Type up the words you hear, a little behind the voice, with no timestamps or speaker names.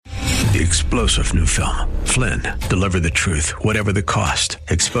The explosive new film, Flynn, deliver the truth, whatever the cost,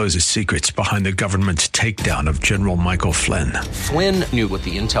 exposes secrets behind the government's takedown of General Michael Flynn. Flynn knew what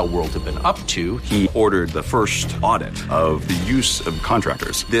the intel world had been up to. He ordered the first audit of the use of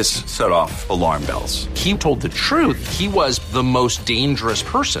contractors. This set off alarm bells. He told the truth. He was the most dangerous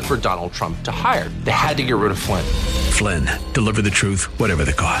person for Donald Trump to hire. They had to get rid of Flynn. Flynn, deliver the truth, whatever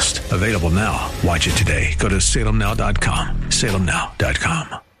the cost. Available now. Watch it today. Go to salemnow.com.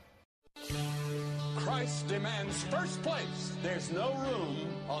 salemnow.com. Christ demands first place. There's no room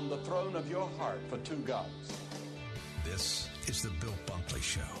on the throne of your heart for two gods. This is the Bill Bunkley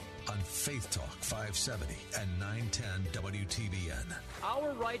Show on Faith Talk 570 and 910 WTBN.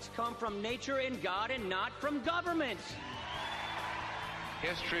 Our rights come from nature and God and not from government.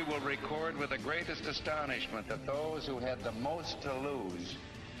 History will record with the greatest astonishment that those who had the most to lose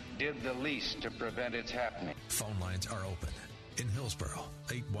did the least to prevent its happening. Phone lines are open. In Hillsborough,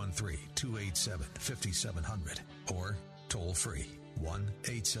 813-287-5700 or toll free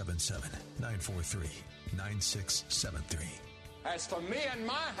 1-877-943-9673. As for me and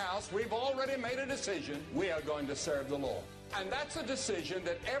my house, we've already made a decision. We are going to serve the Lord. And that's a decision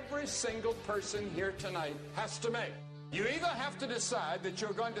that every single person here tonight has to make. You either have to decide that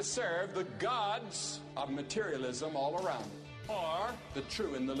you're going to serve the gods of materialism all around you, or the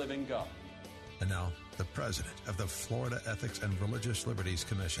true and the living God. And now, the president of the Florida Ethics and Religious Liberties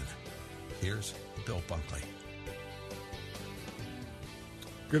Commission. Here's Bill Bunkley.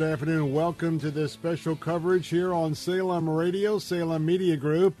 Good afternoon. Welcome to this special coverage here on Salem Radio, Salem Media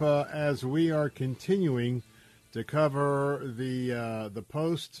Group, as we are continuing to cover the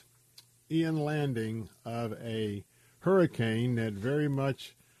post-Ian landing of a hurricane that very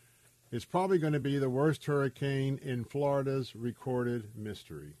much is probably going to be the worst hurricane in Florida's recorded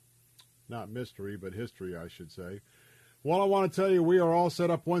history. Not mystery, but history, I should say. Well, I want to tell you, we are all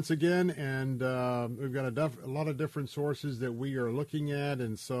set up once again, and we've got a lot of different sources that we are looking at,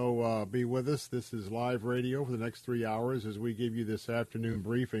 and so be with us. This is live radio for the next 3 hours as we give you this afternoon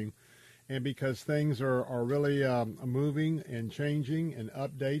briefing. And because things are really moving and changing and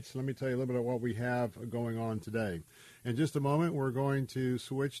updates, let me tell you a little bit of what we have going on today. In just a moment, we're going to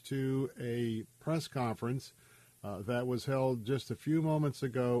switch to a press conference that was held just a few moments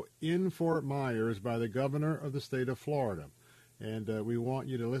ago in Fort Myers by the governor of the state of Florida. And we want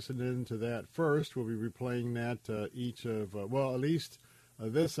you to listen in to that first. We'll be replaying that at least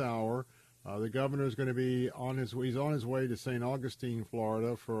this hour. The governor is going to be he's on his way to St. Augustine,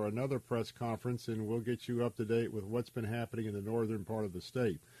 Florida for another press conference, and we'll get you up to date with what's been happening in the northern part of the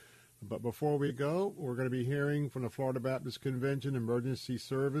state. But before we go, we're going to be hearing from the Florida Baptist Convention Emergency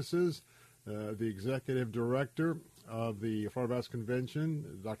Services, the executive director of the Florida Baptist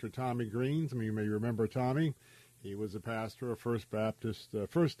Convention, Dr. Tommy Green. Some of you may remember Tommy. He was the pastor of First Baptist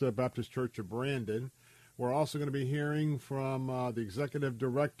Church of Brandon. We're also going to be hearing from the executive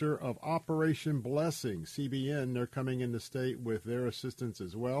director of Operation Blessing, CBN. They're coming into state with their assistance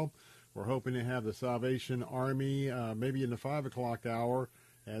as well. We're hoping to have the Salvation Army maybe in the 5 o'clock hour,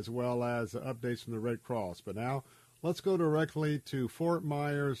 as well as updates from the Red Cross. But now, let's go directly to Fort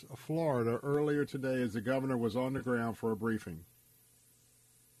Myers, Florida, earlier today as the governor was on the ground for a briefing.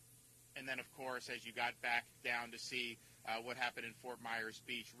 And then, of course, as you got back down to see what happened in Fort Myers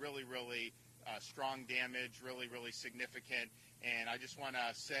Beach, really strong damage, really significant. And I just want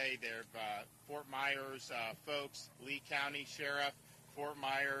to say there, Fort Myers folks, Lee County Sheriff, Fort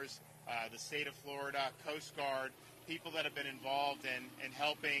Myers, the state of Florida, Coast Guard, people that have been involved in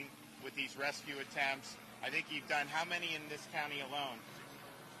helping with these rescue attempts. I think you've done how many in this county alone?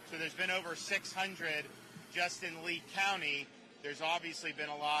 So there's been over 600 just in Lee County. There's obviously been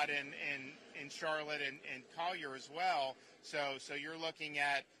a lot in Charlotte and Collier as well. So you're looking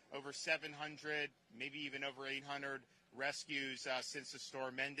at over 700, maybe even over 800 rescues since the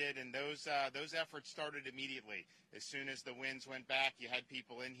storm ended, and those efforts started immediately. As soon as the winds went back, you had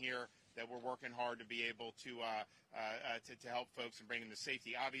people in here that were working hard to be able to help folks and bring them to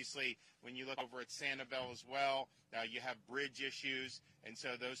safety. Obviously, when you look over at Sanibel as well, you have bridge issues, and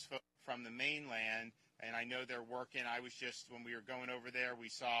so those folks from the mainland, and I know they're working. When we were going over there, we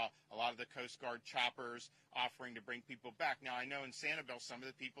saw a lot of the Coast Guard choppers offering to bring people back. Now, I know in Sanibel, some of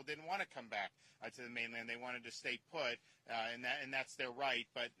the people didn't want to come back to the mainland. They wanted to stay put, and that's their right.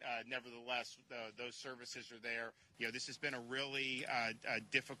 But nevertheless, those services are there. This has been a really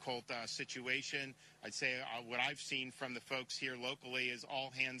difficult situation. I'd say what I've seen from the folks here locally is all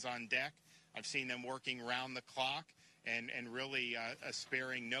hands on deck. I've seen them working round the clock and really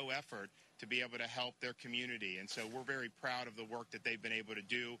sparing no effort to be able to help their community. And so we're very proud of the work that they've been able to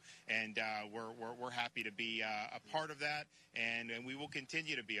do, and we're happy to be a part of that, and we will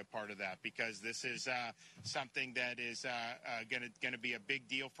continue to be a part of that, because this is something that is going to be a big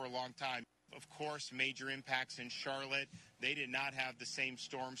deal for a long time. Of course, major impacts in Charlotte. They did not have the same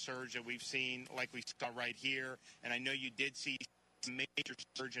storm surge that we've seen like we saw right here. And I know you did see major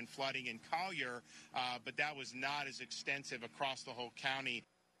surge in flooding in Collier, but that was not as extensive across the whole county.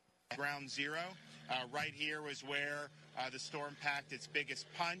 Ground zero, right here was where the storm packed its biggest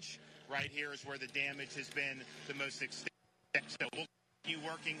punch. Right here is where the damage has been the most extensive. So we'll continue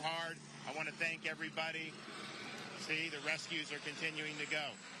working hard. I want to thank everybody. See, the rescues are continuing to go.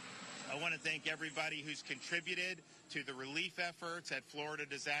 I want to thank everybody who's contributed to the relief efforts at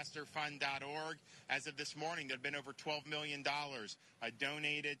floridadisasterfund.org. As of this morning, there have been over $12 million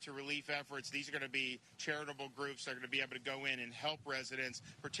donated to relief efforts. These are going to be charitable groups that are going to be able to go in and help residents,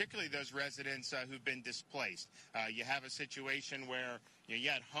 particularly those residents who've been displaced. You have a situation where you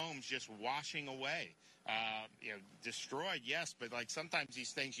had homes just washing away. Destroyed, yes, but like sometimes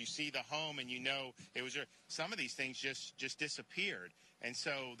these things, you see the home and it was some of these things just disappeared. And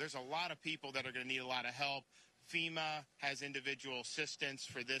so there's a lot of people that are going to need a lot of help. FEMA has individual assistance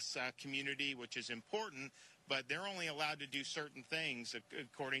for this community, which is important, but they're only allowed to do certain things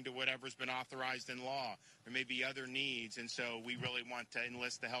according to whatever's been authorized in law. There may be other needs, and so we really want to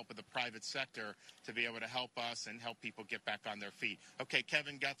enlist the help of the private sector to be able to help us and help people get back on their feet. Okay,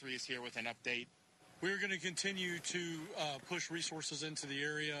 Kevin Guthrie is here with an update. We're going to continue to push resources into the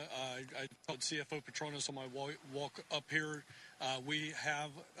area. I told CFO Petronas on my walk up here. We have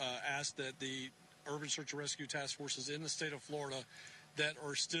asked that the Urban Search and Rescue Task Forces in the state of Florida that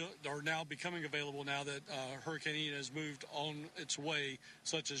are now becoming available now that Hurricane Ian has moved on its way,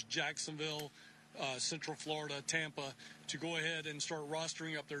 such as Jacksonville, Central Florida, Tampa, to go ahead and start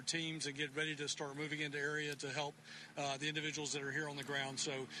rostering up their teams and get ready to start moving into area to help the individuals that are here on the ground.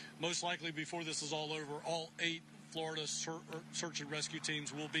 So most likely before this is all over, all 8 Florida search and rescue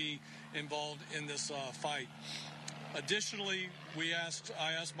teams will be involved in this fight. Additionally,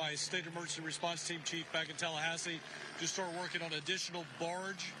 I asked my State Emergency Response Team Chief back in Tallahassee to start working on additional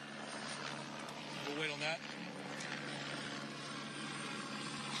barge. We'll wait on that.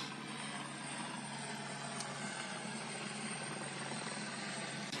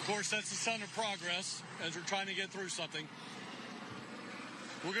 Of course, that's the sign of progress as we're trying to get through something.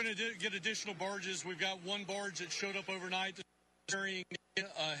 We're going to get additional barges. We've got one barge that showed up overnight carrying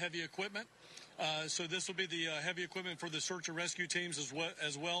heavy equipment. So this will be the heavy equipment for the search and rescue teams as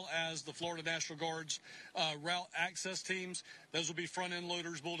well as the Florida National Guard's route access teams. Those will be front-end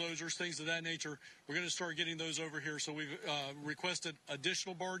loaders, bulldozers, things of that nature. We're going to start getting those over here. So we've requested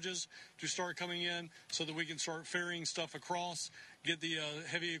additional barges to start coming in so that we can start ferrying stuff across, get the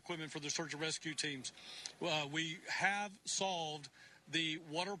heavy equipment for the search and rescue teams. We have solved the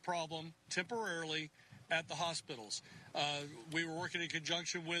water problem temporarily at the hospitals. We were working in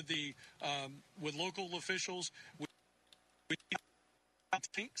conjunction with with local officials. We have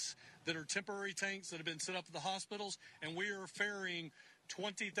tanks that are temporary tanks that have been set up at the hospitals, and we are ferrying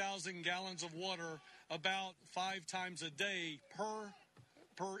 20,000 gallons of water about 5 times a day per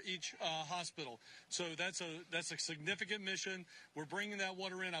each hospital. So that's a significant mission. We're bringing that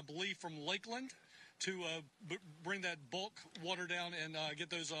water in, I believe, from Lakeland to bring that bulk water down and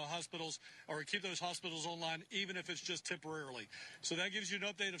get those hospitals, or keep those hospitals online, even if it's just temporarily. So that gives you an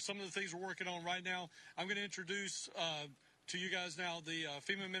update of some of the things we're working on right now. I'm going to introduce to you guys now the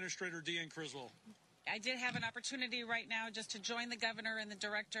FEMA Administrator, Deanne Criswell. I did have an opportunity right now just to join the governor and the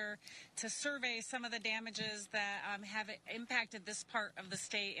director to survey some of the damages that have impacted this part of the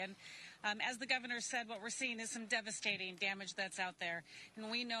state. And as the governor said, what we're seeing is some devastating damage that's out there. And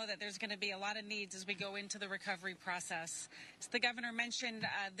we know that there's going to be a lot of needs as we go into the recovery process. As the governor mentioned,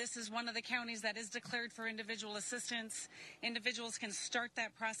 this is one of the counties that is declared for individual assistance. Individuals can start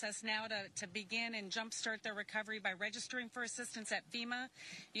that process now to begin and jumpstart their recovery by registering for assistance at FEMA.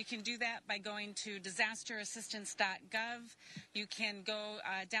 You can do that by going to disasterassistance.gov. You can go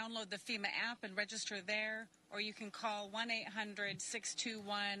download the FEMA app and register there, or you can call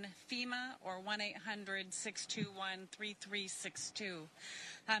 1-800-621-FEMA or 1-800-621-3362.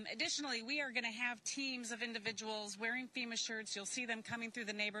 Additionally, we are going to have teams of individuals wearing FEMA shirts. You'll see them coming through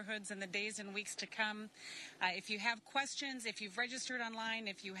the neighborhoods in the days and weeks to come. If you have questions, if you've registered online,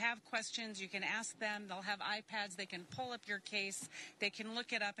 if you have questions, you can ask them. They'll have iPads. They can pull up your case. They can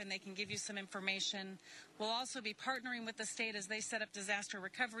look it up, and they can give you some information. We'll also be partnering with the state as they set up disaster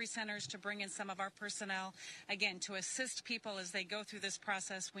recovery centers to bring in some of our personnel. again, to assist people as they go through this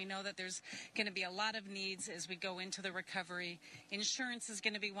process. We know that there's going to be a lot of needs as we go into the recovery. Insurance is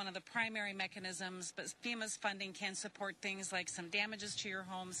going to be one of the primary mechanisms, but FEMA's funding can support things like some damages to your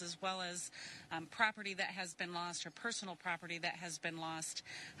homes, as well as property that has been lost or personal property that has been lost.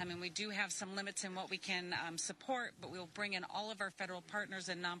 I mean, we do have some limits in what we can support, but we'll bring in all of our federal partners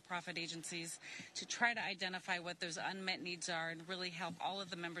and nonprofit agencies to try to identify what those unmet needs are and really help all of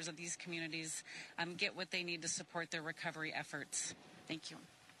the members of these communities get what they need to support their recovery efforts. Thank you.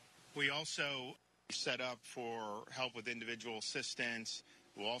 We also set up for help with individual assistance.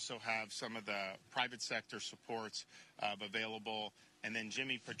 We'll also have some of the private sector supports available. And then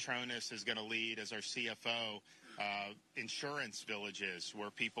Jimmy Petronis is going to lead, as our CFO, insurance villages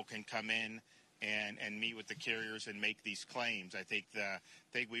where people can come in and meet with the carriers and make these claims. I think the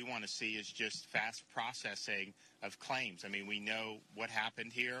thing we want to see is just fast processing of claims. I mean, we know what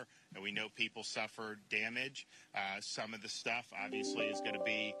happened here, and we know people suffered damage. Some of the stuff, obviously, is going to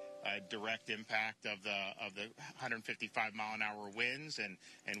be a direct impact of the 155-mile-an-hour winds,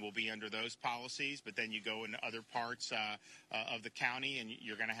 and will be under those policies. But then you go into other parts of the county, and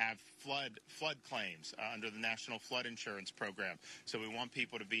you're going to have flood claims under the National Flood Insurance Program. So we want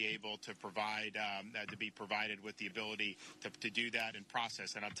people to be able to provide to be provided with the ability to do that and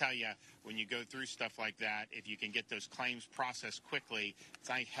process. And I'll tell you, when you go through stuff like that, if you can get those claims processed quickly,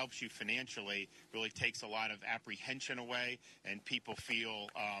 it helps you financially, really takes a lot of apprehension away, and people feel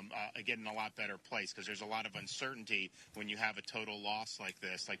get in a lot better place, because there's a lot of uncertainty when you have a total loss like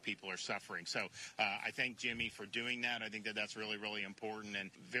this, like people are suffering. So I thank Jimmy for doing that. I think that that's really, really important,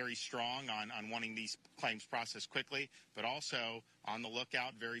 and very strong on wanting these claims processed quickly, but also on the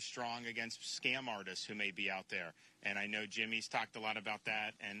lookout, very strong against scam artists who may be out there. And I know Jimmy's talked a lot about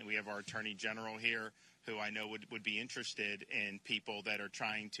that, and we have our Attorney General here who I know would be interested in people that are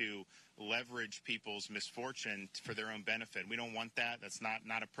trying to leverage people's misfortune for their own benefit. We don't want that. That's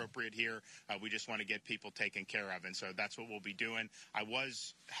not appropriate here. We just want to get people taken care of, and so that's what we'll be doing. I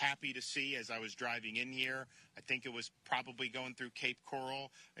was happy to see, as I was driving in here, I think it was probably going through Cape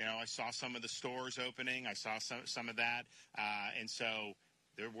Coral, I saw some of the stores opening. I saw some of that, and so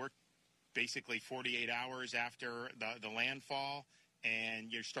there were basically 48 hours after the landfall,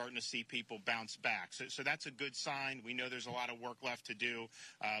 and you're starting to see people bounce back. So that's a good sign. We know there's a lot of work left to do,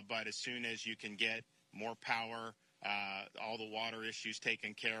 but as soon as you can get more power, all the water issues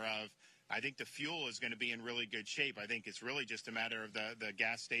taken care of, I think the fuel is going to be in really good shape. I think it's really just a matter of the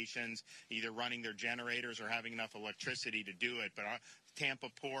gas stations either running their generators or having enough electricity to do it. But Tampa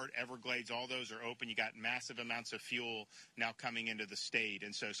Port, Everglades, all those are open. You got massive amounts of fuel now coming into the state.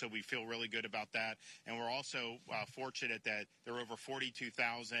 And so we feel really good about that. And we're also fortunate that there are over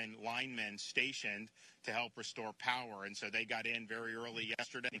 42,000 linemen stationed to help restore power. And so they got in very early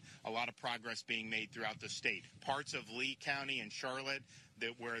yesterday. A lot of progress being made throughout the state. Parts of Lee County and Charlotte,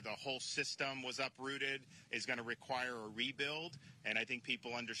 where the whole system was uprooted, is going to require a rebuild. And I think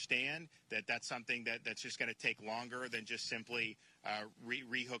people understand that that's something that's just going to take longer than just simply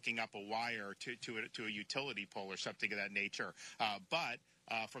rehooking up a wire to a utility pole or something of that nature. But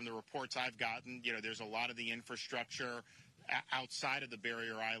from the reports I've gotten, there's a lot of the infrastructure outside of the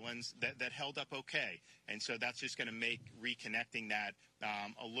barrier islands that held up okay. And so that's just going to make reconnecting that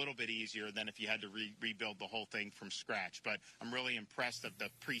a little bit easier than if you had to rebuild the whole thing from scratch. But I'm really impressed of the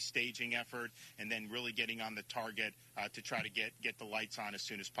pre-staging effort and then really getting on the target to try to get the lights on as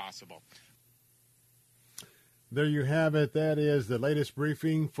soon as possible. There you have it. That is the latest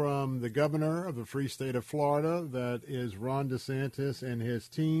briefing from the governor of the free state of Florida. That is Ron DeSantis and his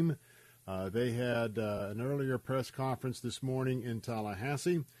team. They had an earlier press conference this morning in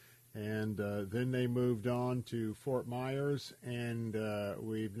Tallahassee, and then they moved on to Fort Myers, and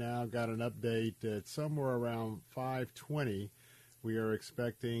we've now got an update at somewhere around 5:20. We are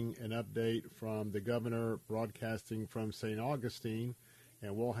expecting an update from the governor broadcasting from St. Augustine,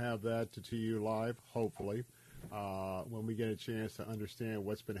 and we'll have that to you live, hopefully, when we get a chance to understand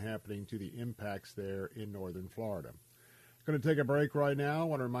what's been happening to the impacts there in northern Florida. Going to take a break right now. I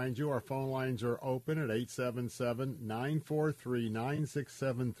want to remind you our phone lines are open at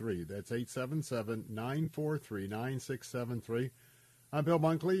 877-943-9673. That's 877-943-9673. I'm Bill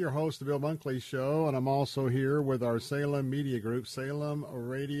Bunkley, your host of the Bill Bunkley Show, and I'm also here with our Salem Media Group, Salem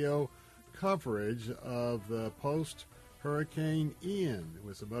Radio coverage of the post-Hurricane Ian,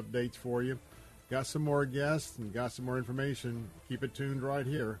 with some updates for you. Got some more guests and got some more information. Keep it tuned right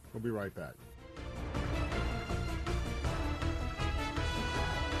here. We'll be right back.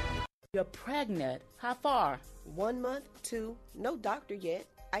 You're pregnant. How far? 1 month, 2. No doctor yet.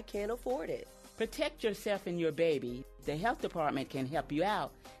 I can't afford it. Protect yourself and your baby. The health department can help you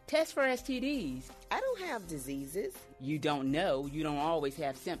out. Test for STDs. I don't have diseases. You don't know. You don't always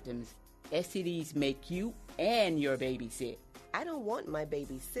have symptoms. STDs make you and your baby sick. I don't want my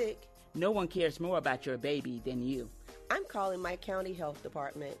baby sick. No one cares more about your baby than you. I'm calling my county health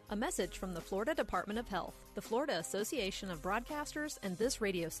department. A message from the Florida Department of Health, the Florida Association of Broadcasters, and this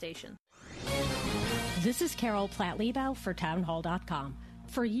radio station. This is Carol Platt-Liebau for townhall.com.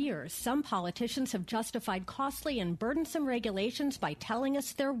 For years, some politicians have justified costly and burdensome regulations by telling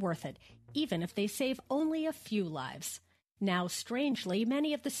us they're worth it, even if they save only a few lives. Now, strangely,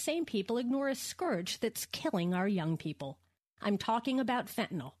 many of the same people ignore a scourge that's killing our young people. I'm talking about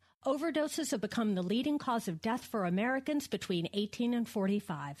fentanyl. Overdoses have become the leading cause of death for Americans between 18 and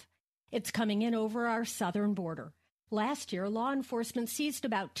 45. It's coming in over our southern border. Last year, law enforcement seized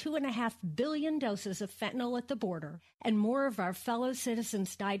about 2.5 billion doses of fentanyl at the border, and more of our fellow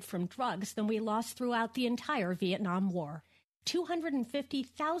citizens died from drugs than we lost throughout the entire Vietnam War.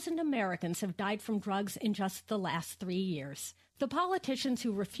 250,000 Americans have died from drugs in just the last 3 years. The politicians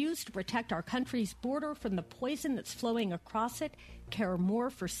who refuse to protect our country's border from the poison that's flowing across it care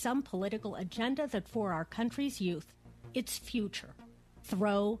more for some political agenda than for our country's youth, its future.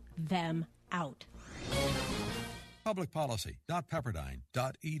 Throw them out.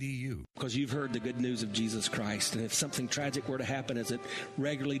 Publicpolicy.pepperdine.edu. Because you've heard the good news of Jesus Christ, and if something tragic were to happen, as it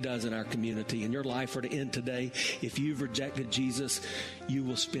regularly does in our community, and your life were to end today, if you've rejected Jesus, you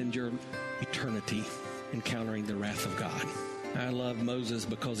will spend your eternity encountering the wrath of God. I love Moses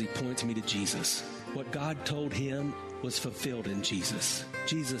because he points me to Jesus. What God told him was fulfilled in Jesus.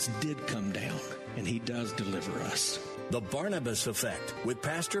 Jesus did come down, and he does deliver us. The Barnabas Effect with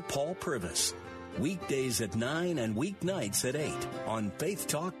Pastor Paul Purvis. Weekdays at 9 and weeknights at 8 on Faith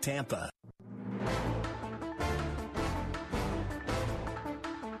Talk Tampa.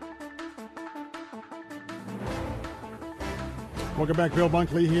 Welcome back. Bill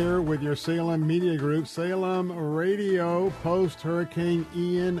Bunkley here with your Salem Media Group, Salem Radio post-Hurricane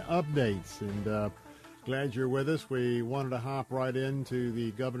Ian updates. And glad you're with us. We wanted to hop right into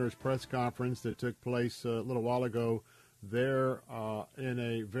the governor's press conference that took place a little while ago there in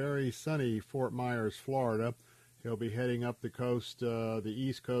a very sunny Fort Myers, Florida. He'll be heading up the coast, the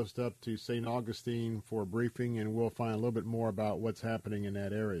East Coast, up to St. Augustine for a briefing, and we'll find a little bit more about what's happening in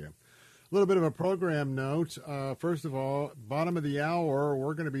that area. A little bit of a program note. First of all, bottom of the hour,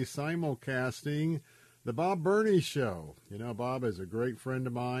 we're going to be simulcasting the Bob Burney Show. You know, Bob is a great friend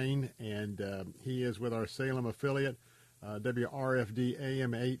of mine, and he is with our Salem affiliate, WRFD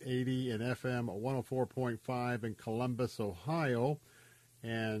AM 880 and FM 104.5 in Columbus, Ohio.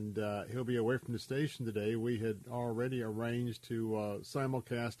 And he'll be away from the station today. We had already arranged to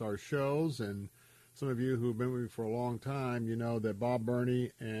simulcast our shows, and some of you who've been with me for a long time, you know that Bob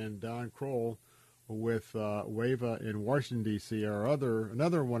Burney and Don Kroll with WAVA in Washington, D.C. are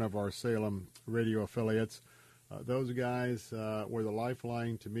another one of our Salem radio affiliates. Those guys were the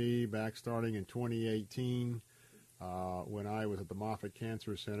lifeline to me back starting in 2018 when I was at the Moffitt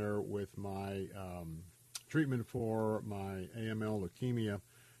Cancer Center with my treatment for my AML leukemia.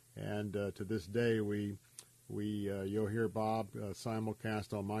 And to this day, you'll hear Bob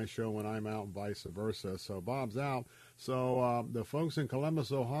simulcast on my show when I'm out and vice versa. So Bob's out. So the folks in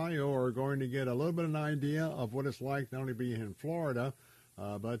Columbus, Ohio are going to get a little bit of an idea of what it's like not only being in Florida,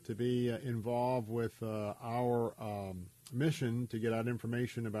 but to be involved with our mission to get out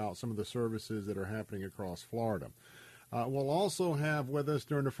information about some of the services that are happening across Florida. We'll also have with us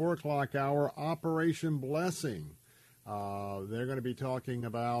during the 4 o'clock hour Operation Blessing. They're going to be talking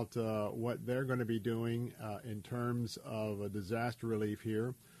about what they're going to be doing in terms of a disaster relief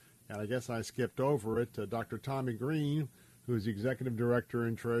here. And I guess I skipped over it. Dr. Tommy Green, who is the Executive Director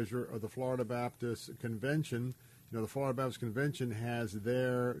and Treasurer of the Florida Baptist Convention. You know, the Florida Baptist Convention has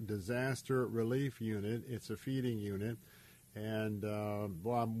their disaster relief unit. It's a feeding unit. And,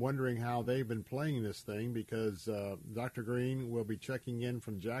 I'm wondering how they've been playing this thing because Dr. Green will be checking in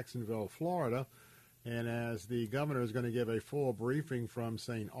from Jacksonville, Florida. And as the governor is going to give a full briefing from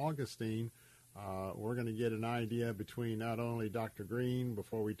St. Augustine, we're going to get an idea between not only Dr. Green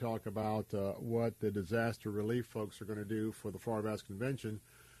before we talk about what the disaster relief folks are going to do for the Florida Baptist Convention,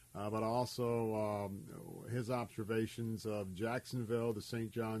 but also his observations of Jacksonville, the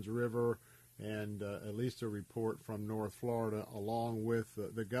St. Johns River, and at least a report from North Florida, along with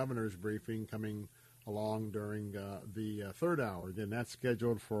the governor's briefing coming along during the third hour. Again, that's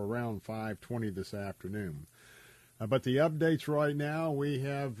scheduled for around 5:20 this afternoon. But the updates right now, we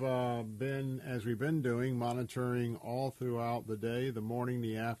have been, as we've been doing, monitoring all throughout the day, the morning,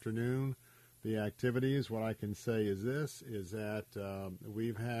 the afternoon, the activities. What I can say is this, is that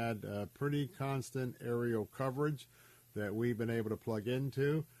we've had pretty constant aerial coverage that we've been able to plug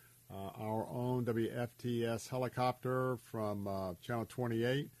into. Our own WFTS helicopter from Channel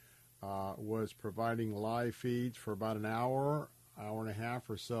 28 was providing live feeds for about an hour and a half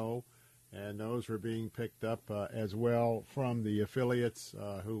or so, and those were being picked up as well from the affiliates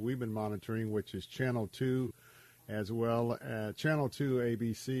who we've been monitoring, which is Channel 2 as well as Channel 2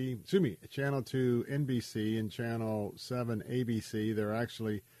 ABC, Channel 2 NBC and Channel 7 ABC. They're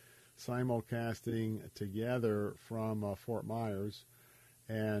actually simulcasting together from Fort Myers.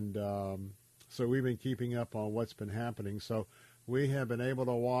 And so we've been keeping up on what's been happening. So we have been able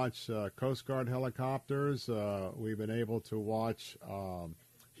to watch Coast Guard helicopters. We've been able to watch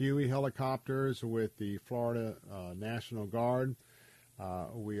Huey helicopters with the Florida National Guard.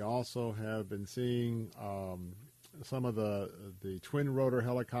 We also have been seeing some of the twin rotor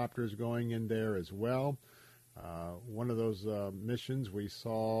helicopters going in there as well. One of those missions, we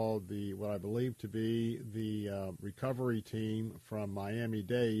saw what I believe to be the recovery team from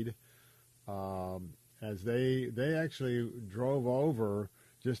Miami-Dade, as they actually drove over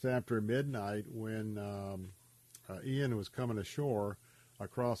just after midnight when Ian was coming ashore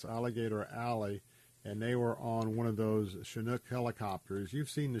across Alligator Alley, and they were on one of those Chinook helicopters. You've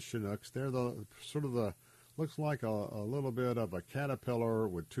seen the Chinooks. They're looks like a little bit of a caterpillar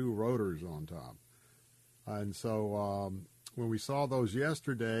with two rotors on top. And so when we saw those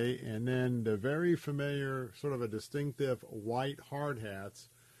yesterday, and then the very familiar sort of a distinctive white hard hats,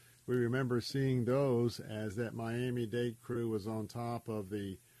 we remember seeing those as that Miami-Dade crew was on top of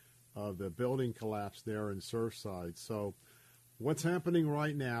the building collapse there in Surfside. So what's happening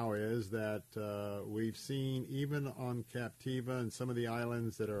right now is that we've seen, even on Captiva and some of the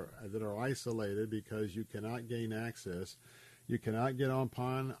islands that are isolated because you cannot gain access. You cannot get on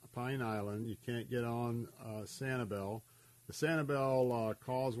Pine Island. You can't get on Sanibel. The Sanibel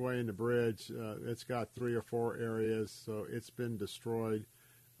causeway and the bridge, it's got 3 or 4 areas, so it's been destroyed.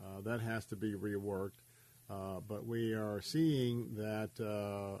 That has to be reworked. But we are seeing that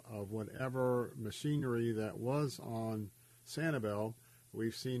of whatever machinery that was on Sanibel,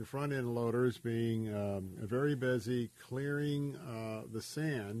 we've seen front-end loaders being very busy clearing the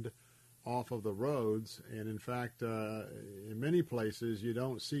sand off of the roads, and in fact, in many places you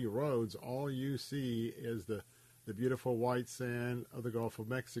don't see roads. All you see is the beautiful white sand of the Gulf of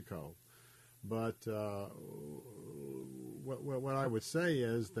Mexico. But what I would say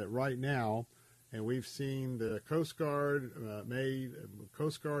is that right now, and we've seen the Coast Guard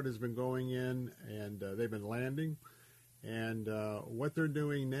Coast Guard has been going in, and they've been landing, and what they're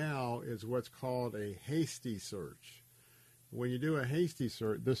doing now is what's called a hasty search. When you do a hasty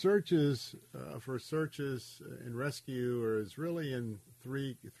search, the searches for searches and rescue is really in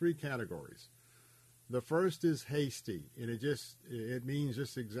three categories. The first is hasty, and it means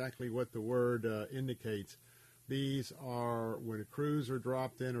just exactly what the word indicates. These are when crews are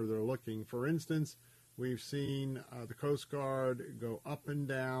dropped in or they're looking. For instance, we've seen the Coast Guard go up and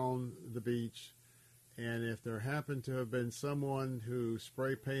down the beach, and if there happened to have been someone who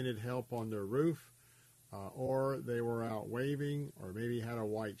spray painted help on their roof, or they were out waving, or maybe had a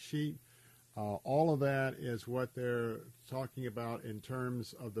white sheet. All of that is what they're talking about in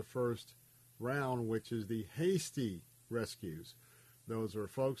terms of the first round, which is the hasty rescues. Those are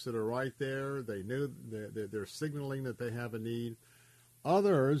folks that are right there. They knew they're signaling that they have a need.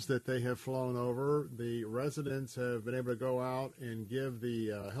 Others that they have flown over, the residents have been able to go out and give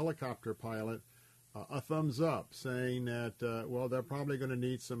the helicopter pilot a thumbs up, saying that, they're probably going to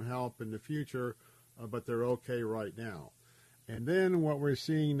need some help in the future, but they're okay right now. And then what we're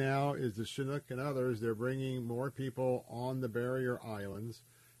seeing now is the Chinook and others, they're bringing more people on the barrier islands,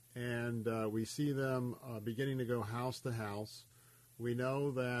 and we see them beginning to go house to house. We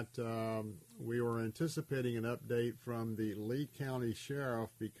know that we were anticipating an update from the Lee County Sheriff,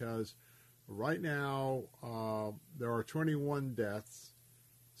 because right now there are 21 deaths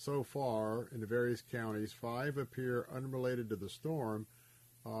so far in the various counties. 5 appear unrelated to the storm.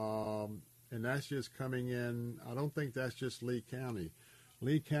 And that's just coming in. I don't think that's just Lee County.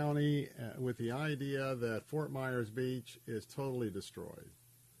 Lee County, with the idea that Fort Myers Beach is totally destroyed.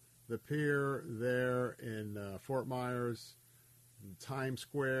 The pier there in Fort Myers, Times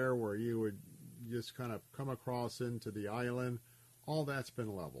Square, where you would just kind of come across into the island, all that's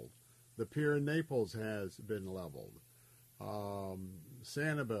been leveled. The pier in Naples has been leveled.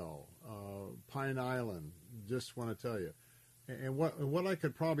 Sanibel, Pine Island, just want to tell you. And what I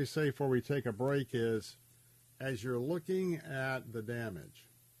could probably say before we take a break is, as you're looking at the damage,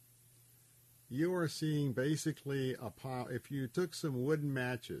 you are seeing basically a pile. If you took some wooden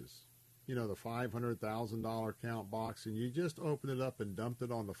matches, the $500,000 count box, and you just opened it up and dumped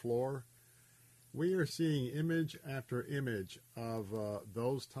it on the floor, we are seeing image after image of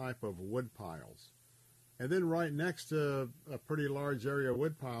those type of wood piles. And then right next to a pretty large area of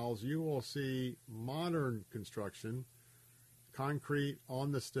wood piles, you will see modern construction, concrete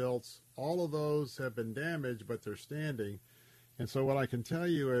on the stilts. All of those have been damaged, but they're standing. And so what I can tell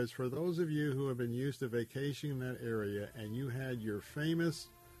you is, for those of you who have been used to vacationing in that area and you had your famous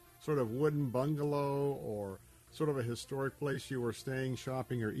sort of wooden bungalow or sort of a historic place you were staying,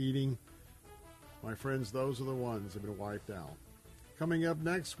 shopping, or eating, my friends, those are the ones that have been wiped out. Coming up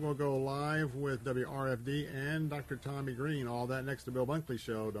next, we'll go live with WRFD and Dr. Tommy Green. All that next to Bill Bunkley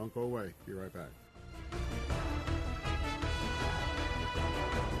Show. Don't go away. Be right back.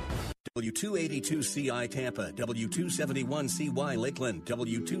 W282CI Tampa, W271CY Lakeland,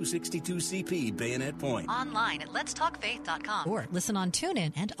 W262CP Bayonet Point. Online at letstalkfaith.com or listen on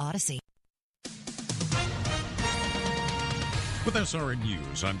TuneIn and Odyssey. With SRN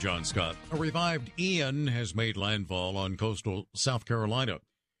News, I'm John Scott. A revived Ian has made landfall on coastal South Carolina.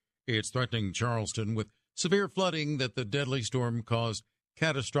 It's threatening Charleston with severe flooding that the deadly storm caused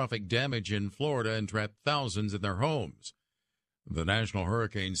catastrophic damage in Florida and trapped thousands in their homes. The National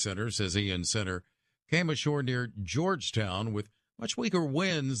Hurricane Center says Ian Center came ashore near Georgetown with much weaker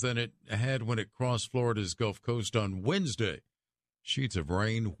winds than it had when it crossed Florida's Gulf Coast on Wednesday. Sheets of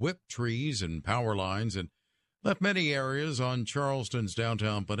rain whipped trees and power lines and left many areas on Charleston's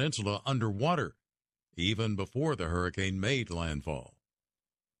downtown peninsula underwater, even before the hurricane made landfall.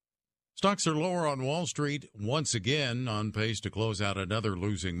 Stocks are lower on Wall Street once again, on pace to close out another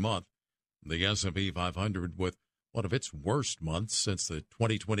losing month. The S&P 500 with one of its worst months since the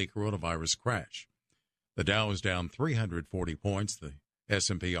 2020 coronavirus crash. The Dow is down 340 points, the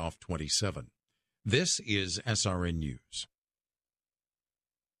S&P off 27. This is SRN News.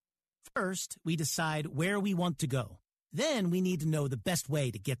 First, we decide where we want to go. Then we need to know the best way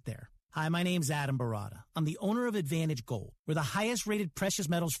to get there. Hi, my name's Adam Barada. I'm the owner of Advantage Gold. We're the highest-rated precious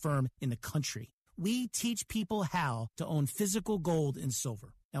metals firm in the country. We teach people how to own physical gold and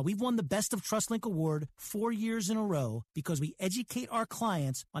silver. Now, we've won the Best of TrustLink Award 4 years in a row because we educate our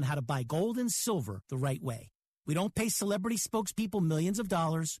clients on how to buy gold and silver the right way. We don't pay celebrity spokespeople millions of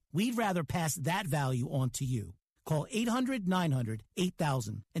dollars. We'd rather pass that value on to you. Call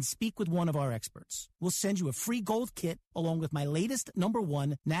 800-900-8000 and speak with one of our experts. We'll send you a free gold kit along with my latest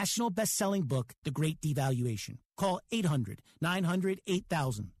 #1 national best-selling book, The Great Devaluation. Call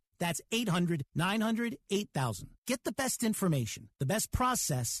 800-900-8000. That's 800-900-8000. Get the best information, the best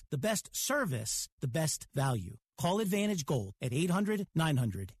process, the best service, the best value. Call Advantage Gold at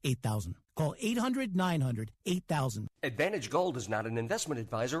 800-900-8000. Call 800-900-8000. Advantage Gold is not an investment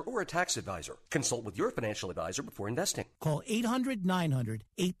advisor or a tax advisor. Consult with your financial advisor before investing. Call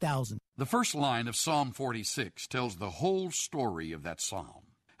 800-900-8000. The first line of Psalm 46 tells the whole story of that psalm.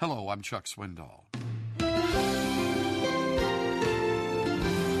 Hello, I'm Chuck Swindoll.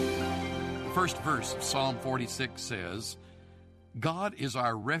 The first verse of Psalm 46 says, God is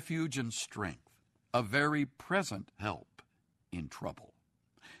our refuge and strength, a very present help in trouble.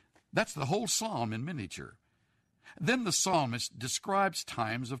 That's the whole psalm in miniature. Then the psalmist describes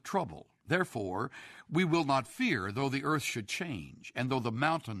times of trouble. Therefore, we will not fear, though the earth should change, and though the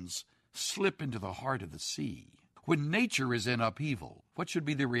mountains slip into the heart of the sea. When nature is in upheaval, what should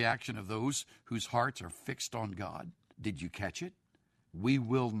be the reaction of those whose hearts are fixed on God? Did you catch it? We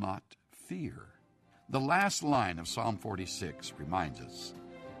will not fear. The last line of Psalm 46 reminds us,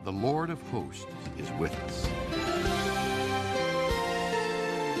 the Lord of hosts is with us.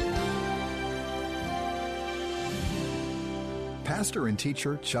 Pastor and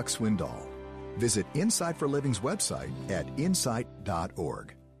teacher Chuck Swindoll. Visit Insight for Living's website at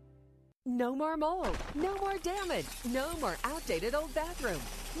insight.org. No more mold, no more damage, no more outdated old bathroom,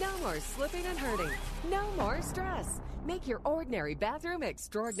 no more slipping and hurting, no more stress. Make your ordinary bathroom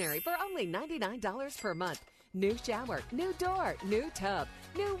extraordinary for only $99 per month. New shower, new door, new tub,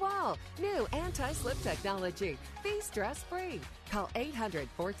 new wall, new anti-slip technology. Be stress-free. Call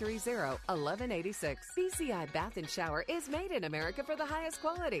 800-430-1186. BCI Bath and Shower is made in America for the highest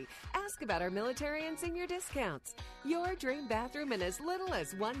quality. Ask about our military and senior discounts. Your dream bathroom in as little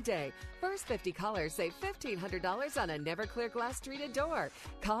as 1 day. First 50 callers save $1,500 on a never-clear glass treated door.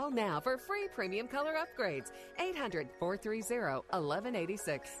 Call now for free premium color upgrades.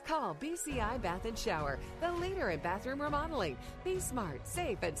 800-430-1186. Call BCI Bath and Shower, the leader in bathroom remodeling. Be smart,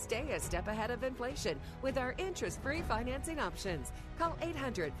 safe, and stay a step ahead of inflation with our interest-free financing options. Call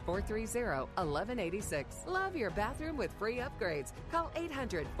 800-430-1186. Love your bathroom with free upgrades. Call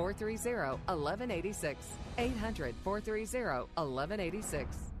 800-430-1186. 800-430-1186.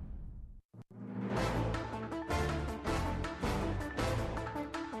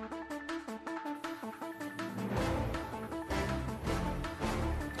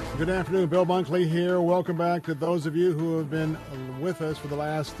 Good afternoon. Bill Bunkley here. Welcome back to those of you who have been with us for the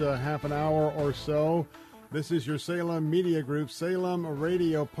last half an hour or so. This is your Salem Media Group, Salem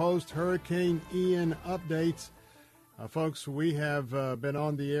Radio post-Hurricane Ian updates. Folks, we have been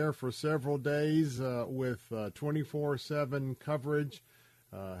on the air for several days with 24/7 coverage,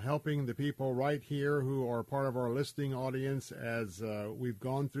 helping the people right here who are part of our listening audience as we've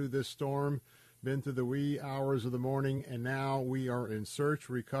gone through this storm, been through the wee hours of the morning, and now we are in search,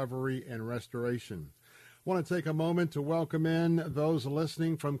 recovery, and restoration. I want to take a moment to welcome in those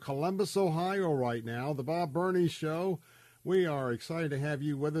listening from Columbus, Ohio right now, the Bob Burney Show. We are excited to have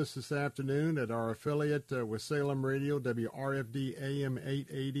you with us this afternoon at our affiliate with Salem Radio, WRFD AM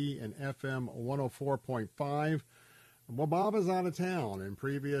 880 and FM 104.5. Well, Bob is out of town, and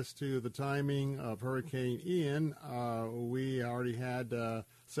previous to the timing of Hurricane Ian, we already had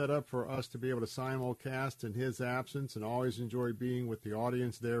set up for us to be able to simulcast in his absence, and always enjoy being with the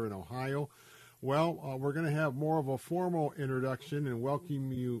audience there in Ohio. Well, we're going to have more of a formal introduction and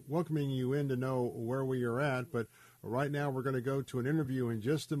welcoming you in to know where we are at, but right now we're going to go to an interview in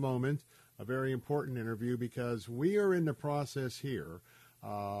just a moment, a very important interview, because we are in the process here.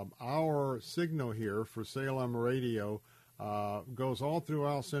 Our signal here for Salem Radio goes all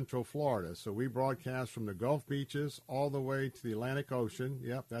throughout Central Florida. So we broadcast from the Gulf beaches all the way to the Atlantic Ocean.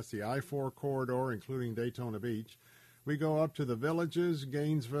 Yep, that's the I-4 corridor, including Daytona Beach. We go up to the Villages,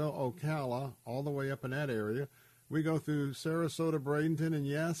 Gainesville, Ocala, all the way up in that area. We go through Sarasota, Bradenton, and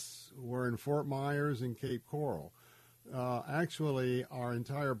yes, we're in Fort Myers and Cape Coral. Actually, our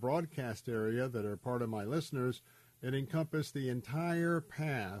entire broadcast area that are part of my listeners, it encompassed the entire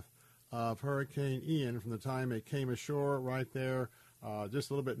path of Hurricane Ian from the time it came ashore right there, just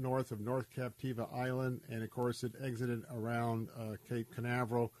a little bit north of North Captiva Island, and of course it exited around Cape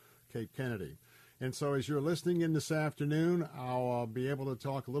Canaveral, Cape Kennedy. And so as you're listening in this afternoon, I'll be able to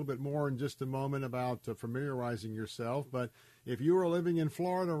talk a little bit more in just a moment about familiarizing yourself. But if you are living in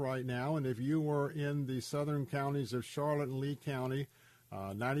Florida right now, and if you were in the southern counties of Charlotte and Lee County,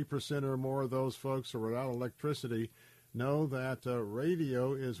 90% or more of those folks are without electricity, know that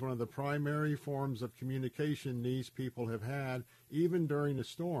radio is one of the primary forms of communication these people have had, even during the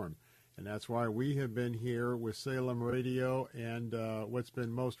storm. And that's why we have been here with Salem Radio, and what's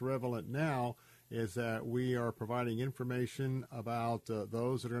been most relevant now is that we are providing information about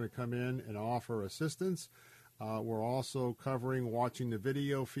those that are going to come in and offer assistance. We're also watching the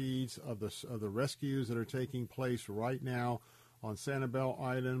video feeds of the rescues that are taking place right now on Sanibel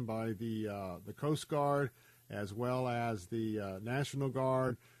Island by the Coast Guard, as well as the National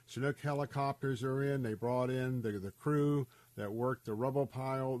Guard. Chinook helicopters are in. They brought in the crew that worked the rubble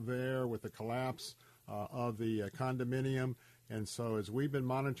pile there with the collapse of the condominium. And so as we've been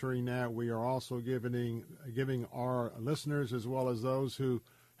monitoring that, we are also giving our listeners, as well as those who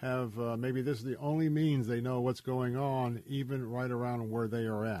have maybe this is the only means they know what's going on, even right around where they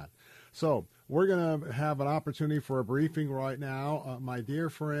are at. So we're going to have an opportunity for a briefing right now. My dear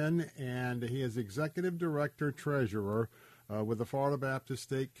friend, and he is Executive Director Treasurer with the Florida Baptist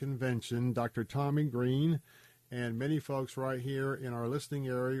State Convention, Dr. Tommy Green. And many folks right here in our listening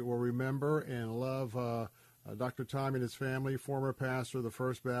area will remember and love Dr. Tommy and his family, former pastor of the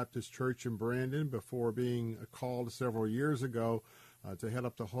First Baptist Church in Brandon, before being called several years ago to head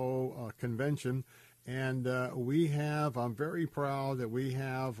up the whole convention. And I'm very proud that we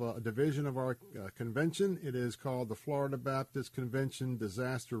have a division of our convention. It is called the Florida Baptist Convention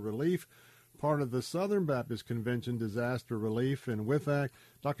Disaster Relief, part of the Southern Baptist Convention Disaster Relief. And with that,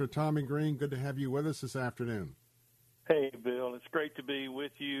 Dr. Tommy Green, good to have you with us this afternoon. Hey, Bill, it's great to be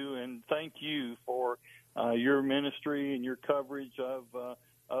with you, and thank you for your ministry and your coverage of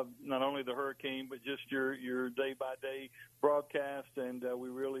not only the hurricane, but just your day-by-day broadcast, and we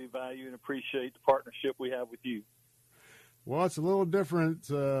really value and appreciate the partnership we have with you. Well, it's a little different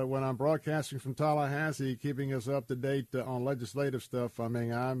when I'm broadcasting from Tallahassee, keeping us up to date on legislative stuff. I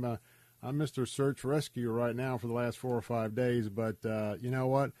mean, I'm Mr. Search Rescue right now for the last 4 or 5 days, but you know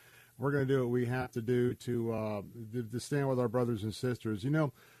what? We're going to do what we have to do to stand with our brothers and sisters. You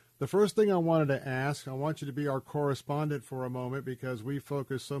know, the first thing I wanted to ask, I want you to be our correspondent for a moment, because we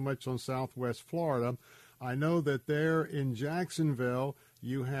focus so much on Southwest Florida. I know that there in Jacksonville,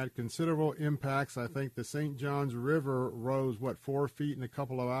 you had considerable impacts. I think the St. Johns River rose, 4 feet in a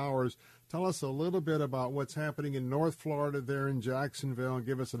couple of hours. Tell us a little bit about what's happening in North Florida there in Jacksonville, and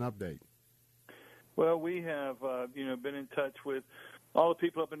give us an update. Well, we have, been in touch with all the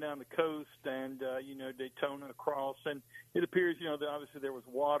people up and down the coast and, Daytona across. And it appears, that obviously there was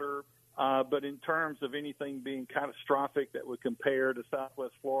water. But in terms of anything being catastrophic that would compare to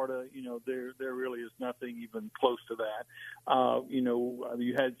Southwest Florida, there really is nothing even close to that.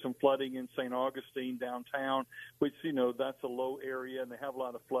 You had some flooding in St. Augustine downtown, which, that's a low area and they have a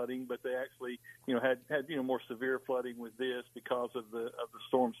lot of flooding, but they actually, had more severe flooding with this because of the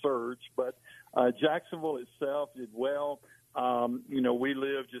storm surge. But Jacksonville itself did well. We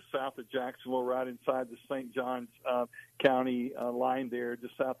live just south of Jacksonville, right inside the St. Johns County line there,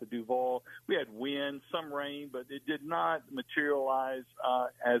 just south of Duval. We had wind, some rain, but it did not materialize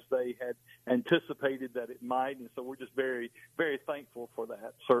as they had anticipated that it might. And so we're just very, very thankful for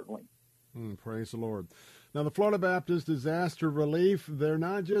that, certainly. Praise the Lord. Now, the Florida Baptist Disaster Relief, they're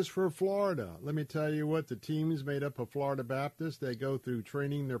not just for Florida. Let me tell you what, the team is made up of Florida Baptists. They go through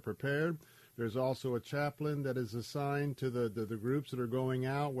training. They're prepared. There's also a chaplain that is assigned to the groups that are going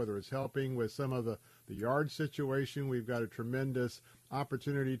out, whether it's helping with some of the yard situation. We've got a tremendous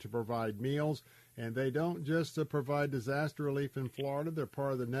opportunity to provide meals. And they don't just provide disaster relief in Florida. They're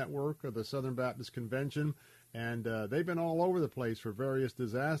part of the network of the Southern Baptist Convention. And they've been all over the place for various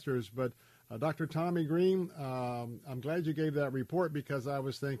disasters. But Dr. Tommy Green, I'm glad you gave that report because I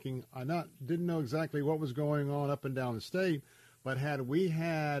was thinking didn't know exactly what was going on up and down the state. But had we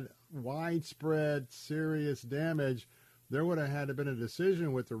had widespread, serious damage, there would have had to been a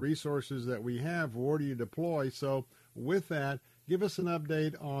decision with the resources that we have, where do you deploy? So with that, give us an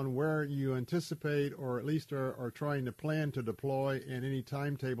update on where you anticipate or at least are trying to plan to deploy and any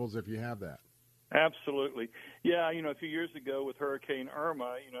timetables if you have that. Absolutely. Yeah, a few years ago with Hurricane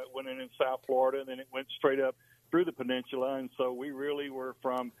Irma, it went in South Florida and then it went straight up through the peninsula. And so we really were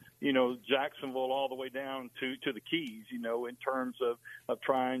from, Jacksonville all the way down to the Keys, in terms of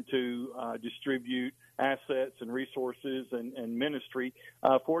trying to distribute assets and resources and ministry.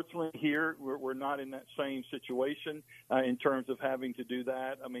 Fortunately here, we're not in that same situation in terms of having to do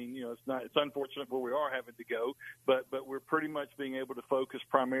that. I mean, it's unfortunate where we are having to go, but we're pretty much being able to focus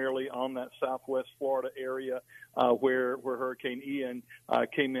primarily on that Southwest Florida area where Hurricane Ian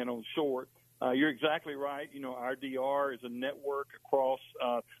came in on shore. You're exactly right. Our DR is a network across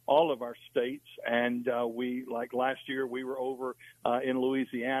all of our states, and like last year, we were over in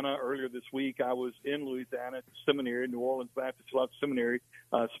Louisiana. Earlier this week, I was in Louisiana at the seminary, New Orleans Baptist Love Seminary,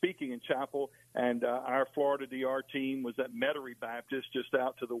 speaking in chapel, and our Florida DR team was at Metairie Baptist, just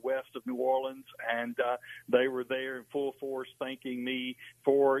out to the west of New Orleans, and they were there in full force thanking me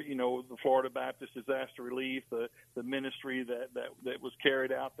for, the Florida Baptist Disaster Relief, the ministry that was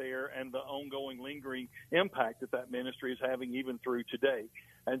carried out there, and the ongoing lingering impact that ministry is having even through today.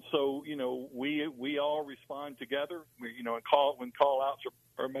 And so, we all respond together, and when call outs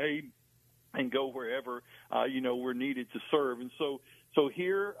are made and go wherever, we're needed to serve. And so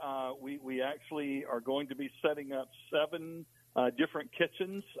here we actually are going to be setting up 7 different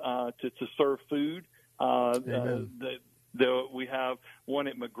kitchens to serve food. We have one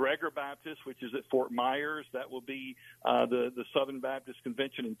at McGregor Baptist, which is at Fort Myers. That will be the Southern Baptist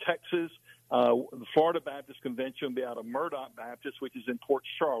Convention in Texas. The Florida Baptist Convention will be out of Murdoch Baptist, which is in Port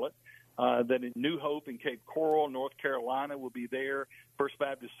Charlotte. Then in New Hope in Cape Coral, North Carolina will be there. First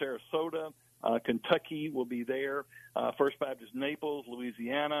Baptist Sarasota, Kentucky will be there. First Baptist Naples,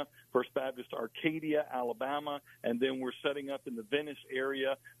 Louisiana. First Baptist Arcadia, Alabama. And then we're setting up in the Venice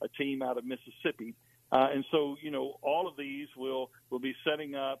area a team out of Mississippi. And so, all of these will be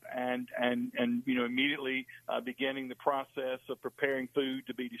setting up and immediately beginning the process of preparing food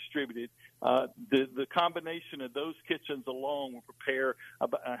to be distributed. The combination of those kitchens alone will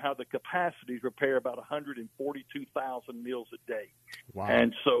have the capacity to prepare about 142,000 meals a day. Wow.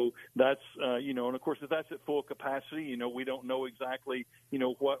 And so that's, and of course, if that's at full capacity, we don't know exactly,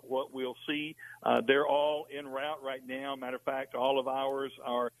 what we'll see. They're all en route right now. Matter of fact, all of ours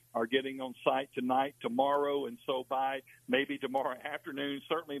are getting on site tonight, tomorrow, and so by maybe tomorrow afternoon,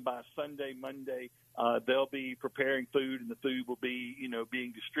 certainly by Sunday, Monday, they'll be preparing food, and the food will be,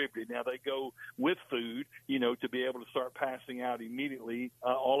 being distributed. Now, they go with food, to be able to start passing out immediately.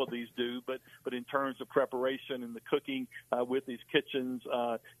 All of these do, but in terms of preparation and the cooking with these kitchens,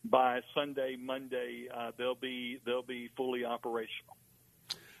 by Sunday, Monday, they'll be fully operational.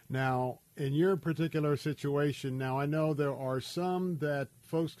 Now, in your particular situation, I know there are some that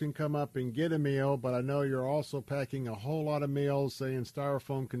folks can come up and get a meal, but I know you're also packing a whole lot of meals, say in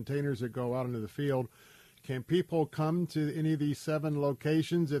styrofoam containers that go out into the field. Can people come to any of these 7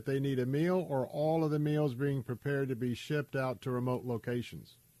 locations if they need a meal, or all of the meals being prepared to be shipped out to remote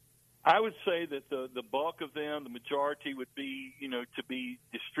locations? I would say that the bulk of them, the majority, would be, to be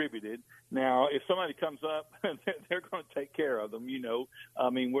distributed. Now, if somebody comes up, they're going to take care of them. I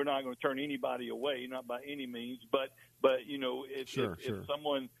mean, we're not going to turn anybody away, not by any means. But if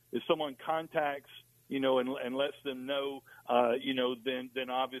someone contacts, and lets them know, then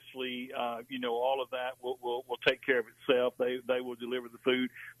obviously, all of that will take care of itself. They will deliver the food.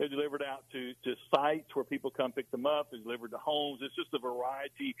 They're delivered out to sites where people come pick them up. They're delivered to homes. It's just a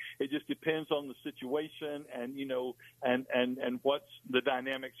variety. It just depends on the situation and what's the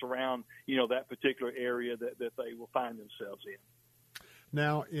dynamics around, that particular area that they will find themselves in.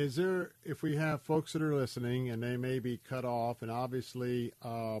 Now, if we have folks that are listening and they may be cut off, and obviously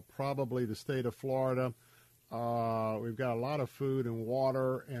probably the state of Florida, we've got a lot of food and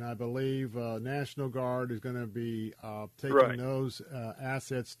water, and I believe National Guard is going to be taking those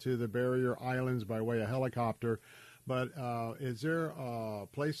assets to the barrier islands by way of helicopter. But is there a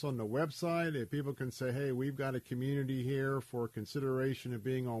place on the website that people can say, hey, we've got a community here for consideration of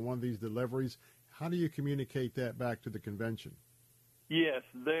being on one of these deliveries? How do you communicate that back to the convention? Yes,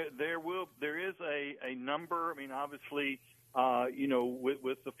 there is a number. I mean, obviously,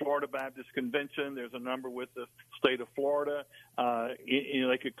 with the Florida Baptist Convention, there's a number with the state of Florida.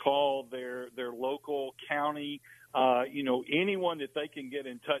 They could call their local county, anyone that they can get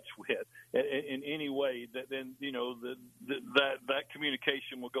in touch with in any way. That then that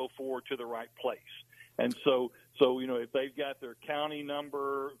communication will go forward to the right place. And so if they've got their county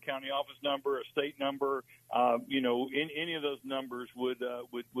number, county office number, a state number, any of those numbers would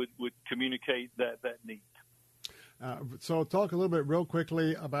communicate that need. So talk a little bit real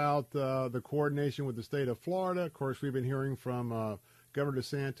quickly about the coordination with the state of Florida. Of course, we've been hearing from Governor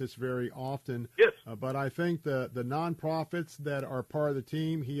DeSantis very often. Yes. But I think the nonprofits that are part of the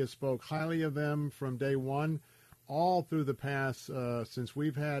team, he has spoke highly of them from day one. All through the past, since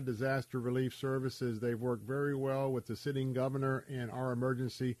we've had disaster relief services, they've worked very well with the sitting governor and our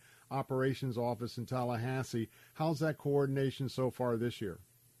emergency operations office in Tallahassee. How's that coordination so far this year?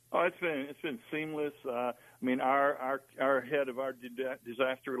 Oh, it's been seamless. I mean, our head of our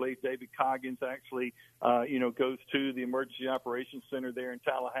disaster relief, David Coggins, actually, goes to the Emergency Operations Center there in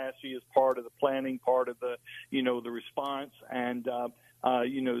Tallahassee as part of the planning, part of the, the response, and the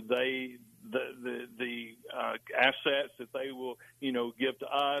assets that they will, give to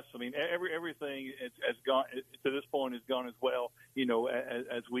us. I mean, everything has gone to this point has gone as well,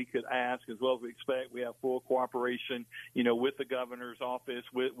 as we could ask, as well as we expect. We have full cooperation, with the governor's office,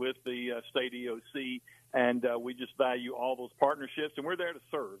 with the state EOC, and we just value all those partnerships, and we're there to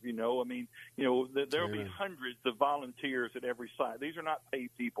serve. There will be hundreds of volunteers at every site. These are not paid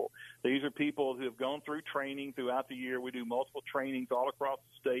people. These are people who have gone through training throughout the year. We do multiple trainings all across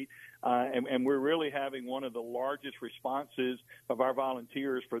the state, and we're really having one of the largest responses of our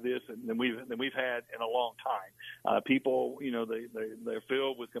volunteers for this than we've had in a long time. People, they're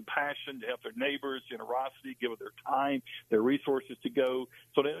filled with compassion to help their neighbors, generosity, give of their time, their resources to go.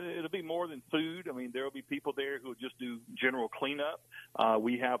 So it'll be more than food. I mean, there will be people there who will just do general cleanup.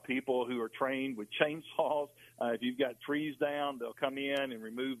 We have people who are trained with chainsaws. If you've got trees down, they'll come in and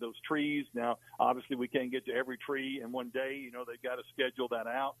remove those trees. Now, obviously, we can't get to every tree in one day. They've got to schedule that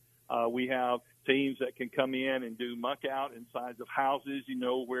out. We have teams that can come in and do muck out inside of houses,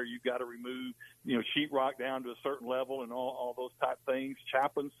 where you've got to remove, sheetrock down to a certain level and all those type things.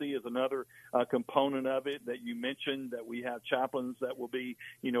 Chaplaincy is another component of it that you mentioned, that we have chaplains that will be,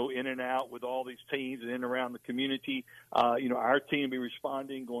 in and out with all these teams and in and around the community. Our team will be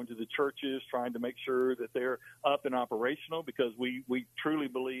responding, going to the churches, trying to make sure that they're up and operational, because we truly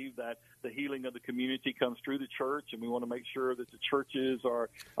believe that the healing of the community comes through the church, and we want to make sure that the churches are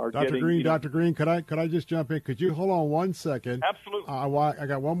Dr. Green, could I just jump in? Could you hold on 1 second? Absolutely. I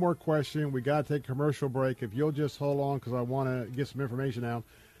got one more question. We got to take a commercial break. If you'll just hold on, because I want to get some information out.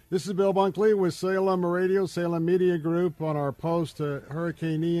 This is Bill Bunkley with Salem Radio, Salem Media Group, on our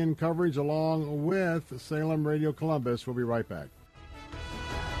post-Hurricane Ian coverage, along with Salem Radio Columbus. We'll be right back.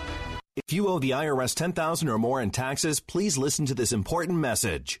 If you owe the IRS $10,000 or more in taxes, please listen to this important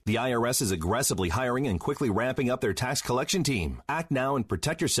message. The IRS is aggressively hiring and quickly ramping up their tax collection team. Act now and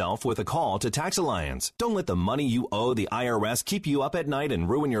protect yourself with a call to Tax Alliance. Don't let the money you owe the IRS keep you up at night and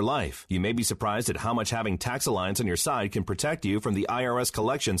ruin your life. You may be surprised at how much having Tax Alliance on your side can protect you from the IRS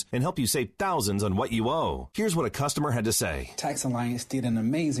collections and help you save thousands on what you owe. Here's what a customer had to say. Tax Alliance did an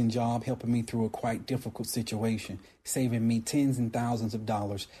amazing job helping me through a quite difficult situation, saving me tens and thousands of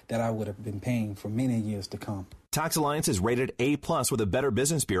dollars that I would have been paying for many years to come. Tax Alliance is rated A+ with a Better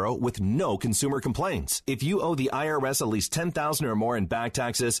Business Bureau with no consumer complaints. If you owe the IRS at least $10,000 or more in back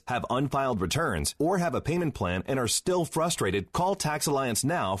taxes, have unfiled returns, or have a payment plan and are still frustrated, call Tax Alliance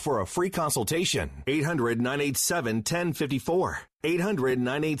now for a free consultation. 800-987-1054.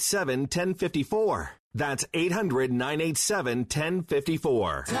 800-987-1054. That's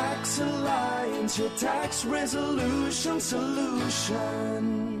 800-987-1054. Tax Alliance, your tax resolution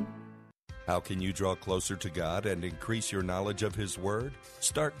solution. How can you draw closer to God and increase your knowledge of His Word?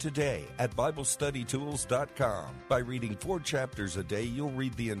 Start today at BibleStudyTools.com. By reading 4 chapters a day, you'll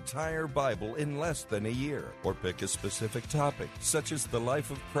read the entire Bible in less than a year. Or pick a specific topic, such as the life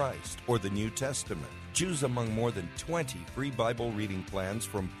of Christ or the New Testament. Choose among more than 20 free Bible reading plans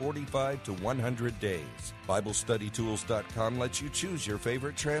from 45 to 100 days. BibleStudyTools.com lets you choose your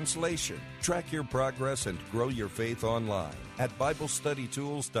favorite translation. Track your progress and grow your faith online at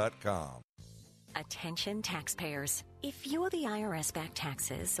BibleStudyTools.com. Attention taxpayers. If you owe the IRS back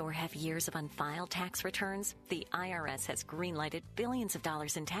taxes or have years of unfiled tax returns, the IRS has greenlighted billions of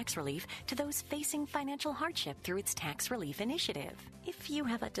dollars in tax relief to those facing financial hardship through its tax relief initiative. If you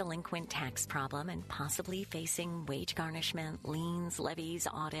have a delinquent tax problem and possibly facing wage garnishment, liens, levies,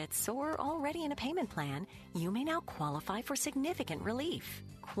 audits, or already in a payment plan, you may now qualify for significant relief.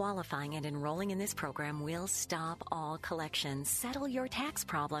 Qualifying and enrolling in this program will stop all collections, settle your tax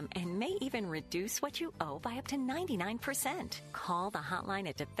problem, and may even reduce what you owe by up to 99%. Call the hotline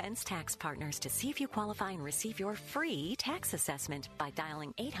at Defense Tax Partners to see if you qualify and receive your free tax assessment by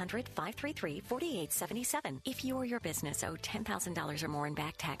dialing 800-533-4877. If you or your business owe $10,000 or more in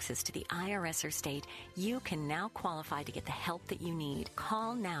back taxes to the IRS or state, you can now qualify to get the help that you need.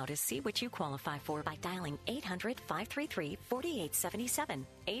 Call now to see what you qualify for by dialing 800-533-4877.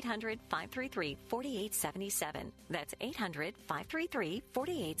 800-533-4877. That's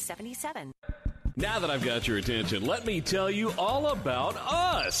 800-533-4877. Now that I've got your attention, let me tell you all about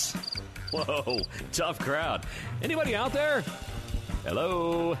us. Whoa, tough crowd. Anybody out there?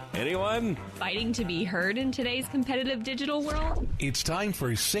 Hello? Anyone? Fighting to be heard in today's competitive digital world? It's time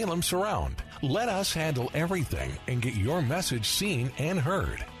for Salem Surround. Let us handle everything and get your message seen and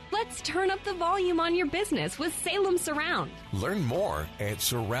heard. Let's turn up the volume on your business with Salem Surround. Learn more at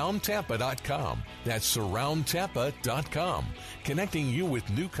SurroundTampa.com. That's SurroundTampa.com, connecting you with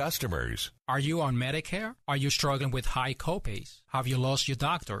new customers. Are you on Medicare? Are you struggling with high copays? Have you lost your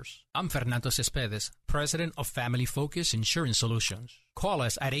doctors? I'm Fernando Cespedes, president of Family Focus Insurance Solutions. Call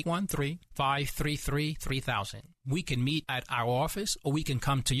us at 813-533-3000. We can meet at our office or we can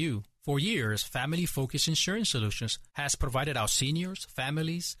come to you. For years, Family Focus Insurance Solutions has provided our seniors,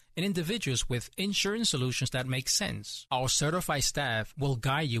 families, and individuals with insurance solutions that make sense. Our certified staff will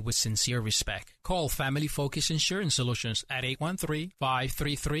guide you with sincere respect. Call Family Focus Insurance Solutions at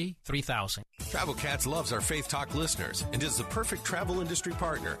 813-533-3000. Travel Cats loves our Faith Talk listeners and is the perfect travel industry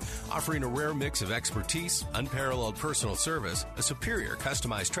partner, offering a rare mix of expertise, unparalleled personal service, a superior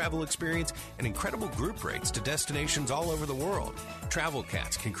customized travel experience, and incredible group rates to destinations all over the world. Travel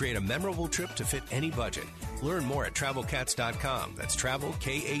Cats can create a memorable trip to fit any budget. Learn more at TravelCats.com. That's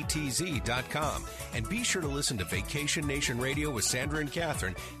TravelKatz.com. And be sure to listen to Vacation Nation Radio with Sandra and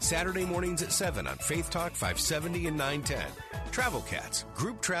Catherine Saturday mornings at 7 on Faith Talk 570 and 910. Travel Cats,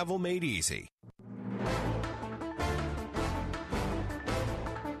 group travel made easy.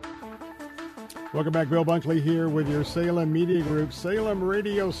 Welcome back. Bill Bunkley here with your Salem Media Group, Salem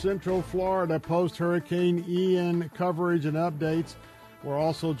Radio Central Florida post-Hurricane Ian coverage and updates. We're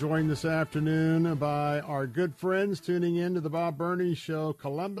also joined this afternoon by our good friends tuning in to the Bob Burney Show,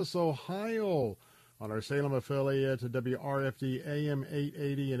 Columbus, Ohio, on our Salem affiliate, WRFD AM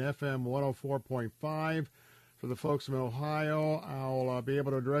 880 and FM 104.5. For the folks in Ohio, I'll be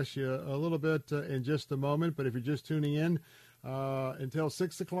able to address you a little bit in just a moment, but if you're just tuning in, until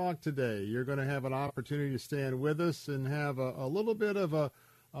 6 o'clock today, you're going to have an opportunity to stand with us and have a little bit of a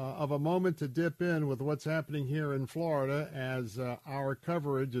moment to dip in with what's happening here in Florida, as our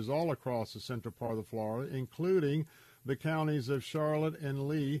coverage is all across the central part of Florida, including the counties of Charlotte and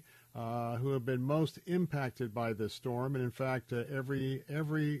Lee, who have been most impacted by this storm. And in fact,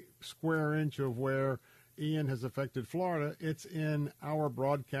 every square inch of where Ian has affected Florida, it's in our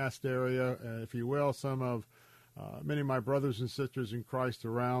broadcast area, if you will, some of many of my brothers and sisters in Christ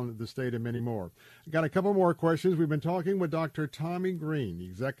around the state and many more. Got a couple more questions. We've been talking with Dr. Tommy Green, the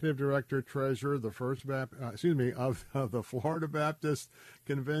Executive Director, Treasurer of the of the Florida Baptist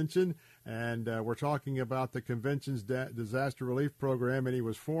Convention, and we're talking about the convention's disaster relief program. And he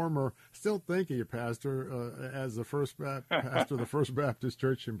was still thinking of Pastor, as the first pastor of the First Baptist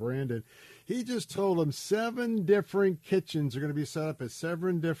Church in Brandon. He just told him 7 different kitchens are going to be set up at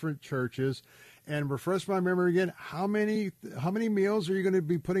 7 different churches. And refresh my memory again, how many meals are you going to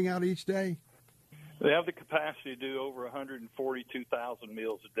be putting out each day? They have the capacity to do over 142,000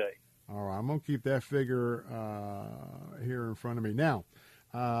 meals a day. All right, I'm going to keep that figure here in front of me. Now,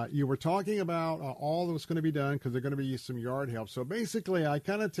 you were talking about all that's going to be done because there's going to be some yard help. So basically, I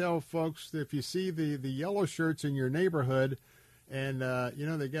kind of tell folks that if you see the yellow shirts in your neighborhood and,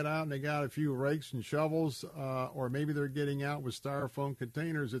 they get out and they got a few rakes and shovels, or maybe they're getting out with styrofoam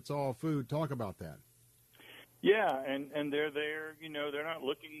containers, it's all food. Talk about that. Yeah, and they're there, they're not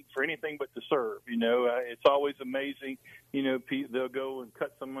looking for anything but to serve. It's always amazing, they'll go and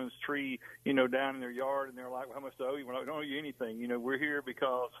cut someone's tree, down in their yard, and they're like, well, how much do I owe you? Well, I don't owe you anything. We're here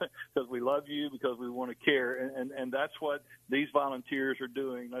because we love you, because we want to care, and that's what these volunteers are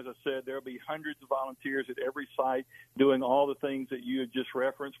doing. As I said, there'll be hundreds of volunteers at every site doing all the things that you had just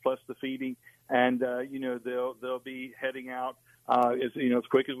referenced, plus the feeding, and, they'll be heading out as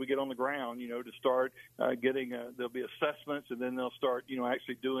quick as we get on the ground, to start getting. There'll be assessments, and then they'll start,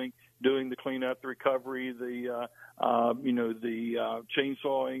 actually doing the cleanup, the recovery, the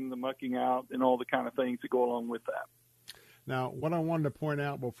chainsawing, the mucking out, and all the kind of things that go along with that. Now, what I wanted to point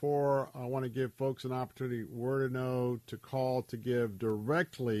out before, I want to give folks an opportunity where to know to call to give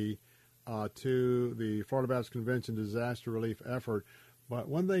directly to the Florida Baptist Convention disaster relief effort. But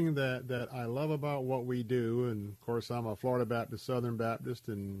one thing that I love about what we do, and of course I'm a Florida Baptist, Southern Baptist,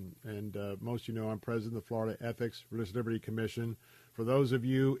 and most I'm president of the Florida Ethics Religious Liberty Commission. For those of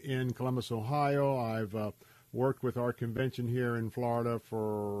you in Columbus, Ohio, I've worked with our convention here in Florida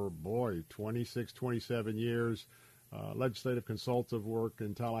for, 26, 27 years. Legislative consultative work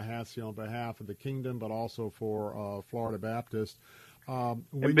in Tallahassee on behalf of the kingdom, but also for Florida Baptist. And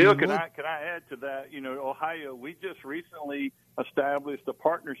Bill, can I add to that? Ohio, we just recently established a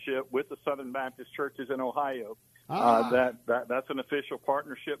partnership with the Southern Baptist churches in Ohio. That's an official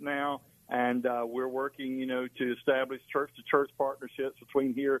partnership now, and we're working, to establish church-to-church partnerships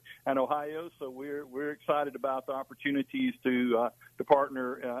between here and Ohio. So we're excited about the opportunities to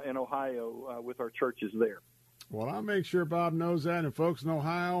partner in Ohio with our churches there. Well, I'll make sure Bob knows that. And folks in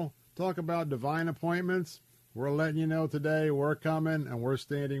Ohio, talk about divine appointments. We're letting you know today we're coming, and we're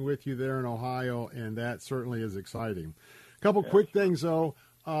standing with you there in Ohio, and that certainly is exciting. A couple quick things, though,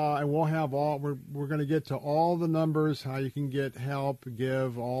 and we'll have we're going to get to all the numbers, how you can get help,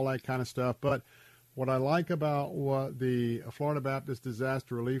 give, all that kind of stuff. But what I like about what the Florida Baptist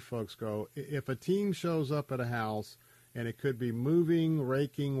Disaster Relief folks go, if a team shows up at a house, and it could be moving,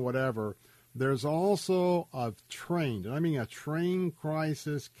 raking, whatever, there's also a trained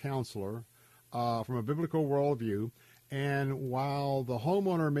crisis counselor from a biblical worldview. And while the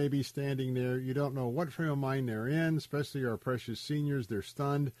homeowner may be standing there, you don't know what frame of mind they're in, especially our precious seniors. They're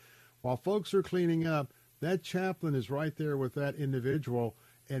stunned. While folks are cleaning up, that chaplain is right there with that individual,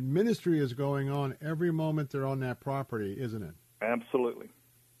 and ministry is going on every moment they're on that property, isn't it? Absolutely.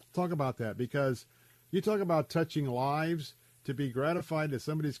 Talk about that, because you talk about touching lives, to be gratified that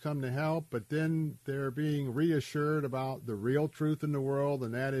somebody's come to help, but then they're being reassured about the real truth in the world,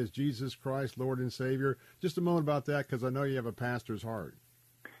 and that is Jesus Christ, Lord and Savior. Just a moment about that, because I know you have a pastor's heart.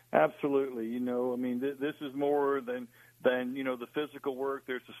 Absolutely. This is more than the physical work.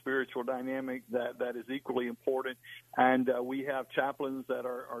 There's a spiritual dynamic that is equally important. And we have chaplains that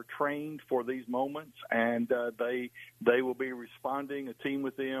are trained for these moments, and they will be responding, a team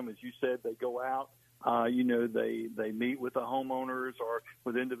with them. As you said, they go out. They meet with the homeowners or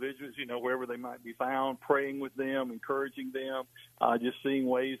with individuals, wherever they might be found, praying with them, encouraging them, just seeing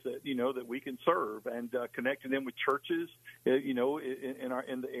ways that, that we can serve, and connecting them with churches, in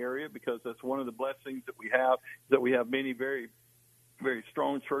the area, because that's one of the blessings that we have many very, very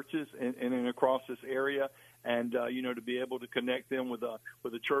strong churches in and across this area. And, to be able to connect them with a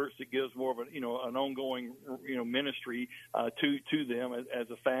church that gives more of an ongoing, ministry, to them as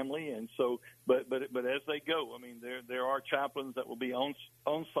a family. And so, but as they go, there are chaplains that will be on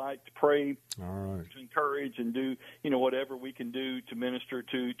site to pray, to encourage, and do, whatever we can do to minister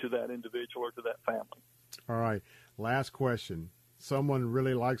to that individual or to that family. All right. Last question. Someone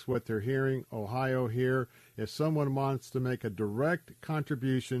really likes what they're hearing, Ohio here. If someone wants to make a direct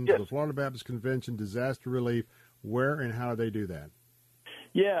contribution to the Florida Baptist Convention Disaster Relief, where and how do they do that?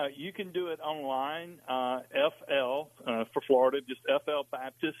 Yeah, you can do it online, FL for Florida, just FL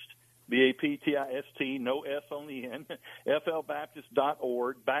Baptist, BAPTIST, no S on the end,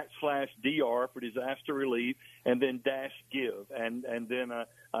 flbaptist.org /DR for disaster relief, and then -give. And then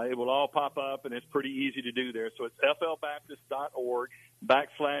it will all pop up, and it's pretty easy to do there. So it's flbaptist.org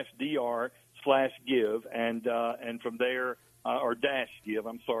 /DR /give, and from there, or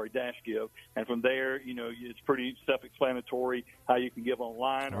 -give, and from there, it's pretty self-explanatory how you can give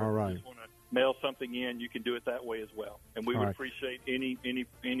online, or if you just want to mail something in, you can do it that way as well. And we would appreciate any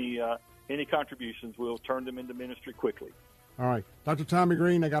contributions. We'll turn them into ministry quickly. All right. Dr. Tommy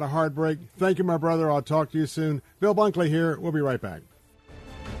Green, I got a hard break. Thank you, my brother. I'll talk to you soon. Bill Bunkley here. We'll be right back.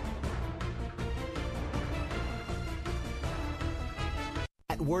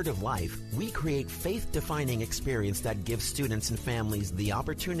 At Word of Life, we create faith-defining experience that gives students and families the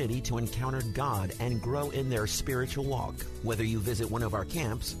opportunity to encounter God and grow in their spiritual walk. Whether you visit one of our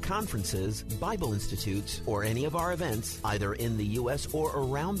camps, conferences, Bible institutes, or any of our events, either in the U.S. or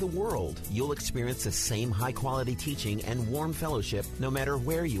around the world, you'll experience the same high-quality teaching and warm fellowship no matter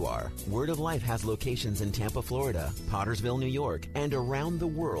where you are. Word of Life has locations in Tampa, Florida, Pottersville, New York, and around the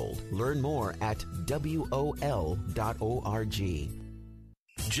world. Learn more at WOL.org.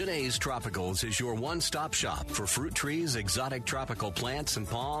 Janae's Tropicals is your one-stop shop for fruit trees, exotic tropical plants and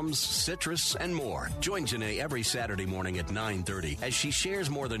palms, citrus, and more. Join Janae every Saturday morning at 9:30 as she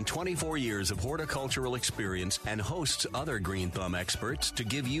shares more than 24 years of horticultural experience and hosts other Green Thumb experts to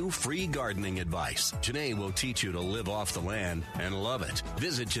give you free gardening advice. Janae will teach you to live off the land and love it.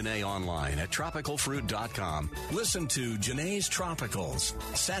 Visit Janae online at tropicalfruit.com. Listen to Janae's Tropicals,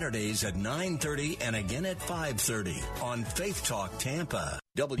 Saturdays at 9:30 and again at 5:30 on Faith Talk Tampa.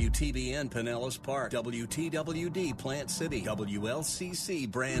 WTBN Pinellas Park, WTWD Plant City, WLCC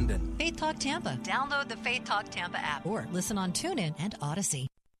Brandon. Faith Talk Tampa. Download the Faith Talk Tampa app or listen on TuneIn and Odyssey.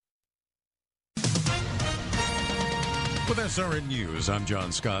 With SRN News, I'm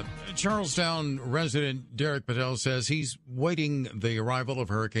John Scott. Charlestown resident Derek Patel says he's waiting the arrival of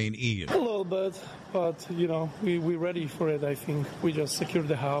Hurricane Ian. A little bit, but, we're ready for it, I think. We just secured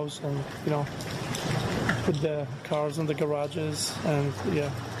the house and, put the cars in the garages and,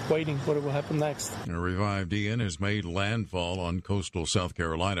 waiting what will happen next. A revived Ian has made landfall on coastal South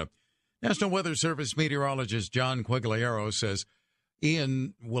Carolina. National Weather Service meteorologist John Quagliaro says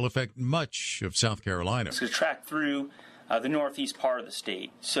Ian will affect much of South Carolina. It's going to track through the northeast part of the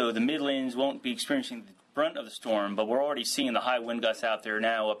state, so the Midlands won't be experiencing the brunt of the storm, but we're already seeing the high wind gusts out there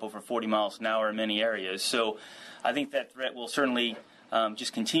now, up over 40 miles an hour in many areas. So I think that threat will certainly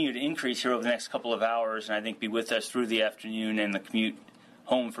just continue to increase here over the next couple of hours, and I think be with us through the afternoon and the commute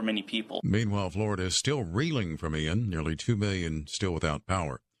home for many people. Meanwhile, Florida is still reeling from Ian, nearly 2 million still without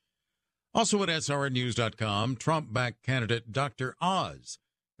power. Also at SRNnews.com, Trump-backed candidate Dr. Oz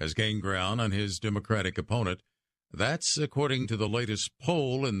has gained ground on his Democratic opponent. That's according to the latest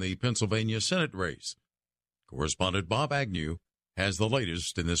poll in the Pennsylvania Senate race. Correspondent Bob Agnew has the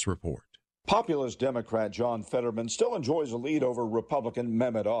latest in this report. Populist Democrat John Fetterman still enjoys a lead over Republican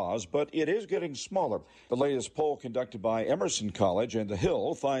Mehmet Oz, but it is getting smaller. The latest poll conducted by Emerson College and The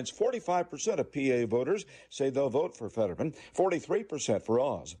Hill finds 45% of PA voters say they'll vote for Fetterman, 43% for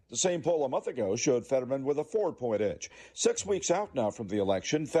Oz. The same poll a month ago showed Fetterman with a 4-point edge. 6 weeks out now from the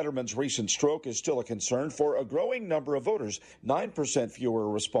election, Fetterman's recent stroke is still a concern for a growing number of voters. 9% fewer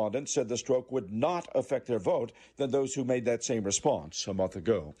respondents said the stroke would not affect their vote than those who made that same response a month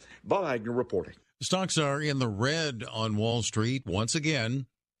ago. Bob Agnew reporting. Stocks are in the red on Wall Street once again,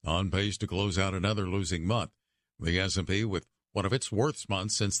 on pace to close out another losing month. The S&P with one of its worst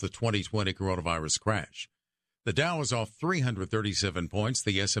months since the 2020 coronavirus crash. The Dow is off 337 points,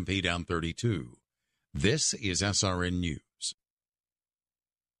 the S&P down 32. This is SRN News.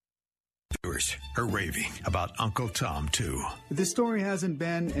 Viewers are raving about Uncle Tom 2. This story hasn't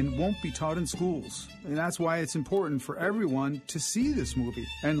been and won't be taught in schools. And that's why it's important for everyone to see this movie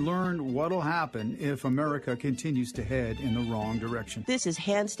and learn what'll happen if America continues to head in the wrong direction. This is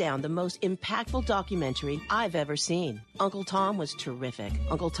hands down the most impactful documentary I've ever seen. Uncle Tom was terrific.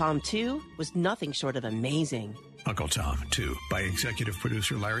 Uncle Tom 2 was nothing short of amazing. Uncle Tom 2 by executive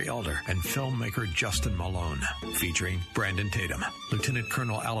producer Larry Elder and filmmaker Justin Malone, featuring Brandon Tatum, Lieutenant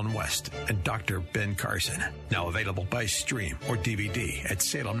Colonel Alan West, and Dr. Ben Carson. Now available by stream or DVD at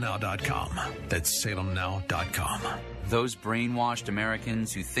salemnow.com. That's salemnow.com. Those brainwashed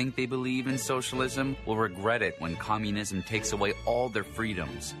Americans who think they believe in socialism will regret it when communism takes away all their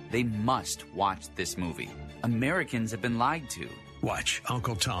freedoms. They must watch this movie. Americans have been lied to. Watch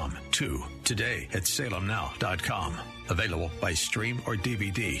Uncle Tom 2 today at salemnow.com. Available by stream or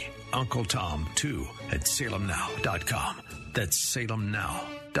DVD. Uncle Tom 2 at salemnow.com. That's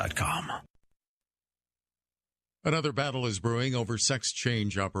salemnow.com. Another battle is brewing over sex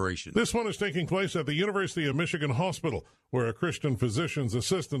change operations. This one is taking place at the University of Michigan Hospital, where a Christian physician's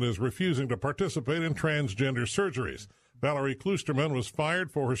assistant is refusing to participate in transgender surgeries. Valerie Kloosterman was fired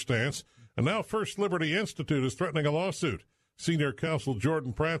for her stance, and now First Liberty Institute is threatening a lawsuit. Senior counsel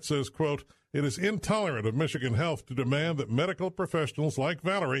Jordan Pratt says, quote, "It is intolerant of Michigan Health to demand that medical professionals like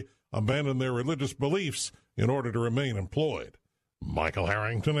Valerie abandon their religious beliefs in order to remain employed." Michael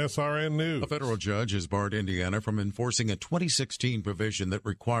Harrington, SRN News. A federal judge has barred Indiana from enforcing a 2016 provision that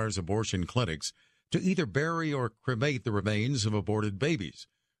requires abortion clinics to either bury or cremate the remains of aborted babies,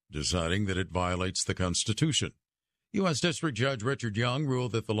 deciding that it violates the Constitution. U.S. District Judge Richard Young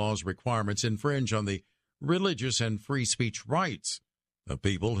ruled that the law's requirements infringe on the religious and free speech rights of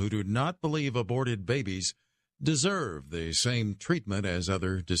people who do not believe aborted babies deserve the same treatment as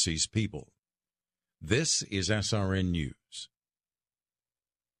other deceased people. This is SRN News.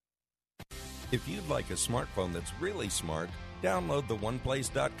 If you'd like a smartphone that's really smart, download the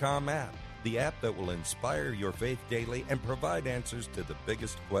OnePlace.com app, the app that will inspire your faith daily and provide answers to the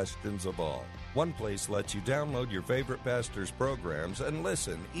biggest questions of all. OnePlace lets you download your favorite pastor's programs and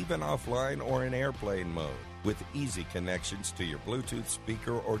listen, even offline or in airplane mode, with easy connections to your Bluetooth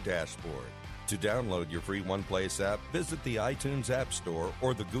speaker or dashboard. To download your free OnePlace app, visit the iTunes App Store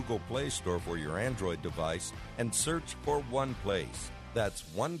or the Google Play Store for your Android device and search for OnePlace. That's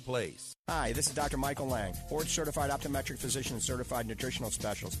OnePlace. Hi, this is Dr. Michael Lang, board-certified optometric physician and certified nutritional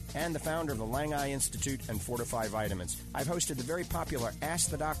specialist, and the founder of the Lang Eye Institute and Fortify Vitamins. I've hosted the very popular Ask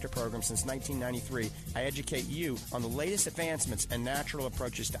the Doctor program since 1993. I educate you on the latest advancements and natural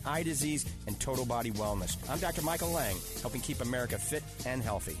approaches to eye disease and total body wellness. I'm Dr. Michael Lang, helping keep America fit and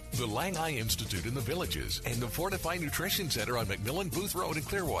healthy. The Lang Eye Institute in the Villages and the Fortify Nutrition Center on McMillan Booth Road in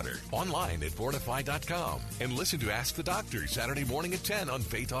Clearwater. Online at fortify.com. And listen to Ask the Doctor Saturday morning at 10 on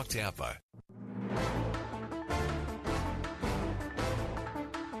Faith Talk Tampa.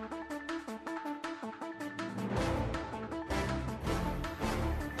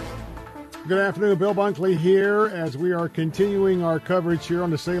 Good afternoon, Bill Bunkley here as we are continuing our coverage here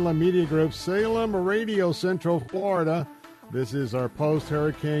on the Salem Media Group, Salem Radio, Central Florida. This is our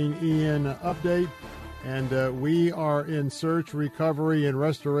post-Hurricane Ian update, and we are in search, recovery, and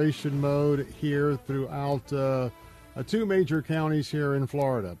restoration mode here throughout two major counties here in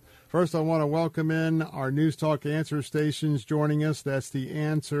Florida. First, I want to welcome in our News Talk Answer stations joining us. That's the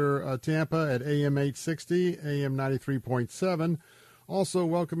Answer Tampa at AM 860, AM 93.7. Also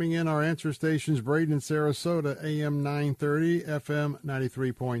welcoming in our Answer stations, Braden and Sarasota, AM 930, FM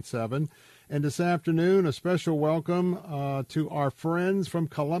 93.7. And this afternoon, a special welcome to our friends from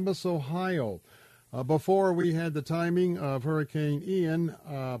Columbus, Ohio. Before we had the timing of Hurricane Ian,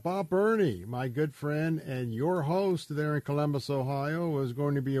 Bob Burney, my good friend and your host there in Columbus, Ohio, was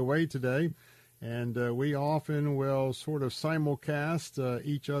going to be away today. And we often will sort of simulcast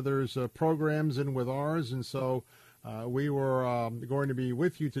each other's programs in with ours. And so we were going to be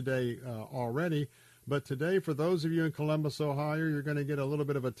with you today already. But today, for those of you in Columbus, Ohio, you're going to get a little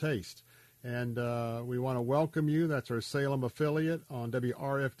bit of a taste. And we want to welcome you. That's our Salem affiliate on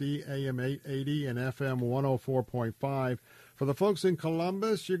WRFD AM 880 and FM 104.5. For the folks in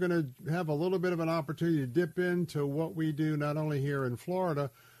Columbus, you're going to have a little bit of an opportunity to dip into what we do not only here in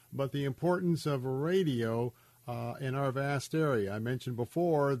Florida, but the importance of radio in our vast area. I mentioned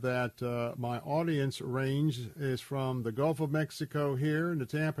before that my audience range is from the Gulf of Mexico here in the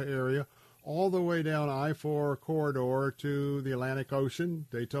Tampa area, all the way down I-4 corridor to the Atlantic Ocean,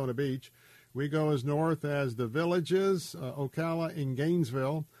 Daytona Beach. We go as north as the Villages, Ocala and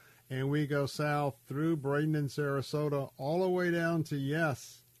Gainesville, and we go south through Braden and Sarasota all the way down to,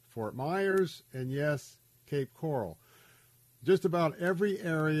 yes, Fort Myers, and yes, Cape Coral. Just about every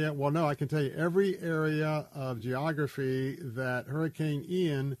area, well, no, I can tell you every area of geography that Hurricane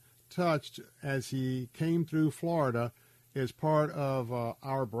Ian touched as he came through Florida is part of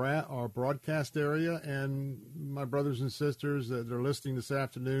our broadcast area, and my brothers and sisters that are listening this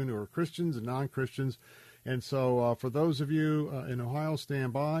afternoon who are Christians and non-Christians. And so for those of you in Ohio,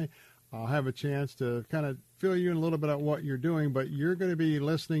 stand by. I'll have a chance to kind of fill you in a little bit on what you're doing, but you're going to be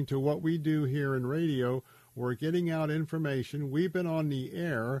listening to what we do here in radio. We're getting out information. We've been on the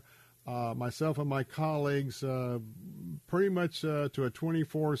air, myself and my colleagues, pretty much to a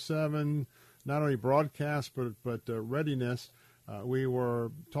 24/7 not only broadcast, but readiness. We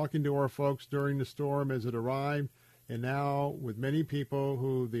were talking to our folks during the storm as it arrived, and now with many people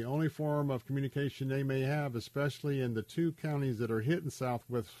who the only form of communication they may have, especially in the two counties that are hit in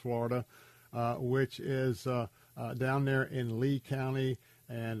southwest Florida, which is down there in Lee County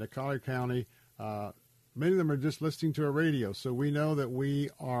and Collier County, many of them are just listening to a radio. So we know that we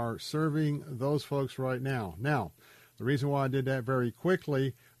are serving those folks right now. Now, the reason why I did that very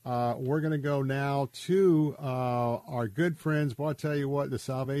quickly, we're going to go now to our good friends. Well, I'll tell you what, the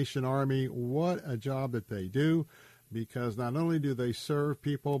Salvation Army, what a job that they do, because not only do they serve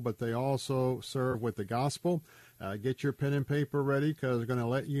people, but they also serve with the gospel. Get your pen and paper ready, because they're going to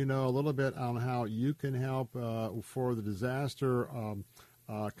let you know a little bit on how you can help for the disaster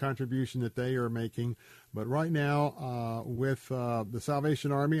contribution that they are making. But right now, with the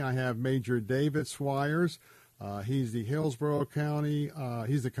Salvation Army, I have Major David Swires. He's the Hillsborough County,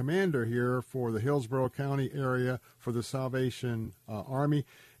 he's the commander here for the Hillsborough County area for the Salvation Army.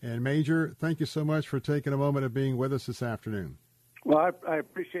 And Major, thank you so much for taking a moment of being with us this afternoon. Well, I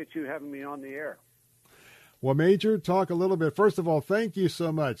appreciate you having me on the air. Well, Major, talk a little bit. First of all, thank you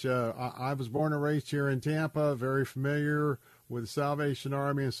so much. I was born and raised here in Tampa, very familiar with the Salvation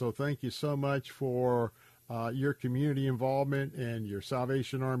Army, and so thank you so much for your community involvement and your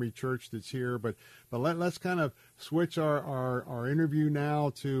Salvation Army church that's here. But let's kind of switch our interview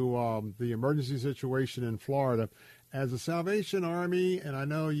now to the emergency situation in Florida. As a Salvation Army, and I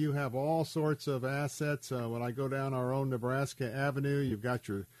know you have all sorts of assets. When I go down our own Nebraska Avenue, you've got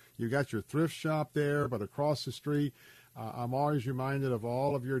your thrift shop there, but across the street, I'm always reminded of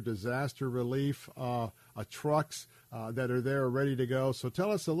all of your disaster relief trucks that are there ready to go. So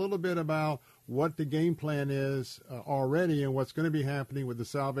tell us a little bit about what the game plan is already and what's going to be happening with the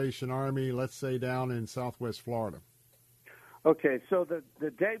Salvation Army, let's say down in Southwest Florida. Okay, so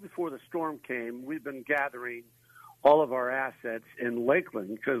the day before the storm came, we've been gathering all of our assets in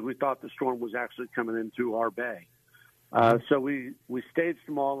Lakeland because we thought the storm was actually coming in through our bay. So we staged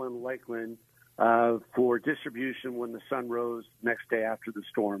them all in Lakeland for distribution when the sun rose next day after the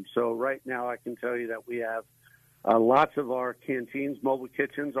storm. So right now I can tell you that we have lots of our canteens, mobile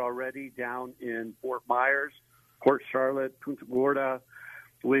kitchens already down in Fort Myers, Port Charlotte, Punta Gorda.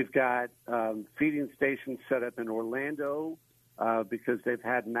 We've got feeding stations set up in Orlando because they've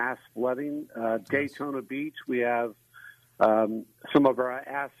had mass flooding. Daytona Beach, we have some of our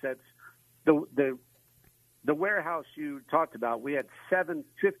assets. The warehouse you talked about, we had 7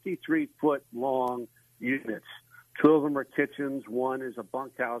 53-foot long units. 2 of them are kitchens. 1 is a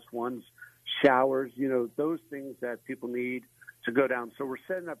bunkhouse. 1's showers, those things that people need to go down. So we're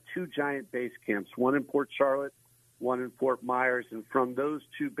setting up 2 giant base camps, 1 in Port Charlotte, 1 in Fort Myers. And from those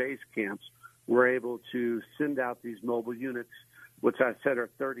 2 base camps, we're able to send out these mobile units, which I said are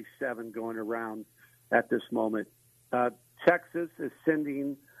 37 going around at this moment. Texas is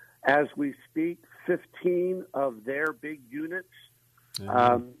sending, as we speak, 15 of their big units.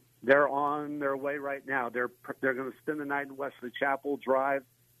 They're on their way right now. They're going to spend the night in Wesley Chapel, drive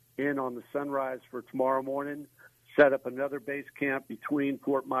in on the sunrise for tomorrow morning, set up another base camp between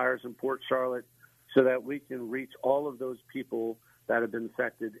Fort Myers and Port Charlotte so that we can reach all of those people that have been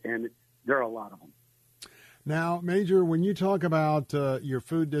affected, and there are a lot of them. Now, Major, when you talk about your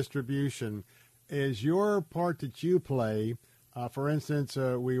food distribution, is your part that you play, for instance,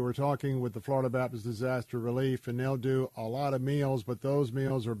 we were talking with the Florida Baptist Disaster Relief, and they'll do a lot of meals, but those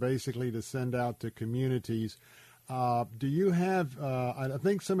meals are basically to send out to communities. Do you have, I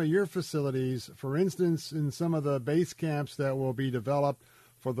think some of your facilities, for instance, in some of the base camps that will be developed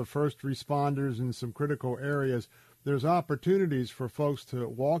for the first responders in some critical areas, there's opportunities for folks to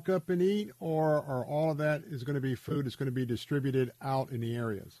walk up and eat, or all of that is going to be food that's going to be distributed out in the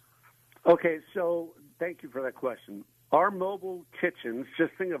areas? Okay, so thank you for that question. Our mobile kitchens,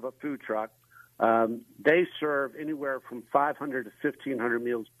 just think of a food truck, they serve anywhere from 500 to 1,500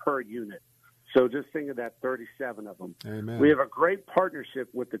 meals per unit. So just think of that, 37 of them. Amen. We have a great partnership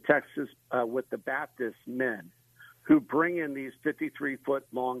with with the Baptist men who bring in these 53-foot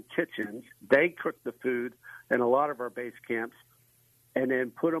long kitchens. They cook the food in a lot of our base camps and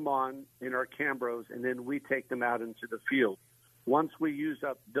then put them on in our Cambros, and then we take them out into the field. Once we use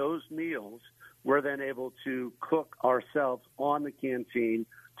up those meals, we're then able to cook ourselves on the canteen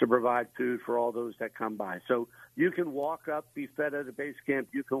to provide food for all those that come by. So you can walk up, be fed at a base camp.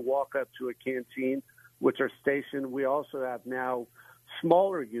 You can walk up to a canteen, which are stationed. We also have now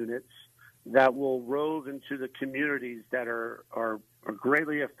smaller units that will rove into the communities that are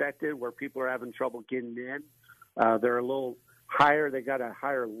greatly affected, where people are having trouble getting in. They're a little higher. They got a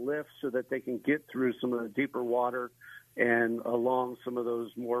higher lift so that they can get through some of the deeper water and along some of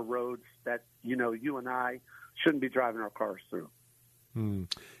those more roads that, you and I shouldn't be driving our cars through. If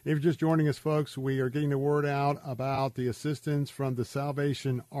you're just joining us, folks, we are getting the word out about the assistance from the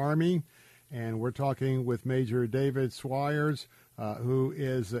Salvation Army, and we're talking with Major David Swires, who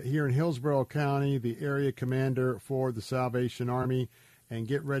is here in Hillsborough County, the area commander for the Salvation Army. And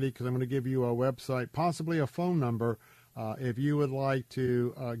get ready, because I'm going to give you a website, possibly a phone number, if you would like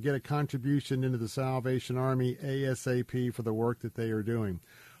to get a contribution into the Salvation Army ASAP for the work that they are doing.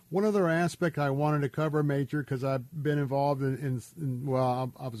 One other aspect I wanted to cover, Major, because I've been involved in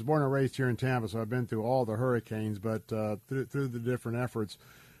I was born and raised here in Tampa, so I've been through all the hurricanes, but through the different efforts.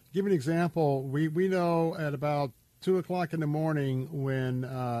 Give an example. We know at about 2 o'clock in the morning when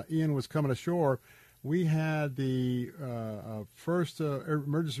Ian was coming ashore, we had the first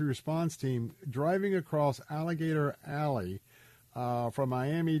emergency response team driving across Alligator Alley from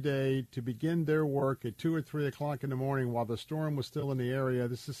Miami-Dade to begin their work at 2 or 3 o'clock in the morning while the storm was still in the area.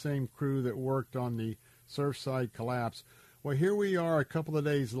 This is the same crew that worked on the Surfside collapse. Well, here we are a couple of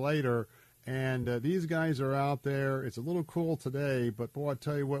days later, and these guys are out there. It's a little cool today, but boy, I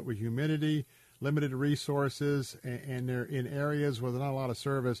tell you what, with humidity, limited resources, and they're in areas where there's not a lot of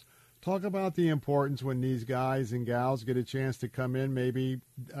service. Talk about the importance when these guys and gals get a chance to come in maybe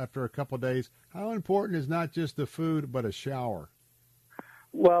after a couple of days. How important is not just the food, but a shower?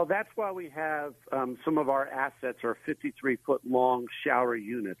 Well, that's why we have some of our assets are 53-foot-long shower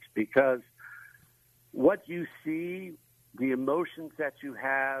units, because what you see, the emotions that you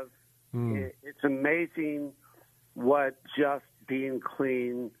have, it's amazing what just being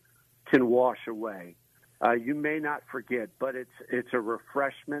clean can wash away. You may not forget, but it's a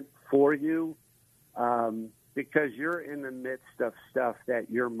refreshment for you because you're in the midst of stuff that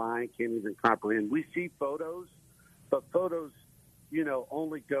your mind can't even comprehend. We see photos, but photos,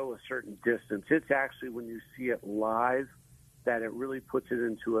 only go a certain distance. It's actually when you see it live that it really puts it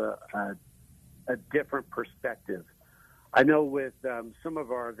into a different perspective. I know with some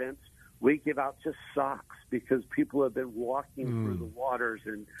of our events, we give out just socks because people have been walking through the waters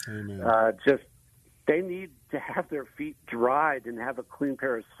and they need to have their feet dried and have a clean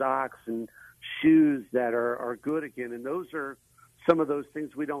pair of socks and shoes that are good again. And those are some of those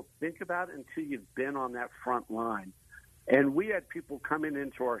things we don't think about until you've been on that front line. And we had people coming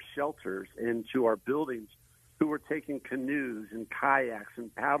into our shelters and to our buildings who were taking canoes and kayaks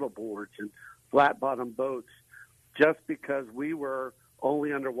and paddle boards and flat-bottom boats just because we were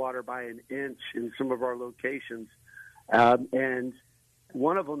only underwater by an inch in some of our locations. And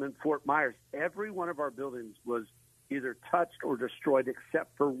one of them in Fort Myers, every one of our buildings was either touched or destroyed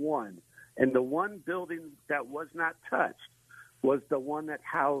except for one. And the one building that was not touched was the one that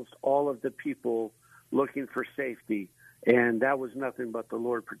housed all of the people looking for safety. And that was nothing but the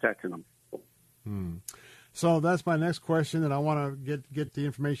Lord protecting them. So that's my next question, and I want to get the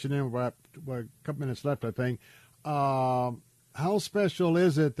information in. We're a couple minutes left, I think. How special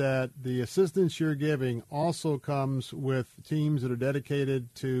is it that the assistance you're giving also comes with teams that are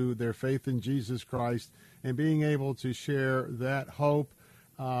dedicated to their faith in Jesus Christ and being able to share that hope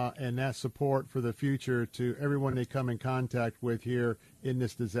and that support for the future to everyone they come in contact with here in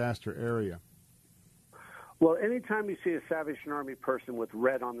this disaster area? Well, anytime you see a Salvation Army person with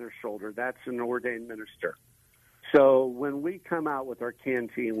red on their shoulder, that's an ordained minister. So when we come out with our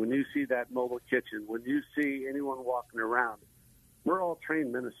canteen, when you see that mobile kitchen, when you see anyone walking around, we're all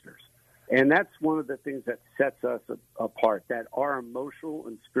trained ministers. And that's one of the things that sets us apart, that our emotional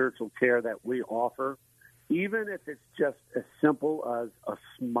and spiritual care that we offer, even if it's just as simple as a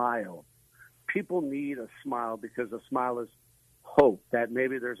smile. People need a smile because a smile is hope that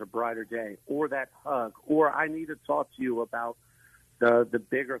maybe there's a brighter day, or that hug, or I need to talk to you about the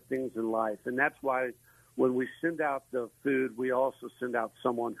bigger things in life. And that's why when we send out the food, we also send out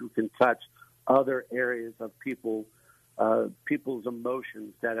someone who can touch other areas of people's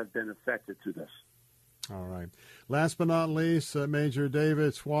emotions that have been affected to this. All right. Last but not least, Major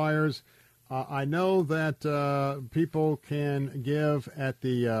David Swires, I know that people can give at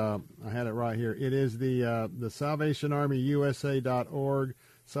the, I had it right here. It is the SalvationArmyUSA.org,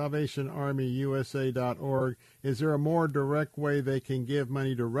 SalvationArmyUSA.org. Is there a more direct way they can give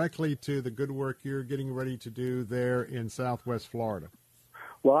money directly to the good work you're getting ready to do there in Southwest Florida?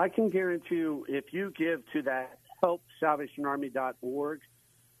 Well, I can guarantee you if you give to that helpsalvationarmy.org,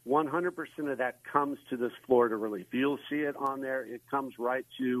 100% of that comes to this Florida relief. You'll see it on there. It comes right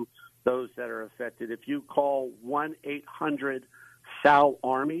to those that are affected. If you call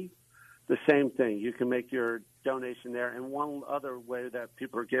 1-800-SAL-ARMY, the same thing. You can make your donation there. And one other way that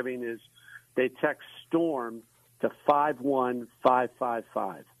people are giving is they text STORM to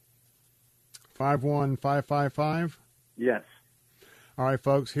 51555. 51555? Yes. All right,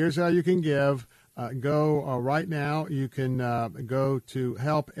 folks, here's how you can give. Go right now. You can go to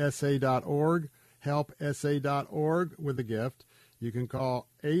helpsa.org, helpsa.org with a gift. You can call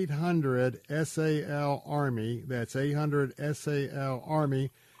 800-SAL-ARMY. That's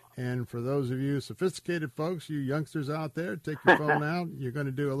 800-SAL-ARMY. And for those of you sophisticated folks, you youngsters out there, take your phone out. You're going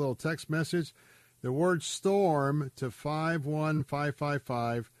to do a little text message. The word STORM to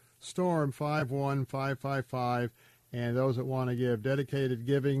 51555, STORM 51555. And those that want to give dedicated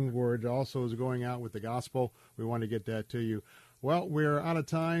giving, word also is going out with the gospel. We want to get that to you. Well, we're out of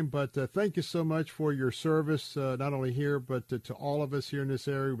time, but thank you so much for your service, not only here, but to all of us here in this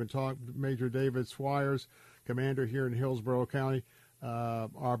area. We've been talking to Major David Swires, commander here in Hillsborough County.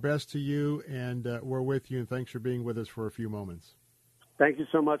 our best to you, and we're with you, and thanks for being with us for a few moments. Thank you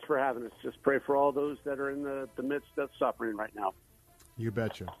so much for having us. Just pray for all those that are in the midst of suffering right now. You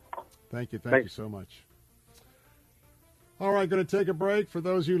betcha. Thank you. Thank you so much. All right, going to take a break. For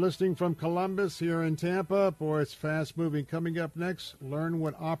those of you listening from Columbus here in Tampa, boy, it's fast-moving. Coming up next, learn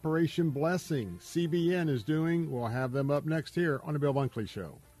what Operation Blessing CBN is doing. We'll have them up next here on The Bill Bunkley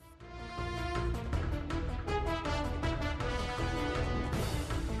Show.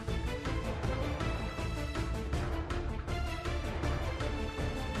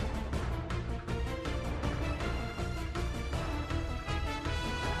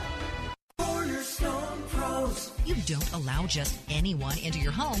 You don't allow just anyone into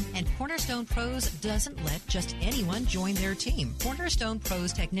your home, and Cornerstone Pros doesn't let just anyone join their team. Cornerstone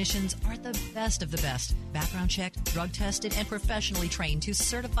Pros technicians are the best of the best. Background checked, drug tested, and professionally trained to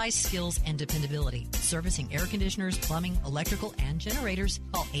certify skills and dependability. Servicing air conditioners, plumbing, electrical, and generators.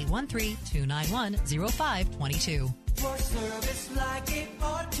 Call 813-291-0522. For service like it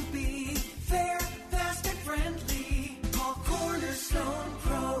ought to be, fair, fast, and friendly. Call Cornerstone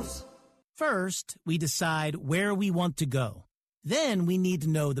Pros. First, we decide where we want to go. Then we need to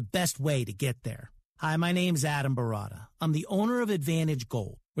know the best way to get there. Hi, my name's Adam Barada. I'm the owner of Advantage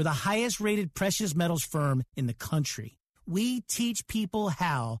Gold. We're the highest-rated precious metals firm in the country. We teach people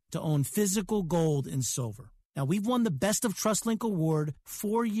how to own physical gold and silver. Now, we've won the Best of TrustLink Award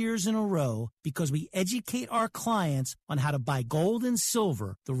 4 years in a row because we educate our clients on how to buy gold and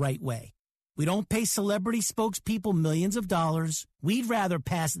silver the right way. We don't pay celebrity spokespeople millions of dollars. We'd rather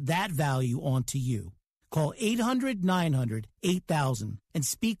pass that value on to you. Call 800-900-8000 and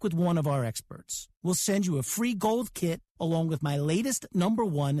speak with one of our experts. We'll send you a free gold kit along with my latest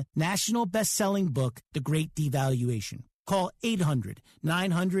 #1 national best-selling book, The Great Devaluation. Call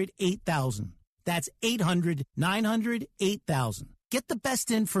 800-900-8000. That's 800-900-8000. Get the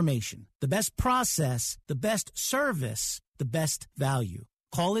best information, the best process, the best service, the best value.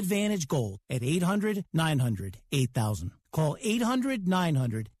 Call Advantage Gold at 800-900-8000. Call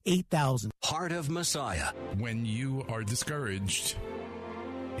 800-900-8000. Heart of Messiah. When you are discouraged,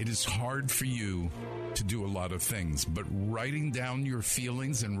 it is hard for you to do a lot of things, but writing down your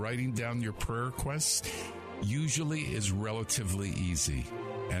feelings and writing down your prayer requests usually is relatively easy.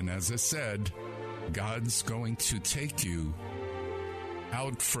 And as I said, God's going to take you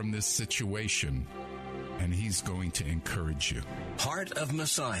out from this situation, and He's going to encourage you. Heart of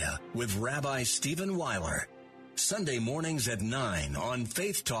Messiah with Rabbi Stephen Weiler. Sunday mornings at 9 on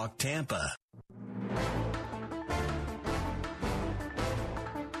Faith Talk Tampa.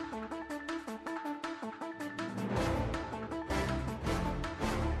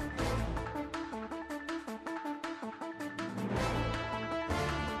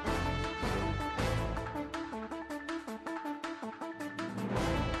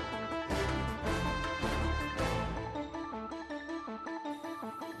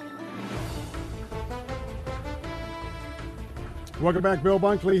 Welcome back. Bill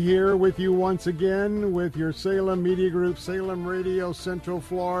Bunkley here with you once again with your Salem Media Group, Salem Radio, Central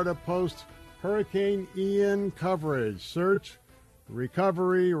Florida Post Hurricane Ian coverage, search,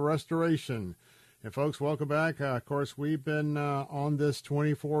 recovery, restoration. And folks, welcome back. Of course, we've been on this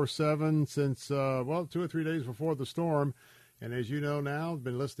 24/7 since, 2 or 3 days before the storm. And as you know now,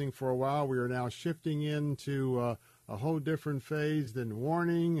 been listening for a while, we are now shifting into a whole different phase than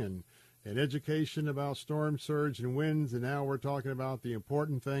warning and education about storm surge and winds, and now we're talking about the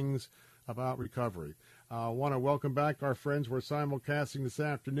important things about recovery. I want to welcome back our friends. We're simulcasting this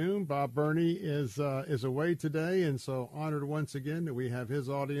afternoon. Bob Burney is away today, and so honored once again that we have his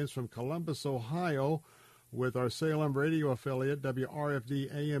audience from Columbus, Ohio, with our Salem radio affiliate, WRFD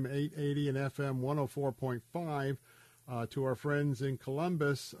AM 880 and FM 104.5. To our friends in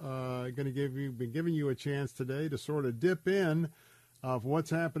Columbus, been giving you a chance today to sort of dip in of what's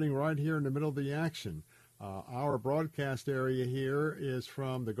happening right here in the middle of the action. Our broadcast area here is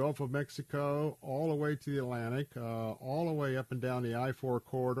from the Gulf of Mexico all the way to the Atlantic, all the way up and down the I-4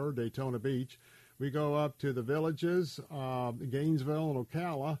 corridor, Daytona Beach. We go up to the villages, Gainesville and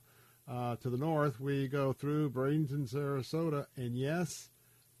Ocala. To the north, we go through Bradenton, Sarasota, and yes,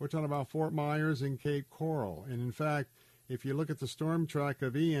 we're talking about Fort Myers and Cape Coral. And in fact, if you look at the storm track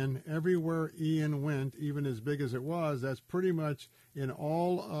of Ian, everywhere Ian went, even as big as it was, that's pretty much in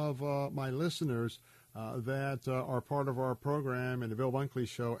all of my listeners that are part of our program and the Bill Bunkley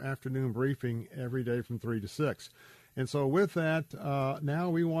Show afternoon briefing every day from 3 to 6. And so with that, now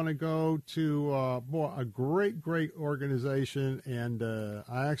we want to go to a great organization, and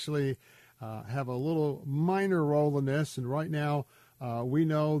I actually have a little minor role in this, and right now we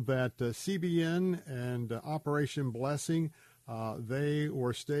know that CBN and Operation Blessing They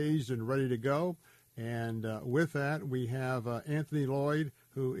were staged and ready to go. And with that, we have Anthony Lloyd,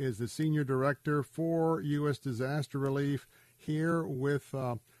 who is the Senior Director for U.S. Disaster Relief, here with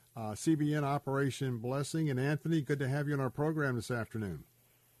CBN Operation Blessing. And Anthony, good to have you on our program this afternoon.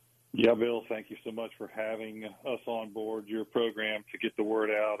 Yeah, Bill, thank you so much for having us on board your program to get the word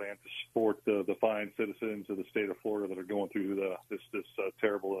out and to support the fine citizens of the state of Florida that are going through this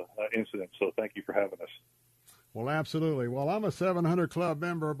terrible incident. So thank you for having us. Well, absolutely. Well, I'm a 700 Club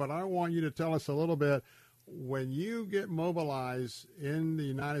member, but I want you to tell us a little bit. When you get mobilized in the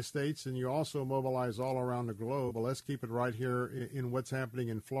United States and you also mobilize all around the globe, well, let's keep it right here in what's happening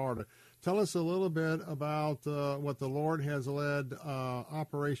in Florida. Tell us a little bit about what the Lord has led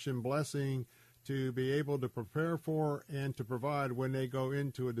Operation Blessing to be able to prepare for and to provide when they go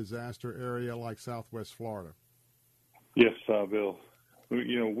into a disaster area like Southwest Florida. Yes, Bill.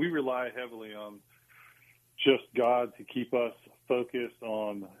 We rely heavily on just God to keep us focused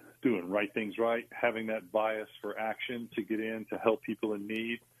on doing right things right, having that bias for action to get in to help people in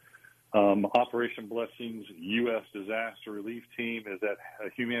need. Operation Blessing's U.S. Disaster Relief Team is a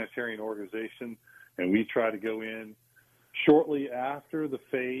humanitarian organization, and we try to go in shortly after the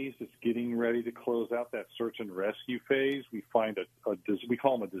phase that's getting ready to close out that search and rescue phase. We find we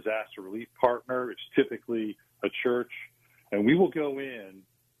call them a disaster relief partner. It's typically a church, and we will go in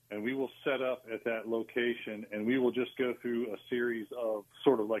and we will set up at that location, and we will just go through a series of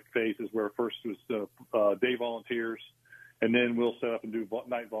sort of like phases where first was the day volunteers, and then we'll set up and do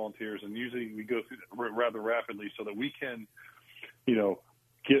night volunteers. And usually we go through that rather rapidly so that we can,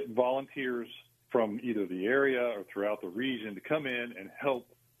 get volunteers from either the area or throughout the region to come in and help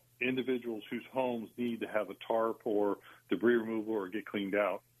individuals whose homes need to have a tarp or debris removal or get cleaned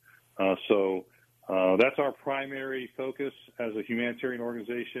out. That's our primary focus as a humanitarian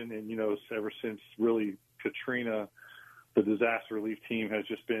organization. And, ever since really Katrina, the disaster relief team has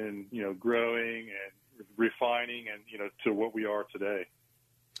just been, growing and refining and, to what we are today.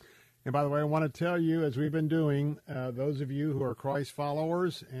 And by the way, I want to tell you, as we've been doing, those of you who are Christ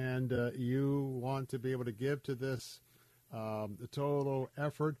followers and you want to be able to give to this the total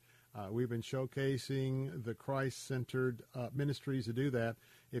effort, we've been showcasing the Christ-centered ministries to do that.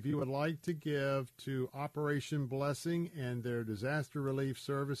 If you would like to give to Operation Blessing and their disaster relief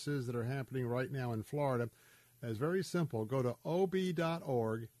services that are happening right now in Florida, it's very simple. Go to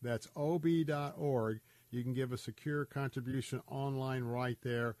ob.org. That's ob.org. You can give a secure contribution online right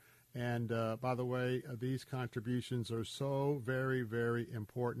there. And by the way, these contributions are so very, very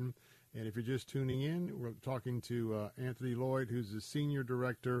important. And if you're just tuning in, we're talking to Anthony Lloyd, who's the Senior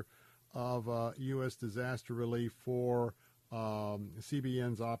Director of U.S. Disaster Relief for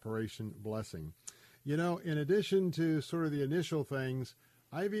CBN's Operation Blessing. In addition to sort of the initial things,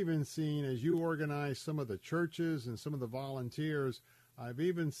 I've even seen, as you organize some of the churches and some of the volunteers, I've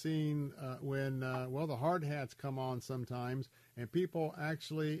even seen when the hard hats come on sometimes, and people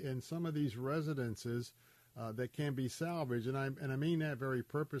actually in some of these residences that can be salvaged, and I mean that very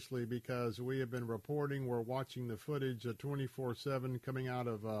purposely because we have been reporting, we're watching the footage 24/7 coming out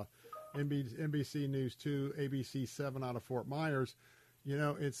of NBC News 2, ABC 7 out of Fort Myers.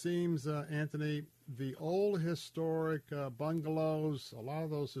 It seems, Anthony, the old historic bungalows, a lot of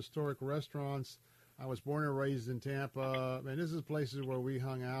those historic restaurants. I was born and raised in Tampa, and this is places where we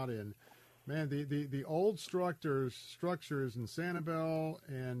hung out in. Man, the old structures in Sanibel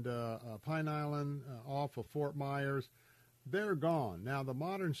and Pine Island off of Fort Myers, they're gone. Now, the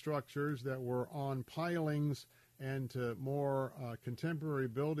modern structures that were on pilings and to more contemporary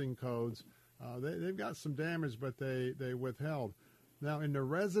building codes, they've got some damage, but they withheld. Now, in the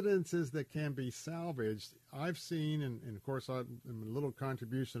residences that can be salvaged, I've seen, and of course, a little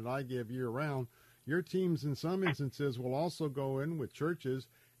contribution that I give year-round, your teams in some instances will also go in with churches,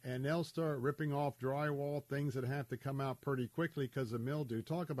 and they'll start ripping off drywall, things that have to come out pretty quickly because of mildew.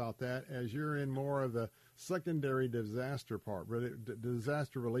 Talk about that as you're in more of the secondary disaster part,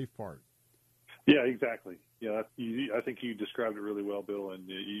 disaster relief part. Yeah, exactly. Yeah, I think you described it really well, Bill. And,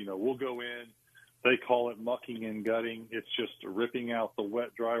 we'll go in. They call it mucking and gutting. It's just ripping out the wet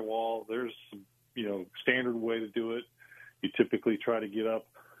drywall. There's some, standard way to do it. You typically try to get up,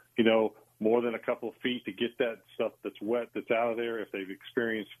 more than a couple of feet to get that stuff that's wet that's out of there. If they've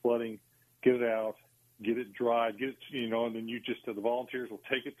experienced flooding, get it out, get it dried, and then the volunteers will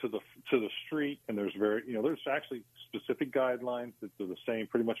take it to the street. And there's there's actually specific guidelines that are the same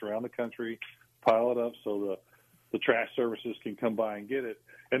pretty much around the country. Pile it up so the trash services can come by and get it,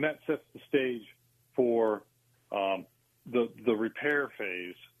 and that sets the stage for the repair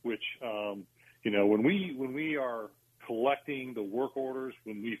phase. Which when we are collecting the work orders,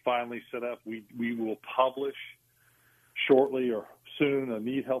 when we finally set up, we will publish shortly or soon a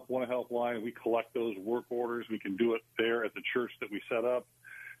need help, want help line, and we collect those work orders. We can do it there at the church that we set up.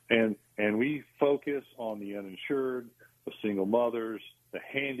 And we focus on the uninsured, the single mothers, the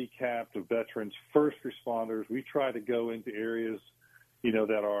handicapped, the veterans, first responders. We try to go into areas,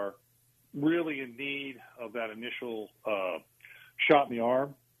 that are really in need of that initial shot in the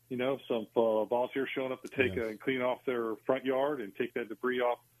arm. Some volunteers showing up to take and clean off their front yard and take that debris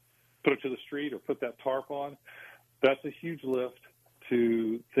off, put it to the street or put that tarp on. That's a huge lift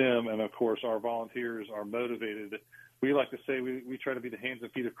to them. And, of course, our volunteers are motivated. We like to say we try to be the hands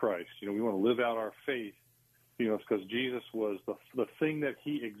and feet of Christ. We want to live out our faith, because Jesus was the thing that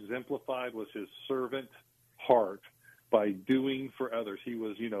he exemplified was his servant heart by doing for others. He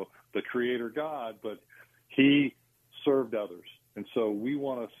was, the creator God, but he served others. And so we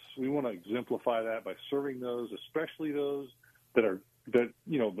want to exemplify that by serving those, especially those that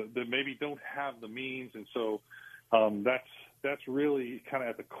maybe don't have the means. And so that's really kind of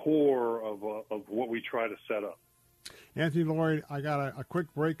at the core of what we try to set up. Anthony Lloyd, I got a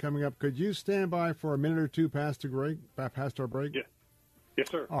quick break coming up. Could you stand by for a minute or two past our break? Yeah. Yes,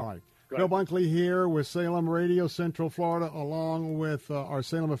 sir. All right. Bill Bunkley here with Salem Radio, Central Florida, along with our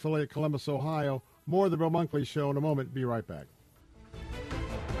Salem affiliate, Columbus, Ohio. More of the Bill Bunkley Show in a moment. Be right back.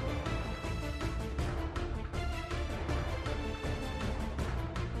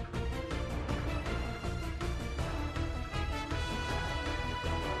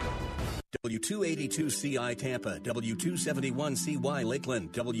 W282CI Tampa, W271CY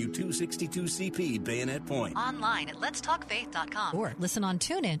Lakeland, W262CP Bayonet Point. Online at letstalkfaith.com or listen on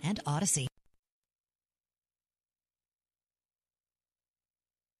TuneIn and Odyssey.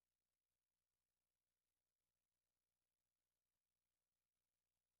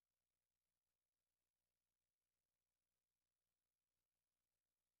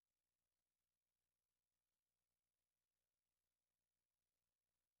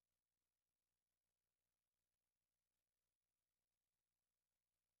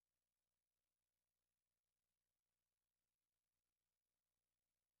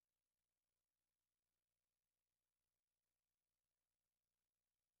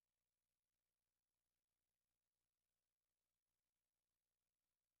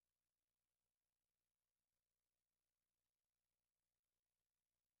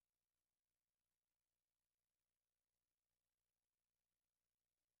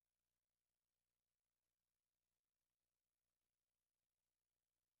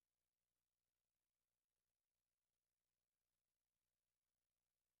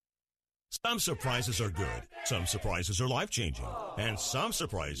 Some surprises are good, some surprises are life-changing, and some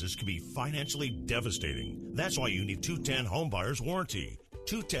surprises can be financially devastating. That's why you need 210 Home Buyer's Warranty.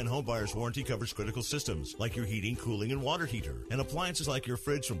 210 Home Buyer's Warranty covers critical systems like your heating, cooling, and water heater, and appliances like your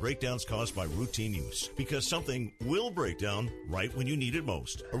fridge from breakdowns caused by routine use. Because something will break down right when you need it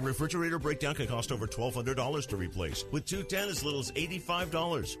most. A refrigerator breakdown can cost over $1,200 to replace. With 210 as little as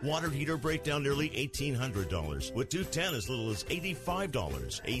 $85. Water heater breakdown nearly $1,800. With 210 as little as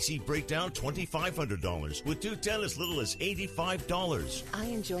 $85. AC breakdown $2,500. With 210 as little as $85. I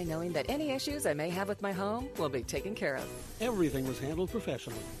enjoy knowing that any issues I may have with my home will be taken care of. Everything was handled professionally.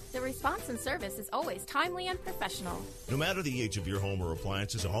 The response and service is always timely and professional. No matter the age of your home or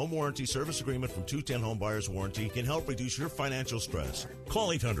appliances, a home warranty service agreement from 210 Home Buyer's Warranty can help reduce your financial stress.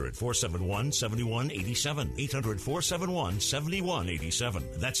 Call 800-471-7187.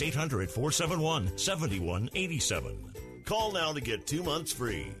 800-471-7187. That's 800-471-7187. Call now to get 2 months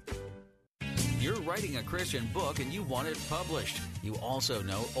free. You're writing a Christian book and you want it published. You also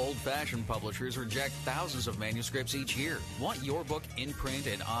know old-fashioned publishers reject thousands of manuscripts each year. Want your book in print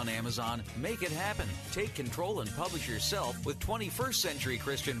and on Amazon? Make it happen. Take control and publish yourself with 21st Century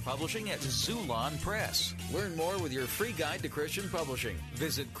Christian Publishing at Zulon Press. Learn more with your free guide to Christian publishing.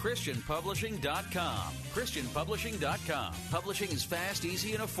 Visit ChristianPublishing.com. ChristianPublishing.com. Publishing is fast,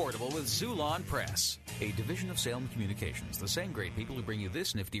 easy, and affordable with Zulon Press. A division of Salem Communications, the same great people who bring you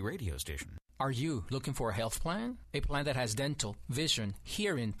this nifty radio station. Are you looking for a health plan? A plan that has dental, vision,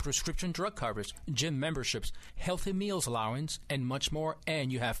 hearing, prescription drug coverage, gym memberships, healthy meals allowance, and much more,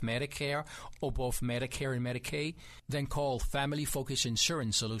 and you have Medicare or both Medicare and Medicaid? Then call Family Focus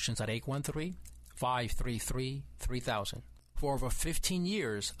Insurance Solutions at 813-533-3000. For over 15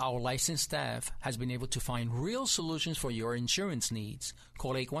 years, our licensed staff has been able to find real solutions for your insurance needs.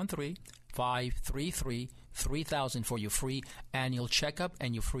 Call 813-533-3000 for your free annual checkup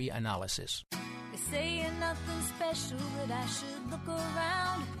and your free analysis. They say you're nothing special, that I should look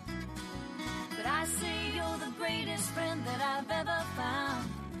around. But I say you're the greatest friend that I've ever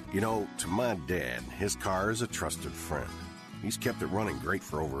found. You know, to my dad, his car is a trusted friend. He's kept it running great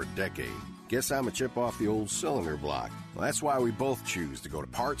for over a decade. Guess I'm a chip off the old cylinder block. Well, that's why we both choose to go to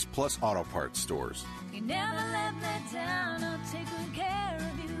Parts Plus Auto Parts stores. You never let me down or take good care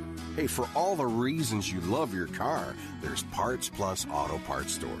of you. Hey, for all the reasons you love your car, there's Parts Plus Auto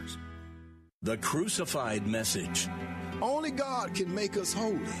Parts stores. The Crucified Message. Only God can make us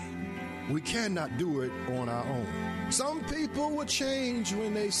holy. We cannot do it on our own. Some people will change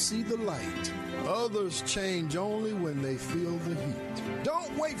when they see the light. Others change only when they feel the heat.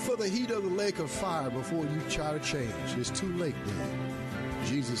 Don't wait for the heat of the lake of fire before you try to change. It's too late then.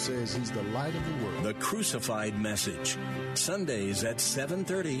 Jesus says he's the light of the world. The Crucified Message. Sundays at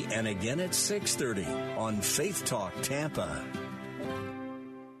 7:30 and again at 6:30 on Faith Talk Tampa.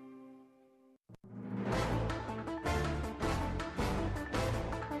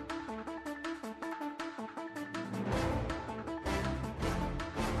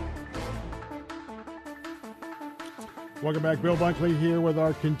 Welcome back. Bill Bunkley here with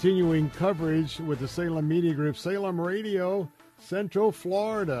our continuing coverage with the Salem Media Group, Salem Radio, Central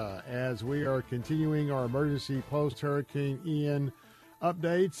Florida, as we are continuing our emergency post-Hurricane Ian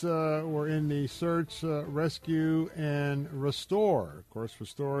updates. We're in the search, rescue, and restore. Of course,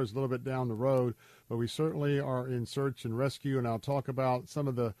 restore is a little bit down the road, but we certainly are in search and rescue, and I'll talk about some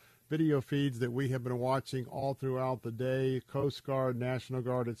of the video feeds that we have been watching all throughout the day, Coast Guard, National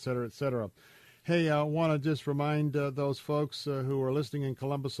Guard, et cetera, et cetera. Hey, I want to just remind those folks who are listening in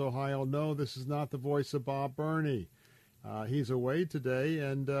Columbus, Ohio, no, this is not the voice of Bob Burney. He's away today,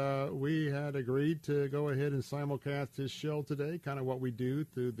 and we had agreed to go ahead and simulcast his show today, kind of what we do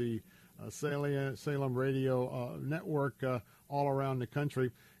through the Salem Radio network all around the country.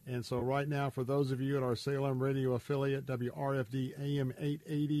 And so right now, for those of you at our Salem Radio affiliate, WRFD AM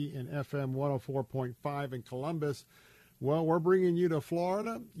 880 and FM 104.5 in Columbus, well, we're bringing you to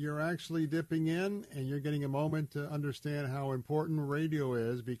Florida. You're actually dipping in, and you're getting a moment to understand how important radio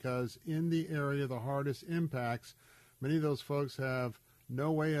is, because in the area, the hardest impacts, many of those folks have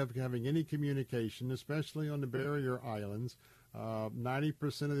no way of having any communication, especially on the barrier islands.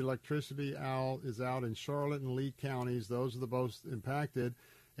 90% of the electricity is out in Charlotte and Lee counties. Those are the most impacted.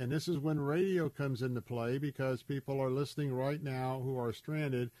 And this is when radio comes into play, because people are listening right now who are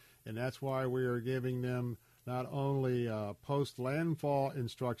stranded, and that's why we are giving them not only post-landfall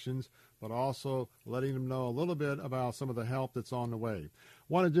instructions, but also letting them know a little bit about some of the help that's on the way.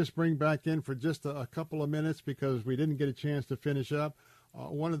 Want to just bring back in for just a couple of minutes, because we didn't get a chance to finish up,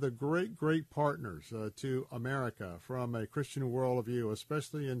 one of the great partners to America from a Christian worldview,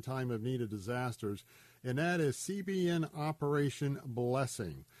 especially in time of need of disasters, and that is CBN Operation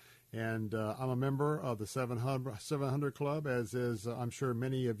Blessing. And I'm a member of the 700 Club, as is, I'm sure,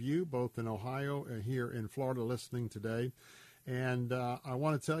 many of you, both in Ohio and here in Florida, listening today. And I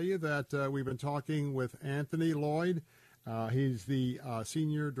want to tell you that we've been talking with Anthony Lloyd. He's the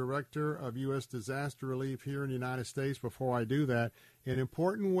Senior Director of U.S. Disaster Relief here in the United States. Before I do that, an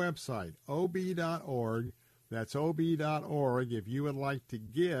important website, ob.org. That's ob.org if you would like to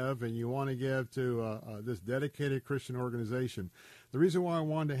give and you want to give to this dedicated Christian organization. The reason why I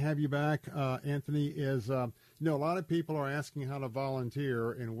wanted to have you back, Anthony, is, a lot of people are asking how to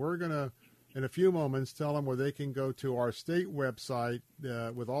volunteer, and we're going to, in a few moments, tell them where they can go to our state website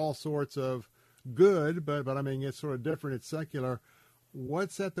with all sorts of good, but I mean, it's sort of different. It's secular.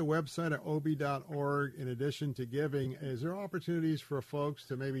 What's at the website at ob.org in addition to giving? Is there opportunities for folks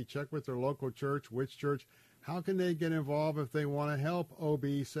to maybe check with their local church, which church? How can they get involved if they want to help OB,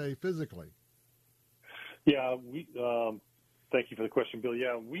 say, physically? Yeah, thank you for the question, Bill.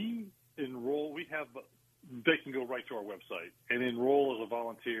 Yeah, we enroll. They can go right to our website and enroll as a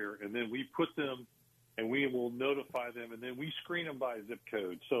volunteer, and then we put them, and we will notify them, and then we screen them by zip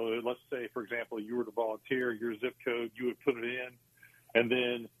code. So let's say, for example, you were to volunteer, your zip code, you would put it in, and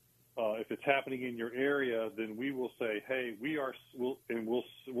then if it's happening in your area, then we will say, hey,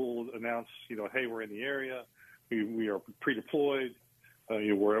 we'll announce, hey, we're in the area. We are pre-deployed.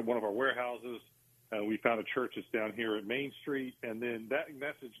 We're at one of our warehouses. We found a church that's down here at Main Street, and then that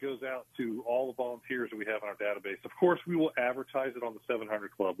message goes out to all the volunteers that we have on our database. Of course, we will advertise it on the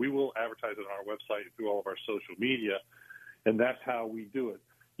 700 Club. We will advertise it on our website and through all of our social media, and that's how we do it.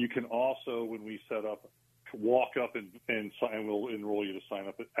 You can also, when we set up, walk up and we'll enroll you to sign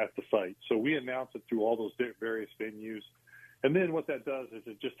up at the site. So we announce it through all those various venues. And then what that does is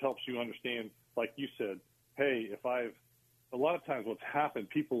it just helps you understand, like you said, hey, a lot of times what's happened,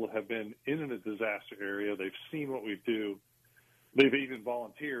 people have been in a disaster area. They've seen what we do. They've even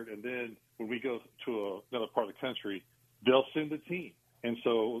volunteered. And then when we go to another part of the country, they'll send a team. And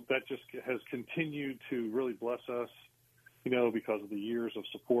so that just has continued to really bless us because of the years of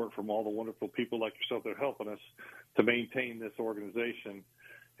support from all the wonderful people like yourself that are helping us to maintain this organization.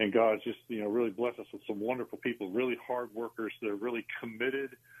 And God's just, really blessed us with some wonderful people, really hard workers. They're really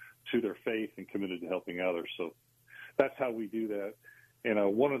committed to their faith and committed to helping others. So that's how we do that.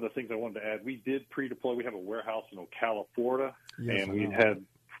 And one of the things I wanted to add, we did pre-deploy. We have a warehouse in Ocala, Florida, and we had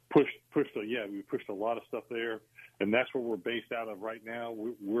pushed a lot of stuff there, and that's where we're based out of right now.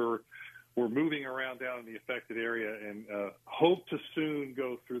 We're moving around down in the affected area, and hope to soon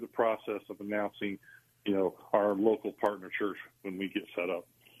go through the process of announcing, our local partner church when we get set up.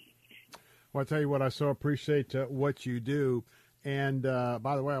 Well, I tell you what, I so appreciate what you do. And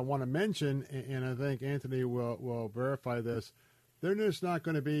by the way, I want to mention, and I think Anthony will verify this, they're just not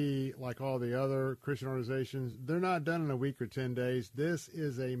going to be like all the other Christian organizations. They're not done in a week or 10 days. This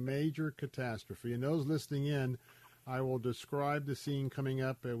is a major catastrophe. And those listening in, I will describe the scene coming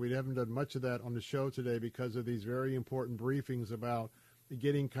up. We haven't done much of that on the show today because of these very important briefings about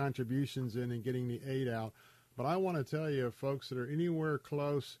getting contributions in and getting the aid out. But I want to tell you, folks that are anywhere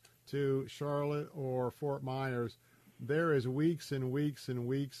close to Charlotte or Fort Myers, there is weeks and weeks and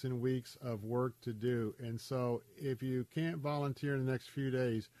weeks and weeks of work to do. And so if you can't volunteer in the next few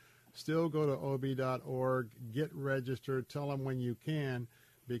days, still go to ob.org, get registered, tell them when you can,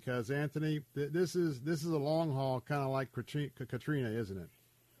 because, Anthony, this is a long haul, kind of like Katrina, isn't it?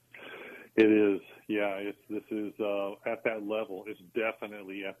 It is, yeah. This is at that level. It's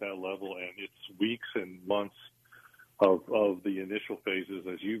definitely at that level, and it's weeks and months of the initial phases,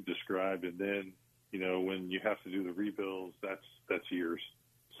 as you've described, and then, when you have to do the rebuilds, that's years.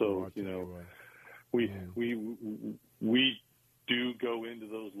 So, we do go into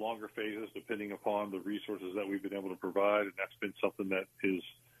those longer phases depending upon the resources that we've been able to provide, and that's been something that is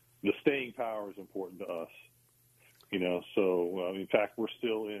the staying power is important to us. So in fact, we're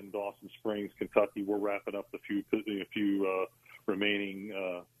still in Dawson Springs, Kentucky. We're wrapping up a few remaining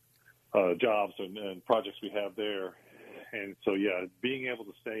jobs and projects we have there. And so, being able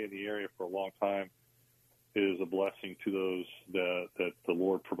to stay in the area for a long time is a blessing to those that the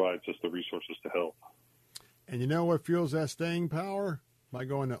Lord provides us the resources to help. And you know what fuels that staying power? By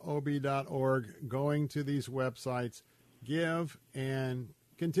going to ob.org, going to these websites, give and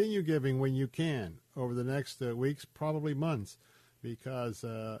continue giving when you can over the next weeks, probably months, because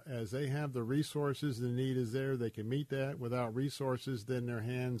as they have the resources, the need is there. They can meet that. Without resources, then their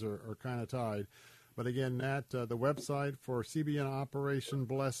hands are kind of tied. But again, the website for CBN Operation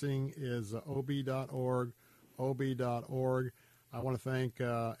Blessing is ob.org, ob.org. I want to thank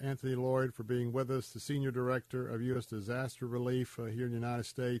Anthony Lloyd for being with us, the Senior Director of U.S. Disaster Relief here in the United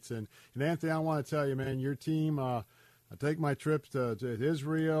States. And Anthony, I want to tell you, man, your team, I take my trips to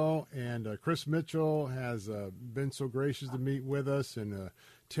Israel, and Chris Mitchell has been so gracious to meet with us, and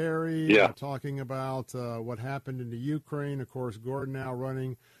Terry talking about what happened in the Ukraine. Of course, Gordon now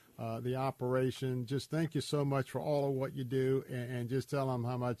running the operation. Just thank you so much for all of what you do, and just tell them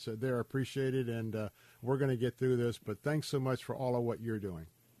how much they're appreciated, and we're going to get through this, but thanks so much for all of what you're doing.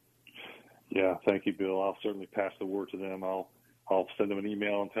 Yeah, thank you, Bill. I'll certainly pass the word to them. I'll send them an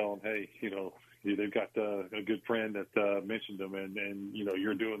email and tell them, hey, they've got a good friend that mentioned them, and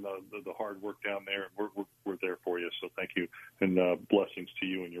you're doing the hard work down there, and we're there for you. So thank you, and blessings to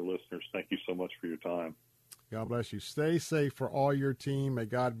you and your listeners. Thank you so much for your time. God bless you. Stay safe for all your team. May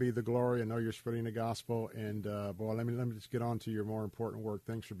God be the glory. I know you're spreading the gospel. And, let me just get on to your more important work.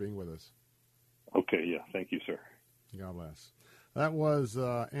 Thanks for being with us. Okay, yeah. Thank you, sir. God bless. That was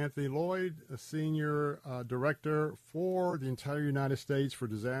Anthony Lloyd, a Senior Director for the entire United States for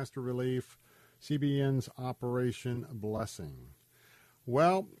Disaster Relief, CBN's Operation Blessing.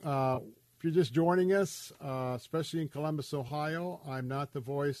 Well, if you're just joining us, especially in Columbus, Ohio, I'm not the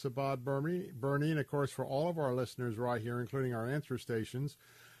voice of Bob Burney, and of course for all of our listeners right here, including our answer stations.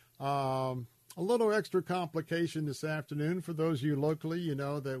 A little extra complication this afternoon for those of you locally. You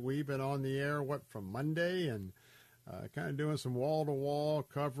know that we've been on the air, from Monday, and kind of doing some wall-to-wall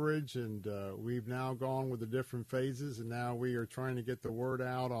coverage, and we've now gone with the different phases, and now we are trying to get the word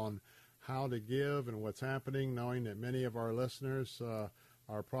out on how to give and what's happening, knowing that many of our listeners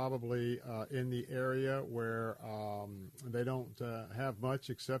are probably in the area where they don't have much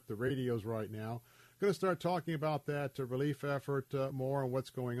except the radios right now. Going to start talking about that relief effort more and what's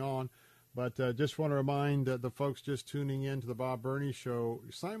going on. But just want to remind the folks just tuning in to the Bob Burney Show,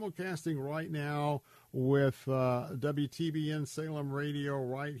 simulcasting right now with WTBN Salem Radio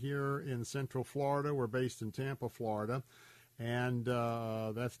right here in Central Florida. We're based in Tampa, Florida. And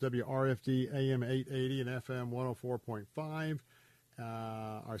that's WRFD AM 880 and FM 104.5.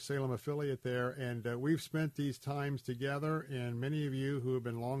 Our Salem affiliate there, and we've spent these times together, and many of you who have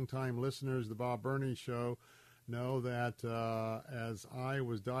been longtime listeners of the Bob Burney Show know that as I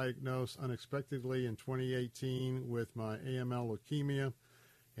was diagnosed unexpectedly in 2018 with my AML leukemia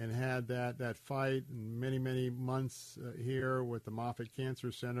and had that fight and many, many months here with the Moffitt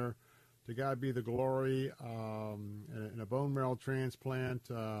Cancer Center, to God be the glory, and a bone marrow transplant.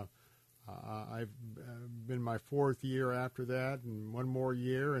 I've been my 4th year after that, and one more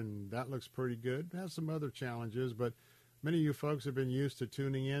year, and that looks pretty good. It has some other challenges, but many of you folks have been used to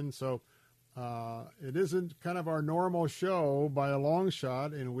tuning in, so it isn't kind of our normal show by a long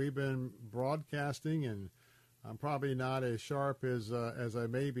shot, and we've been broadcasting, and I'm probably not as sharp as I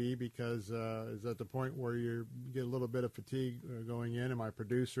may be because it's at the point where you get a little bit of fatigue going in, and my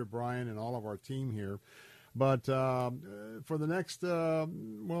producer, Brian, and all of our team here. But for the next, hour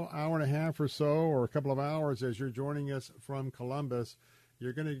and a half or so, or a couple of hours as you're joining us from Columbus,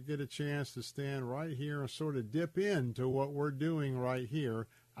 you're going to get a chance to stand right here and sort of dip into what we're doing right here,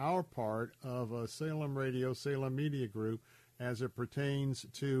 our part of Salem Radio, Salem Media Group, as it pertains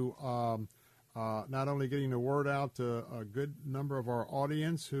to not only getting the word out to a good number of our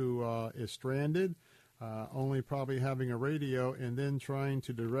audience who is stranded, only probably having a radio, and then trying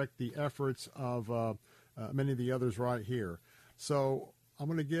to direct the efforts of many of the others right here. So I'm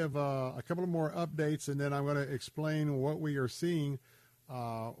going to give a couple of more updates, and then I'm going to explain what we are seeing.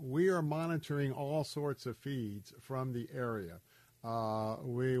 We are monitoring all sorts of feeds from the area.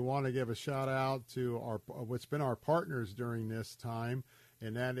 We want to give a shout out to what's been our partners during this time,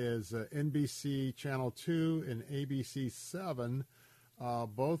 and that is NBC Channel 2 and ABC 7.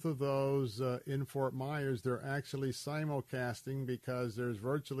 Both of those in Fort Myers, they're actually simulcasting because there's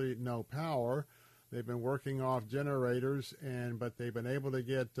virtually no power. They've been working off generators, but they've been able to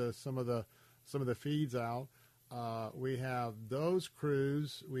get some of the feeds out. We have those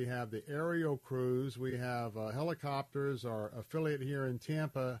crews. We have the aerial crews. We have helicopters. Our affiliate here in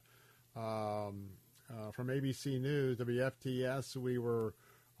Tampa from ABC News, WFTS, we were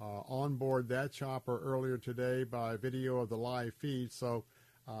on board that chopper earlier today by video of the live feed. So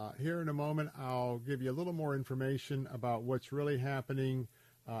here in a moment, I'll give you a little more information about what's really happening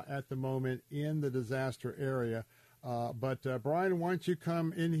at the moment in the disaster area. But Brian, why don't you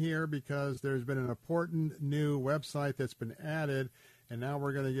come in here, because there's been an important new website that's been added, and now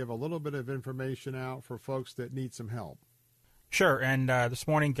we're going to give a little bit of information out for folks that need some help. Sure, and this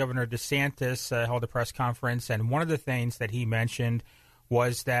morning Governor DeSantis held a press conference, and one of the things that he mentioned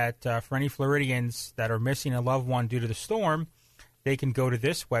was that for any Floridians that are missing a loved one due to the storm, they can go to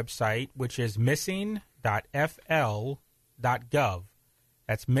this website, which is missing.fl.gov.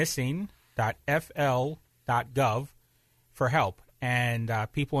 That's missing.fl.gov for help. And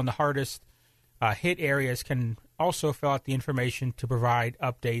people in the hardest hit areas can also fill out the information to provide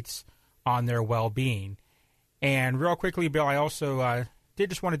updates on their well-being. And real quickly, Bill, I also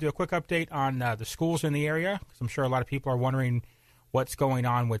did just want to do a quick update on the schools in the area, because I'm sure a lot of people are wondering what's going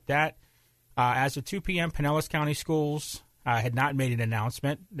on with that. As of 2 p.m., Pinellas County Schools had not made an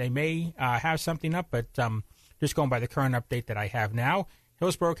announcement. They may have something up, but just going by the current update that I have now,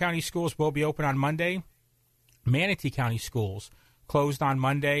 Hillsborough County Schools will be open on Monday. Manatee County Schools closed on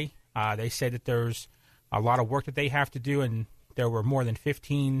Monday. They say that there's a lot of work that they have to do, and there were more than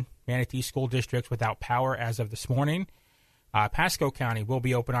 15 Manatee school districts without power as of this morning. Pasco County will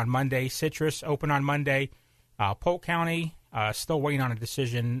be open on Monday. Citrus open on Monday. Polk County, still waiting on a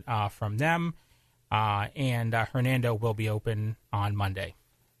decision from them. And Hernando will be open on Monday.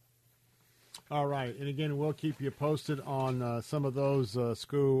 All right. And again, we'll keep you posted on some of those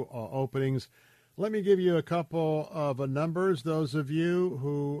school openings. Let me give you a couple of numbers. Those of you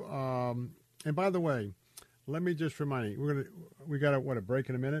who, and by the way, let me just remind you, we got a break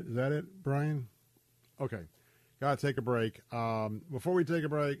in a minute. Is that it, Brian? Okay. Got to take a break. Before we take a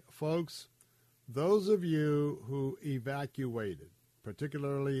break, folks, those of you who evacuated,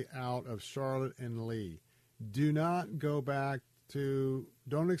 particularly out of Charlotte and Lee, do not go back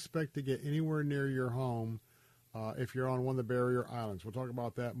don't expect to get anywhere near your home if you're on one of the barrier islands. We'll talk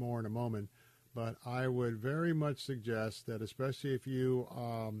about that more in a moment. But I would very much suggest that, especially if you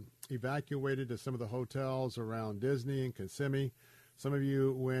evacuated to some of the hotels around Disney and Kissimmee, some of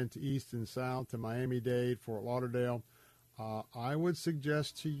you went east and south to Miami-Dade, Fort Lauderdale, I would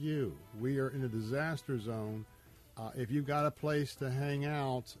suggest to you, we are in a disaster zone. If you've got a place to hang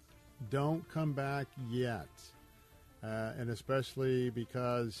out, don't come back yet. And especially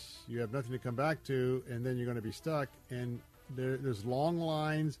because you have nothing to come back to, and then you're going to be stuck. And there's long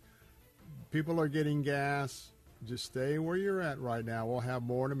lines. People are getting gas. Just stay where you're at right now. We'll have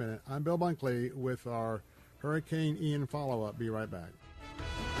more in a minute. I'm Bill Bunkley with our Hurricane Ian follow-up. Be right back.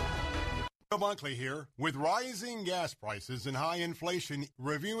 Bill Bunkley here. With rising gas prices and high inflation,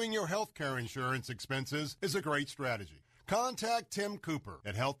 reviewing your health care insurance expenses is a great strategy. Contact Tim Cooper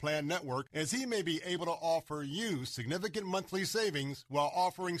at Health Plan Network, as he may be able to offer you significant monthly savings while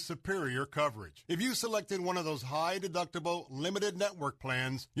offering superior coverage. If you selected one of those high-deductible, limited network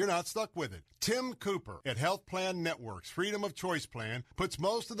plans, you're not stuck with it. Tim Cooper at Health Plan Network's Freedom of Choice plan puts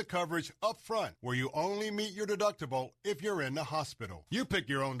most of the coverage up front, where you only meet your deductible if you're in the hospital. You pick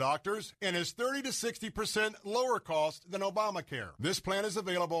your own doctors, and is 30 to 60% lower cost than Obamacare. This plan is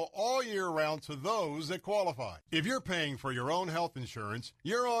available all year round to those that qualify. If you're paying for your own health insurance,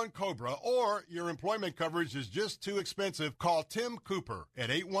 you're on COBRA, or your employment coverage is just too expensive, call Tim Cooper at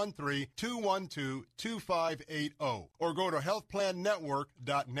 813-212-2580 or go to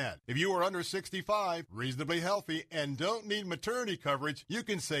healthplannetwork.net. If you are under 65, reasonably healthy, and don't need maternity coverage, you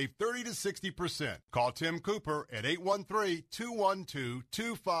can save 30 to 60%. Call Tim Cooper at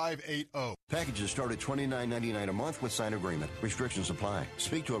 813-212-2580. Packages start at $29.99 a month with sign agreement. Restrictions apply.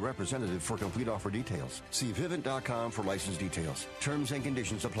 Speak to a representative for complete offer details. See Vivint.com for license details. Terms and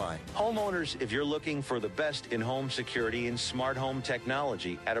conditions apply. Homeowners, if you're looking for the best in home security and smart home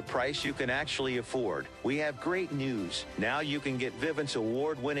technology at a price you can actually afford, we have great news. Now you can get Vivint's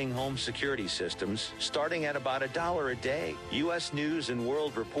award-winning home security systems starting at about $1 a day. U.S. News and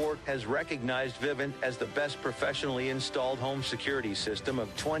World Report has recognized Vivint as the best professionally installed home security system of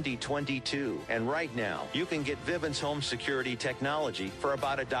 2022. And right now, you can get Vivint's home security technology for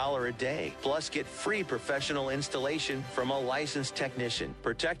about $1 a day. Plus, get free professional installation from a licensed technician.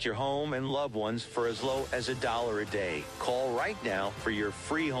 Protect your home and loved ones for as low as $1 a day. Call right now for your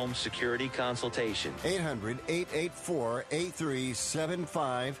free home security consultation.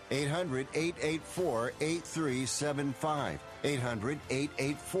 800-884-8375. 800-884-8375.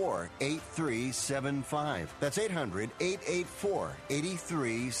 800-884-8375. That's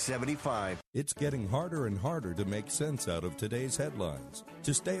 800-884-8375. It's getting harder and harder to make sense out of today's headlines.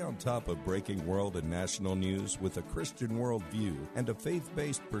 To stay on top of breaking world and national news with a Christian worldview and a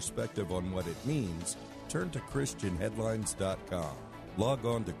faith-based perspective on what it means, turn to ChristianHeadlines.com. Log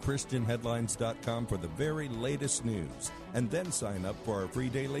on to ChristianHeadlines.com for the very latest news, and then sign up for our free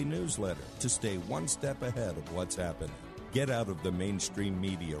daily newsletter to stay one step ahead of what's happening. Get out of the mainstream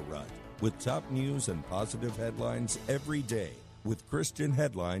media rut with top news and positive headlines every day with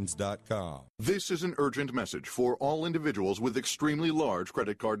ChristianHeadlines.com. This is an urgent message for all individuals with extremely large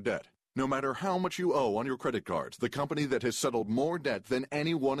credit card debt. No matter how much you owe on your credit cards, the company that has settled more debt than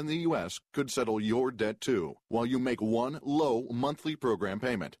anyone in the U.S. could settle your debt too. While you make one low monthly program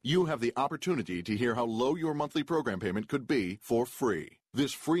payment, you have the opportunity to hear how low your monthly program payment could be for free.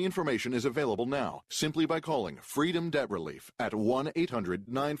 This free information is available now simply by calling Freedom Debt Relief at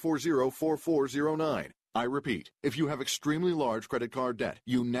 1-800-940-4409. I repeat, if you have extremely large credit card debt,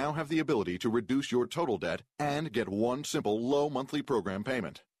 you now have the ability to reduce your total debt and get one simple low monthly program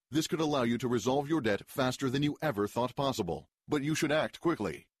payment. This could allow you to resolve your debt faster than you ever thought possible. But you should act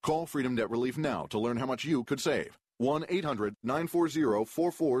quickly. Call Freedom Debt Relief now to learn how much you could save.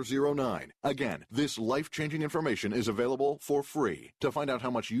 1-800-940-4409. Again, this life-changing information is available for free. To find out how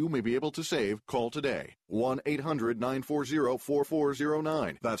much you may be able to save, call today.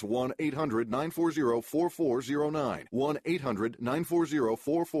 1-800-940-4409. That's 1-800-940-4409.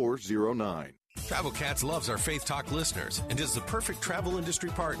 1-800-940-4409. Travel Cats loves our Faith Talk listeners and is the perfect travel industry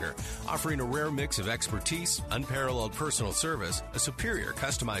partner, offering a rare mix of expertise, unparalleled personal service, a superior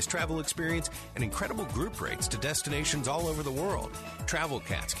customized travel experience, and incredible group rates to destinations all over the world. Travel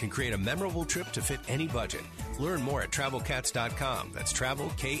Cats can create a memorable trip to fit any budget. Learn more at TravelCats.com. That's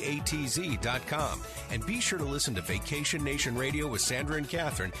TravelKatz.com. And be sure to listen to Vacation Nation Radio with Sandra and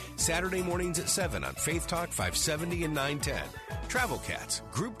Catherine Saturday mornings at 7 on Faith Talk 570 and 910. Travel Cats,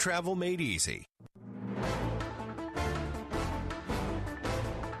 group travel made easy.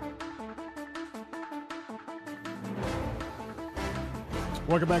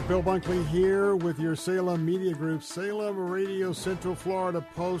 Welcome back. Bill Bunkley here with your Salem Media Group, Salem Radio Central Florida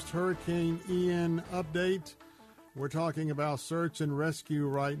post-Hurricane Ian update. We're talking about search and rescue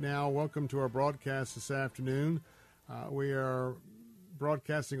right now. Welcome to our broadcast this afternoon. We are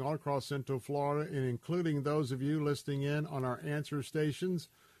broadcasting all across Central Florida, and including those of you listening in on our answer stations,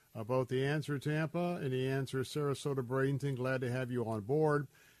 both the Answer Tampa and the Answer Sarasota Bradenton. Glad to have you on board.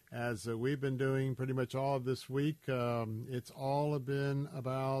 As we've been doing pretty much all of this week, it's all been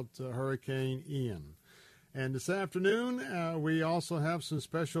about Hurricane Ian. And this afternoon, we also have some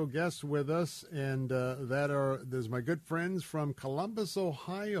special guests with us, and there's my good friends from Columbus,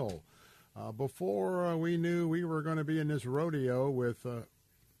 Ohio. Before we knew we were going to be in this rodeo with,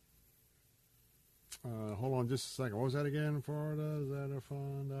 hold on just a second. What was that again? Florida,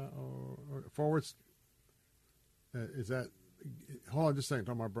 forward. Is that? Hold on, just a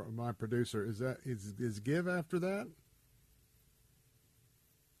second. My producer, is give after that?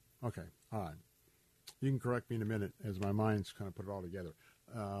 Okay, all right. You can correct me in a minute as my mind's kind of put it all together.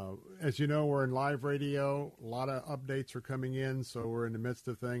 As you know, we're in live radio. A lot of updates are coming in, so we're in the midst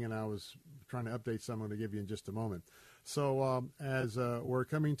of thing, and I was trying to update some I'm going to give you in just a moment. So as we're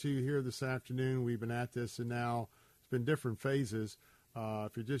coming to you here this afternoon, we've been at this, and now it's been different phases.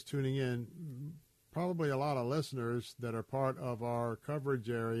 If you're just tuning in, probably a lot of listeners that are part of our coverage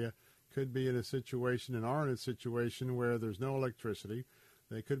area could be in a situation and are in a situation where there's no electricity.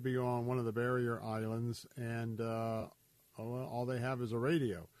 They could be on one of the barrier islands, and all they have is a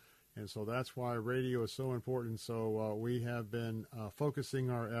radio. And so that's why radio is so important. So we have been focusing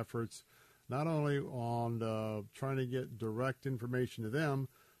our efforts not only on trying to get direct information to them,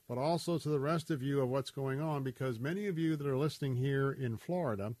 but also to the rest of you of what's going on, because many of you that are listening here in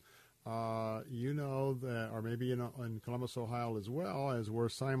Florida, you know that, or maybe in Columbus, Ohio as well, as we're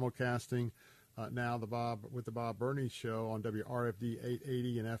simulcasting now the Bob Burney Show on WRFD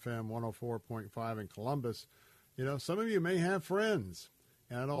 880 and FM 104.5 in Columbus. You know, some of you may have friends.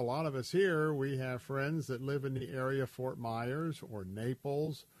 And I know a lot of us here, we have friends that live in the area, Fort Myers or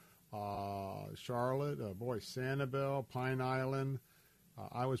Naples, Charlotte, Sanibel, Pine Island.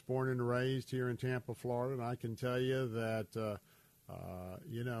 I was born and raised here in Tampa, Florida, and I can tell you that,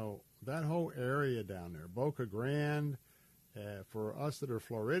 you know, that whole area down there, Boca Grande, for us that are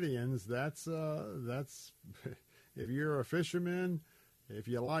Floridians, that's if you're a fisherman, if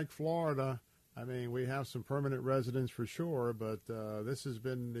you like Florida, I mean, we have some permanent residents for sure, but this has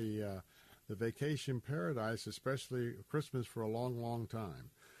been the vacation paradise, especially Christmas, for a long, long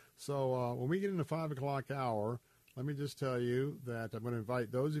time. So when we get in the 5 o'clock hour, let me just tell you that I'm going to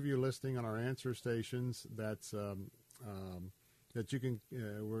invite those of you listening on our answer stations that you can.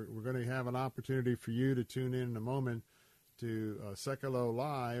 We're going to have an opportunity for you to tune in a moment to Sekelo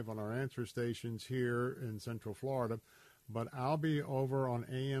Live on our answer stations here in Central Florida. But I'll be over on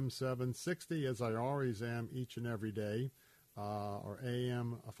AM 760, as I always am each and every day, or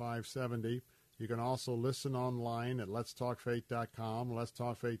AM 570. You can also listen online at letstalkfaith.com,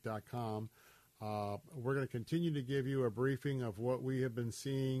 letstalkfaith.com. We're going to continue to give you a briefing of what we have been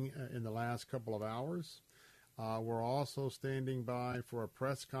seeing in the last couple of hours. We're also standing by for a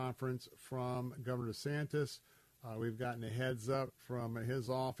press conference from Governor DeSantis. We've gotten a heads up from his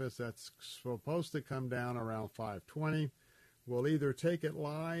office that's supposed to come down around 5:20. We'll either take it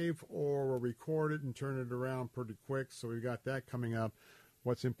live or we'll record it and turn it around pretty quick, so we've got that coming up.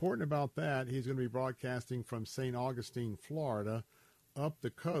 What's important about that, he's going to be broadcasting from St. Augustine, Florida, up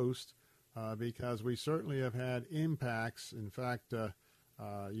the coast, because we certainly have had impacts. In fact,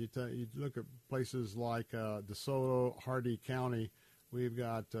 you look at places like DeSoto, Hardee County, we've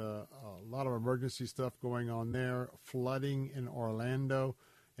got a lot of emergency stuff going on there, flooding in Orlando.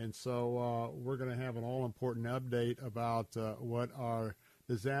 And so we're going to have an all-important update about what our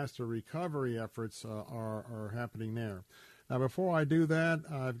disaster recovery efforts are happening there. Now, before I do that,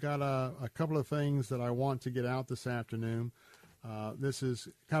 I've got a couple of things that I want to get out this afternoon. This is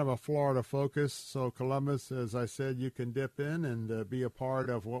kind of a Florida focus. So Columbus, as I said, you can dip in and be a part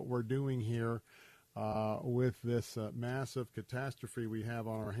of what we're doing here with this massive catastrophe we have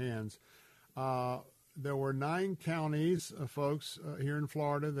on our hands. There were 9 counties, folks, here in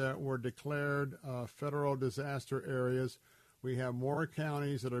Florida that were declared federal disaster areas. We have more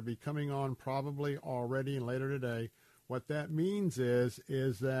counties that will be coming on probably already and later today. What that means is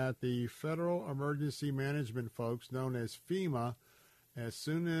that the Federal Emergency Management folks, known as FEMA, as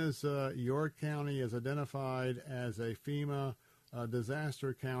soon as your county is identified as a FEMA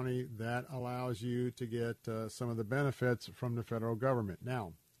disaster county, that allows you to get some of the benefits from the federal government.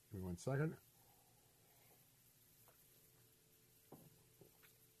 Now, give me 1 second.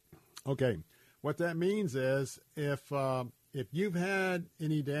 Okay, what that means is if you've had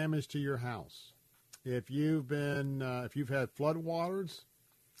any damage to your house, if you've had flood waters,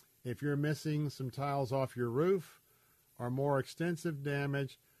 if you're missing some tiles off your roof, or more extensive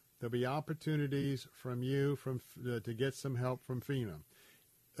damage, there'll be opportunities from you to get some help from FEMA.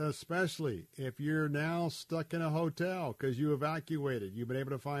 Especially if you're now stuck in a hotel because you evacuated, you've been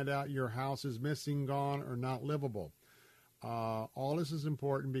able to find out your house is missing, gone, or not livable. All this is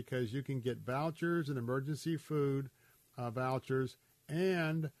important because you can get vouchers and emergency food vouchers,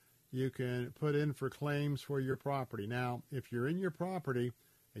 and you can put in for claims for your property. Now, if you're in your property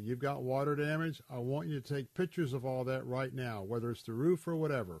and you've got water damage, I want you to take pictures of all that right now, whether it's the roof or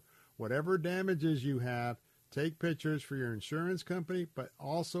whatever. Whatever damages you have, take pictures for your insurance company, but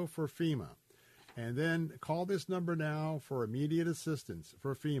also for FEMA. And then call this number now for immediate assistance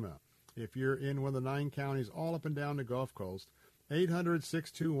for FEMA. If you're in one of the 9 counties all up and down the Gulf Coast,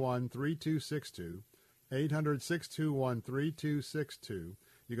 800-621-3262, 800-621-3262.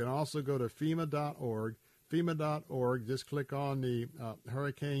 You can also go to FEMA.org. FEMA.org, just click on the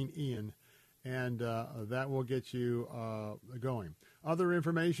Hurricane Ian, and that will get you going. Other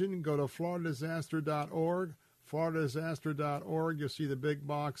information, go to FloridaDisaster.org. FloridaDisaster.org, you'll see the big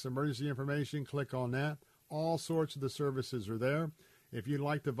box, emergency information. Click on that. All sorts of the services are there. If you'd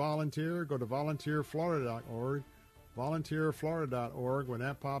like to volunteer, go to VolunteerFlorida.org. VolunteerFlorida.org. When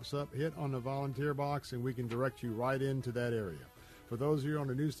that pops up, hit on the volunteer box, and we can direct you right into that area. For those of you on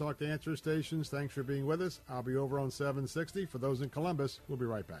the News Talk Answer stations, thanks for being with us. I'll be over on 760. For those in Columbus, we'll be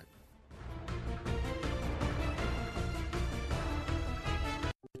right back.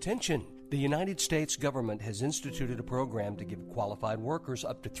 Attention! The United States government has instituted a program to give qualified workers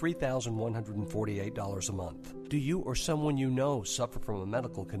up to $3,148 a month. Do you or someone you know suffer from a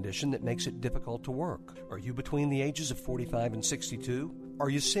medical condition that makes it difficult to work? Are you between the ages of 45 and 62? Are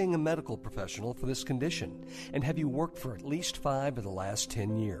you seeing a medical professional for this condition? And have you worked for at least 5 of the last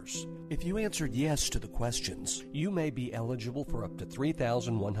 10 years? If you answered yes to the questions, you may be eligible for up to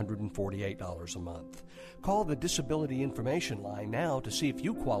 $3,148 a month. Call the Disability Information Line now to see if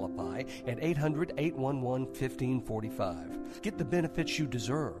you qualify at 800-811-1545. Get the benefits you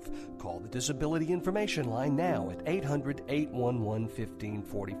deserve. Call the Disability Information Line now at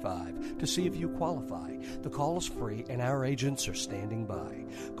 800-811-1545 to see if you qualify. The call is free and our agents are standing by.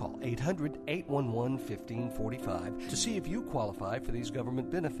 Call 800-811-1545 to see if you qualify for these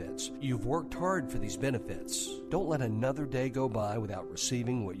government benefits. You've worked hard for these benefits. Don't let another day go by without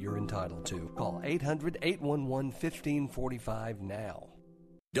receiving what you're entitled to. Call 800-811-1545 now.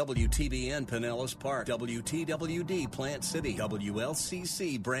 WTBN Pinellas Park, WTWD Plant City,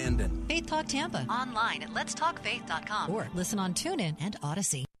 WLCC Brandon. Faith Talk Tampa. Online at letstalkfaith.com or listen on TuneIn and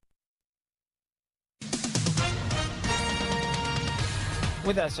Odyssey.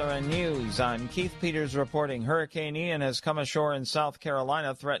 With SRN News, I'm Keith Peters reporting Hurricane Ian has come ashore in South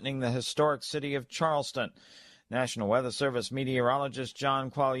Carolina, threatening the historic city of Charleston. National Weather Service meteorologist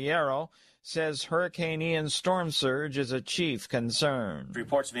John Quagliaro says Hurricane Ian's storm surge is a chief concern.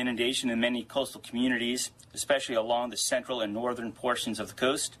 Reports of inundation in many coastal communities, especially along the central and northern portions of the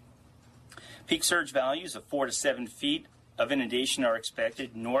coast. Peak surge values of 4 to 7 feet of inundation are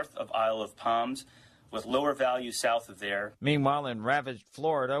expected north of Isle of Palms, with lower values south of there. Meanwhile, in ravaged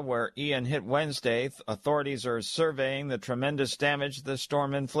Florida, where Ian hit Wednesday, authorities are surveying the tremendous damage the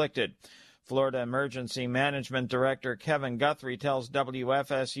storm inflicted. Florida Emergency Management Director Kevin Guthrie tells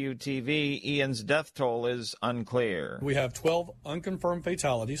WFSU-TV Ian's death toll is unclear. We have 12 unconfirmed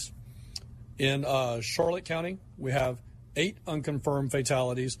fatalities. In Charlotte County, we have 8 unconfirmed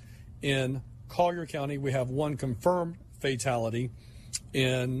fatalities. In Collier County, we have 1 confirmed fatality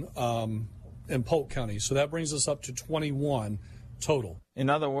in Polk County. So that brings us up to 21 total. In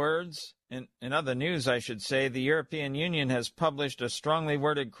other words, in other news, I should say, the European Union has published a strongly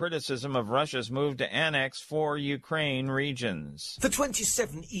worded criticism of Russia's move to annex 4 Ukraine regions. The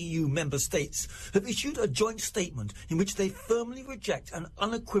 27 EU member states have issued a joint statement in which they firmly reject and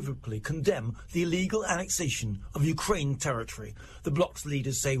unequivocally condemn the illegal annexation of Ukraine territory. The bloc's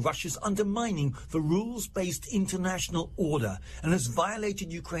leaders say Russia's undermining the rules-based international order and has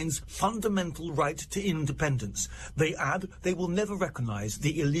violated Ukraine's fundamental right to independence. They add they will never recognize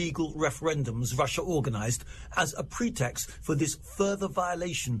the illegal referendums Russia organized as a pretext for this further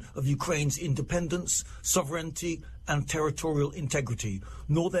violation of Ukraine's independence, sovereignty, and territorial integrity,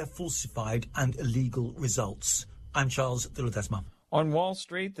 nor their falsified and illegal results. I'm Charles de Ledesma. On Wall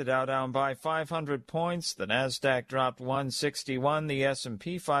Street, the Dow down by 500 points, the Nasdaq dropped 161, the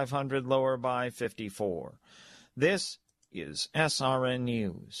S&P 500 lower by 54. This is SRN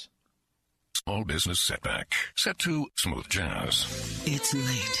News. Small business setback, set to smooth jazz. It's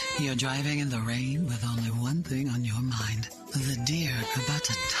late. You're driving in the rain with only one thing on your mind. The deer about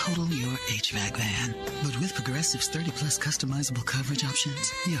to total your HVAC van. But with Progressive's 30-plus customizable coverage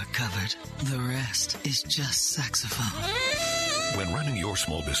options, you're covered. The rest is just saxophone. When running your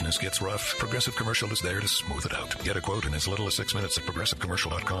small business gets rough, Progressive Commercial is there to smooth it out. Get a quote in as little as 6 minutes at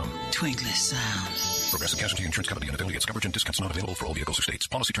ProgressiveCommercial.com. Twinkly sound. Progressive Casualty Insurance Company and affiliates. Coverage and discounts not available for all vehicles or states.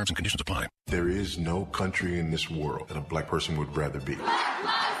 Policy terms and conditions apply. There is no country in this world that a black person would rather be. Black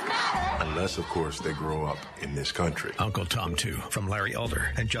Lives Matter! Unless, of course, they grow up in this country. Uncle Tom 2 from Larry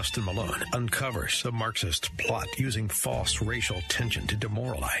Elder and Justin Malone uncovers the Marxist plot using false racial tension to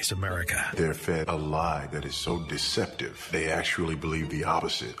demoralize America. They're fed a lie that is so deceptive, they actually believe the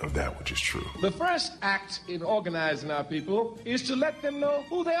opposite of that which is true. The first act in organizing our people is to let them know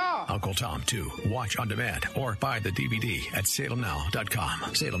who they are. Uncle Tom 2. Watch on demand or buy the DVD at salemnow.com.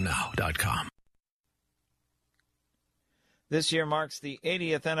 salemnow.com. This year marks the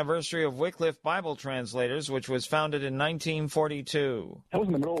 80th anniversary of Wycliffe Bible Translators, which was founded in 1942. That was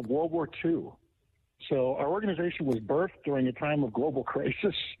in the middle of World War II. So our organization was birthed during a time of global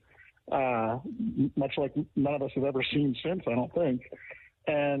crisis, much like none of us have ever seen since, I don't think.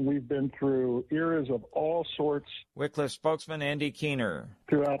 And we've been through eras of all sorts. Wycliffe spokesman Andy Keener.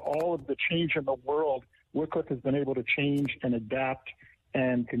 Throughout all of the change in the world, Wycliffe has been able to change and adapt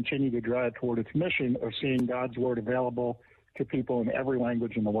and continue to drive toward its mission of seeing God's word available to people in every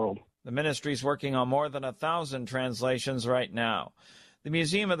language in the world. The ministry is working on more than 1,000 translations right now. The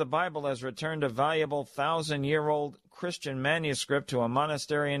Museum of the Bible has returned a valuable 1,000-year-old Christian manuscript to a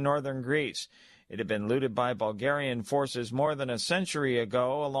monastery in northern Greece. It had been looted by Bulgarian forces more than a century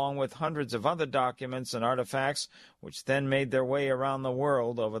ago, along with hundreds of other documents and artifacts, which then made their way around the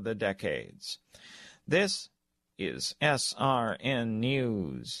world over the decades. This is SRN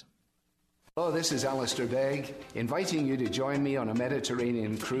News. Hello, this is Alistair Begg, inviting you to join me on a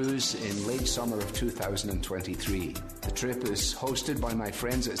Mediterranean cruise in late summer of 2023. The trip is hosted by my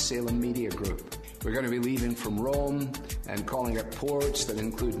friends at Salem Media Group. We're going to be leaving from Rome and calling at ports that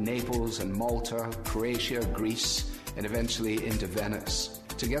include Naples and Malta, Croatia, Greece, and eventually into Venice.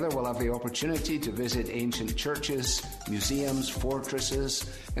 Together we'll have the opportunity to visit ancient churches, museums,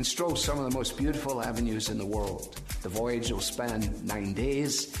 fortresses, and stroll some of the most beautiful avenues in the world. The voyage will span 9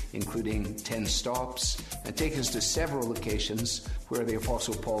 days, including 10 stops, and take us to several locations where the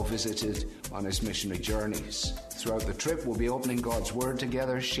Apostle Paul visited on his missionary journeys. Throughout the trip, we'll be opening God's Word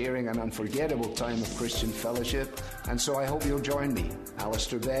together, sharing an unforgettable time of Christian fellowship, and so I hope you'll join me,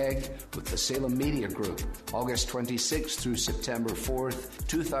 Alistair Begg, with the Salem Media Group, August 26th through September 4th,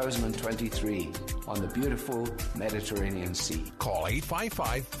 2023, on the beautiful Mediterranean Sea. Call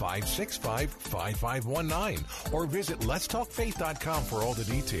 855-565-5519 or visit letstalkfaith.com for all the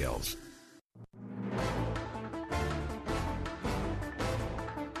details.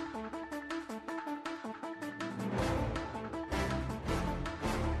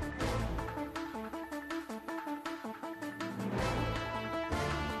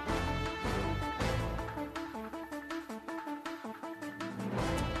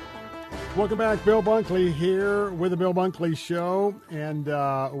 Welcome back. Bill Bunkley here with the Bill Bunkley Show, and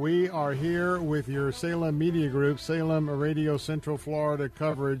we are here with your Salem Media Group, Salem Radio Central Florida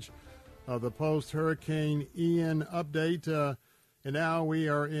coverage of the post-Hurricane Ian update. And now we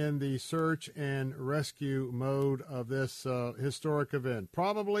are in the search and rescue mode of this historic event.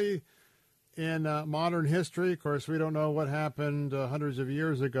 Probably in modern history, of course, we don't know what happened hundreds of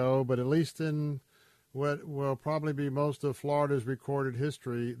years ago, but at least in what will probably be most of Florida's recorded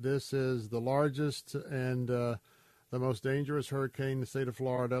history, this is the largest and the most dangerous hurricane the state of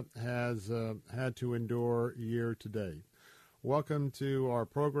Florida has had to endure year to date. Welcome to our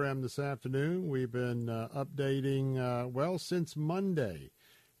program this afternoon. We've been updating, since Monday.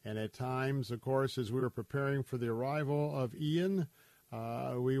 And at times, of course, as we were preparing for the arrival of Ian,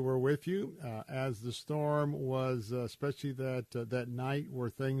 we were with you as the storm was, especially that night where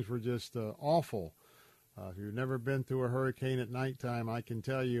things were just awful. If you've never been through a hurricane at nighttime, I can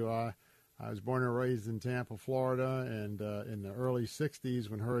tell you I was born and raised in Tampa, Florida, and in the early 60s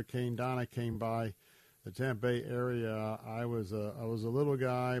when Hurricane Donna came by the Tampa Bay area, I was a little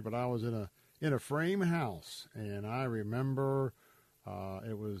guy, but I was in a frame house, and I remember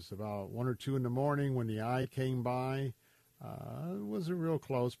it was about 1 or 2 in the morning when the eye came by. It wasn't real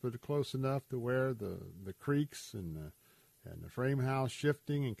close, but close enough to where the creaks and the frame house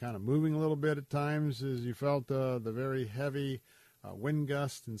shifting and kind of moving a little bit at times as you felt the very heavy wind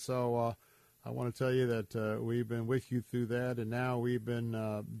gust. And so I want to tell you that we've been with you through that, and now we've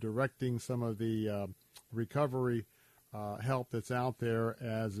been directing some of the recovery help that's out there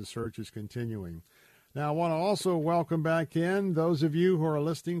as the search is continuing. Now, I want to also welcome back in those of you who are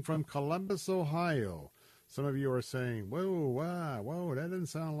listening from Columbus, Ohio. Some of you are saying, whoa, that doesn't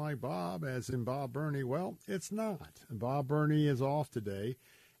sound like Bob, as in Bob Burney. Well, it's not. Bob Burney is off today,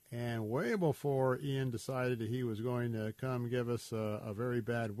 and way before Ian decided that he was going to come give us a very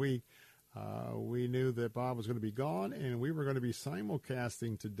bad week, we knew that Bob was going to be gone, and we were going to be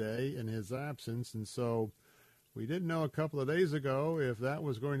simulcasting today in his absence, and so we didn't know a couple of days ago if that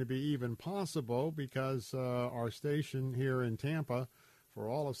was going to be even possible because our station here in Tampa for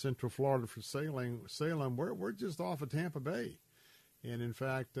all of Central Florida for Salem, we're just off of Tampa Bay. And in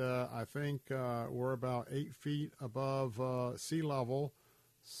fact, I think we're about 8 feet above sea level.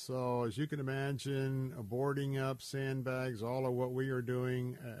 So as you can imagine, boarding up, sandbags, all of what we are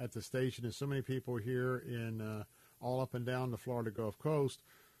doing at the station, and so many people here in all up and down the Florida Gulf Coast.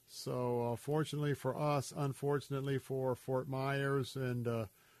 So fortunately for us, unfortunately for Fort Myers and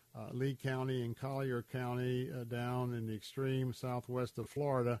Lee County and Collier County down in the extreme southwest of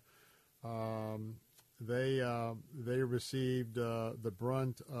Florida, they received the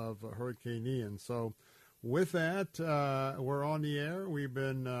brunt of Hurricane Ian. So with that, we're on the air. We've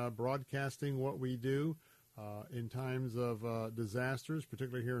been broadcasting what we do in times of disasters,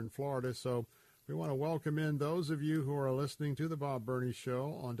 particularly here in Florida. So we want to welcome in those of you who are listening to the Bob Burney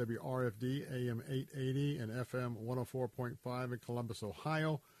Show on WRFD AM 880 and FM 104.5 in Columbus,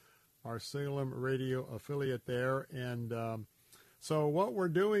 Ohio, our Salem radio affiliate there. And so what we're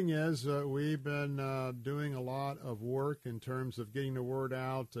doing is we've been doing a lot of work in terms of getting the word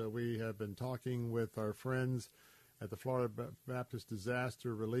out. We have been talking with our friends at the Florida Baptist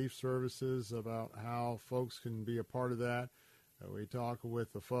Disaster Relief Services about how folks can be a part of that. We talk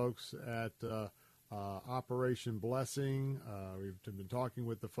with the folks at Operation Blessing. We've been talking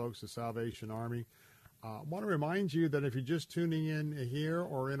with the folks at Salvation Army. I want to remind you that if you're just tuning in here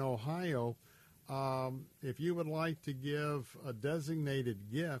or in Ohio, if you would like to give a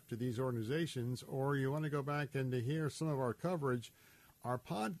designated gift to these organizations, or you want to go back and to hear some of our coverage, our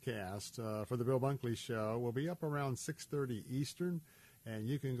podcast for the Bill Bunkley Show will be up around 6:30 Eastern, and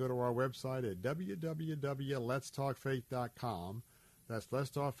you can go to our website at www.letstalkfaith.com. That's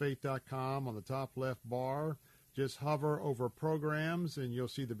letstalkfaith.com. On the top left bar, just hover over programs, and you'll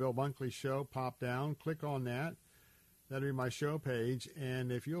see the Bill Bunkley Show pop down. Click on that. That'll be my show page.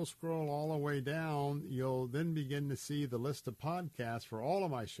 And if you'll scroll all the way down, you'll then begin to see the list of podcasts for all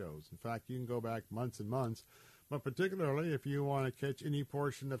of my shows. In fact, you can go back months and months. But particularly if you want to catch any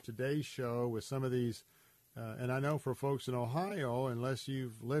portion of today's show with some of these, and I know for folks in Ohio, unless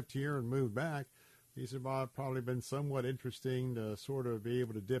you've lived here and moved back, these have probably been somewhat interesting to sort of be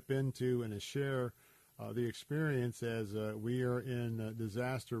able to dip into and to share the experience as we are in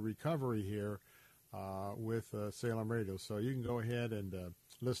disaster recovery here with Salem Radio. So you can go ahead and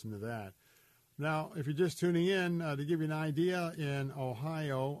listen to that. Now, if you're just tuning in, to give you an idea, in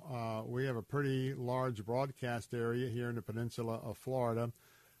Ohio, we have a pretty large broadcast area here in the peninsula of Florida.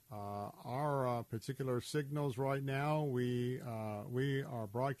 Our particular signals right now, we are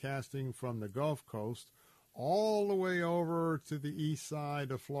broadcasting from the Gulf Coast all the way over to the east side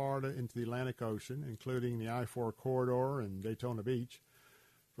of Florida into the Atlantic Ocean, including the I-4 corridor and Daytona Beach.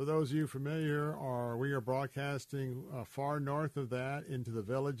 For those of you familiar, we are broadcasting far north of that into the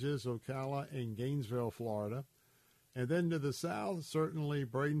villages of Ocala and Gainesville, Florida. And then to the south, certainly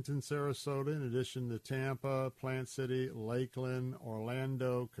Bradenton, Sarasota, in addition to Tampa, Plant City, Lakeland,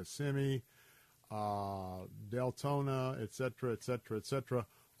 Orlando, Kissimmee, Deltona, et cetera,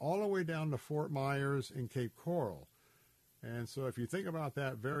 all the way down to Fort Myers and Cape Coral. And so if you think about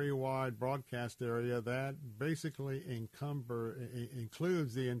that very wide broadcast area, that basically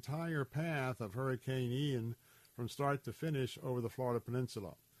includes the entire path of Hurricane Ian from start to finish over the Florida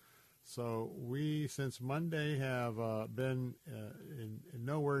Peninsula. So we, since Monday, have been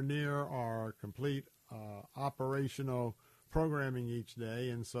nowhere near our complete operational programming each day.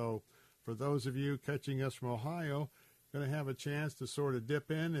 And so for those of you catching us from Ohio, going to have a chance to sort of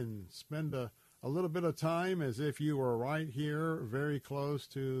dip in and spend a little bit of time as if you were right here, very close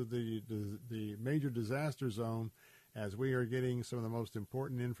to the major disaster zone, as we are getting some of the most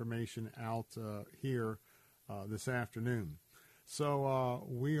important information out here this afternoon. So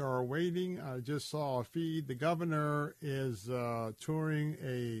we are waiting. I just saw a feed. The governor is touring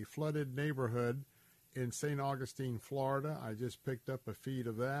a flooded neighborhood in St. Augustine, Florida. I just picked up a feed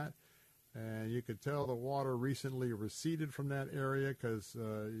of that. And you could tell the water recently receded from that area because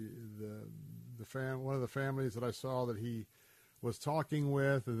one of the families that I saw that he was talking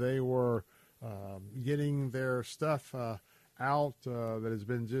with, they were getting their stuff out that has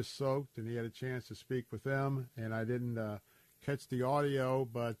been just soaked, and he had a chance to speak with them. And I didn't catch the audio,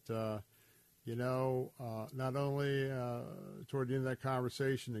 but, not only toward the end of that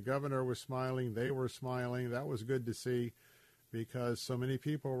conversation, the governor was smiling, they were smiling. That was good to see, because so many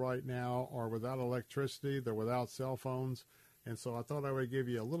people right now are without electricity, they're without cell phones, and so I thought I would give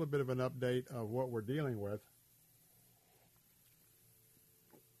you a little bit of an update of what we're dealing with.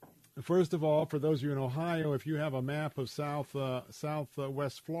 First of all, for those of you in Ohio, if you have a map of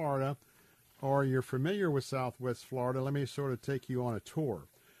southwest Florida, or you're familiar with southwest Florida, let me sort of take you on a tour.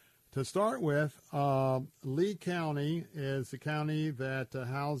 To start with, Lee County is the county that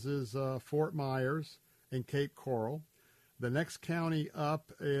houses Fort Myers and Cape Coral. The next county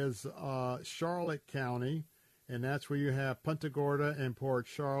up is Charlotte County, and that's where you have Punta Gorda and Port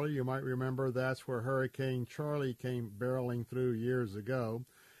Charlotte. You might remember that's where Hurricane Charlie came barreling through years ago.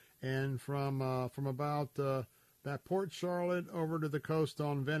 And from about that Port Charlotte over to the coast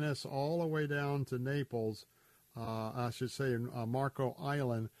on Venice, all the way down to Naples, I should say Marco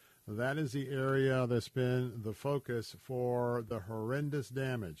Island, that is the area that's been the focus for the horrendous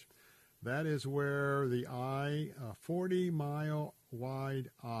damage. That is where the eye, 40-mile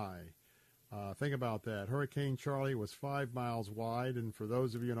wide eye. Think about that. Hurricane Charlie was 5 miles wide, and for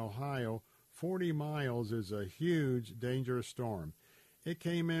those of you in Ohio, 40 miles is a huge, dangerous storm. It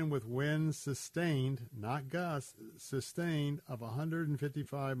came in with winds sustained, not gusts, sustained of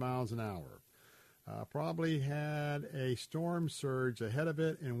 155 miles an hour. Probably had a storm surge ahead of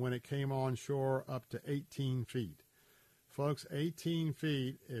it, and when it came on shore, up to 18 feet. Folks, 18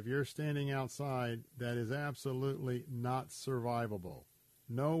 feet, if you're standing outside, that is absolutely not survivable.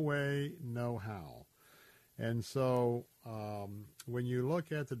 No way, no how. And so when you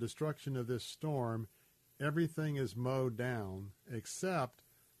look at the destruction of this storm, everything is mowed down except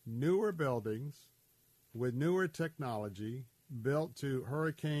newer buildings with newer technology built to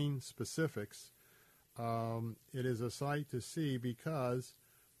hurricane specifics. It is a sight to see because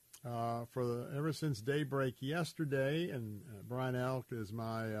ever since daybreak yesterday, and Brian Elk is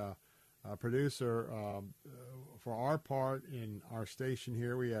my producer for our part in our station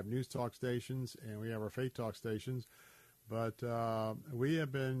here. We have News Talk stations and we have our Faith Talk stations. But we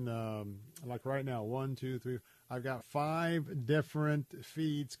have been, like right now, 1, 2, 3. I've got 5 different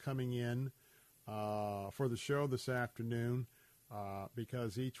feeds coming in for the show this afternoon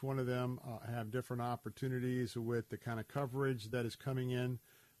because each one of them have different opportunities with the kind of coverage that is coming in.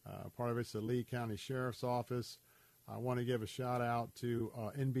 Part of it's the Lee County Sheriff's Office. I want to give a shout out to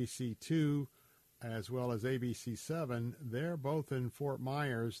NBC2 as well as ABC7. They're both in Fort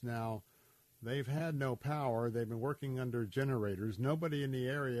Myers now. They've had no power. They've been working under generators. Nobody in the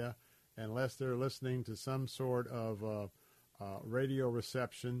area, unless they're listening to some sort of radio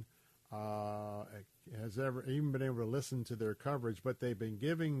reception, has ever even been able to listen to their coverage. But they've been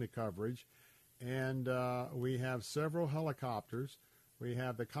giving the coverage, and we have several helicopters. We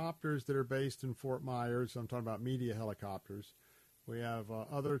have the copters that are based in Fort Myers. I'm talking about media helicopters. We have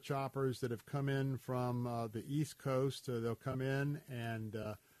other choppers that have come in from the East Coast. They'll come in and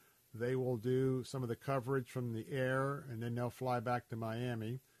they will do some of the coverage from the air, and then they'll fly back to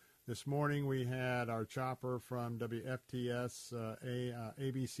Miami. This morning we had our chopper from WFTS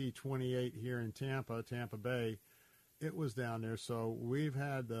ABC 28 here in Tampa Bay. It was down there, so we've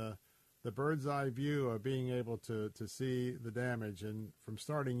had the bird's eye view of being able to see the damage. And from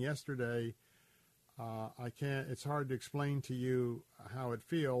starting yesterday, it's hard to explain to you how it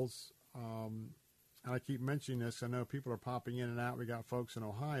feels. And I keep mentioning this. I know people are popping in and out. We got folks in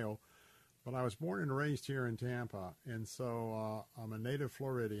Ohio. But I was born and raised here in Tampa. And so I'm a native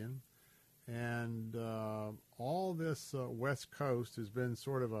Floridian. And all this West Coast has been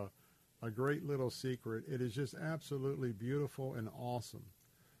sort of a great little secret. It is just absolutely beautiful and awesome.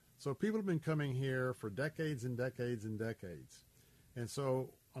 So people have been coming here for decades and decades and decades. And so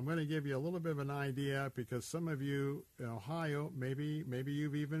I'm going to give you a little bit of an idea because some of you in Ohio, maybe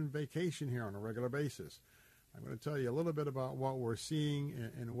you've even vacationed here on a regular basis. I'm going to tell you a little bit about what we're seeing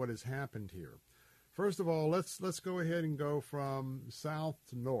and what has happened here. First of all, let's go ahead and go from south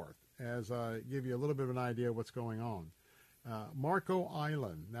to north as I give you a little bit of an idea of what's going on. Marco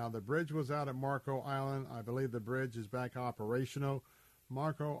Island. Now, the bridge was out at Marco Island. I believe the bridge is back operational.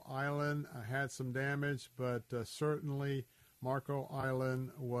 Marco Island had some damage, but certainly Marco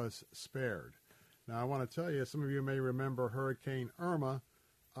Island was spared. Now, I want to tell you, some of you may remember Hurricane Irma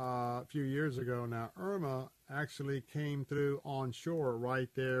a few years ago. Now, Irma actually came through on shore right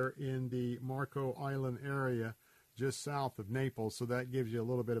there in the Marco Island area just south of Naples, so that gives you a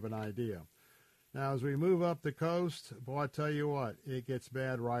little bit of an idea. Now, as we move up the coast, boy, I tell you what, it gets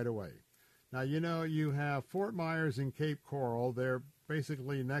bad right away. Now, you have Fort Myers and Cape Coral. They're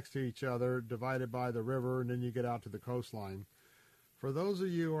basically next to each other, divided by the river, and then you get out to the coastline. For those of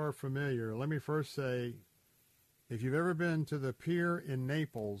you who are familiar, let me first say, if you've ever been to the pier in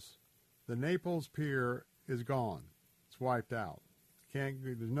Naples, the Naples pier is gone. It's wiped out.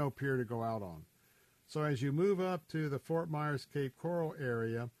 There's no pier to go out on. So as you move up to the Fort Myers Cape Coral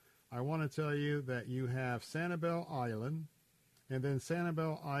area, I want to tell you that you have Sanibel Island, and then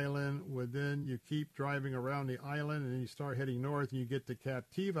Sanibel Island would then you keep driving around the island, and then you start heading north, and you get to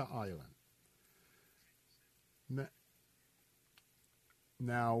Captiva Island.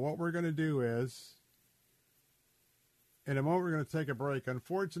 Now, what we're going to do is, in a moment, we're going to take a break.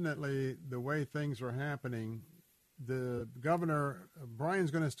 Unfortunately, the way things are happening, the governor, Brian's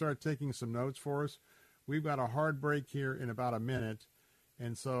going to start taking some notes for us. We've got a hard break here in about a minute.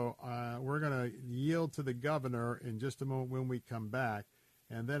 And so we're going to yield to the governor in just a moment when we come back.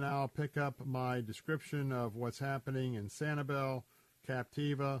 And then I'll pick up my description of what's happening in Sanibel,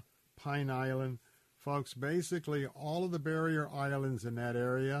 Captiva, Pine Island. Folks, basically all of the barrier islands in that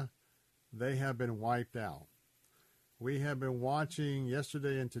area, they have been wiped out. We have been watching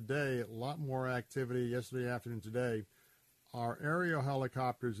yesterday and today, a lot more activity yesterday afternoon today. Our aerial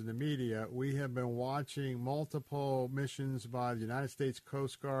helicopters in the media, we have been watching multiple missions by the United States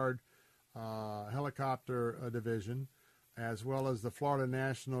Coast Guard Helicopter Division, as well as the Florida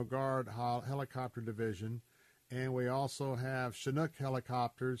National Guard Helicopter Division. And we also have Chinook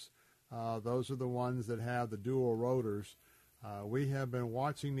helicopters. Those are the ones that have the dual rotors. We have been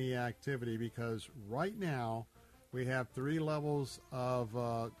watching the activity because right now we have 3 levels of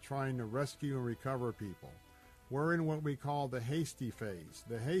trying to rescue and recover people. We're in what we call the hasty phase.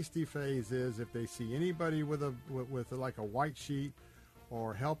 The hasty phase is if they see anybody with like a white sheet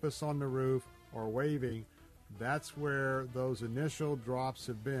or help us on the roof or waving, that's where those initial drops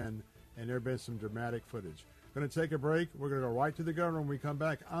have been, and there have been some dramatic footage. Going to take a break. We're going to go right to the governor when we come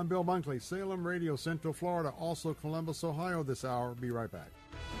back. I'm Bill Bunkley, Salem Radio, Central Florida, also Columbus, Ohio this hour. Be right back.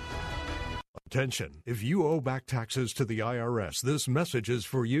 Attention. If you owe back taxes to the IRS, this message is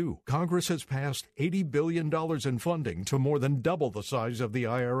for you. Congress has passed $80 billion in funding to more than double the size of the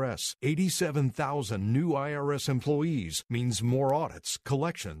IRS. 87,000 new IRS employees means more audits,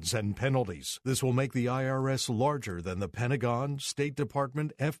 collections, and penalties. This will make the IRS larger than the Pentagon, State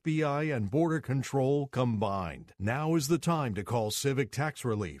Department, FBI, and Border Control combined. Now is the time to call Civic Tax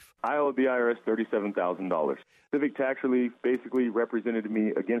Relief. I owe the IRS $37,000. Civic Tax Relief basically represented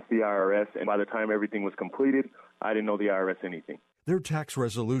me against the IRS, and by the time everything was completed, I didn't owe the IRS anything. Their tax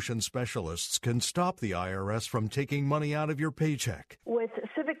resolution specialists can stop the IRS from taking money out of your paycheck. With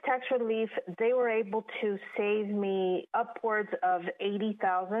Civic Tax Relief, they were able to save me upwards of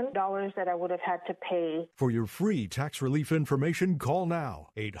 $80,000 that I would have had to pay. For your free tax relief information, call now.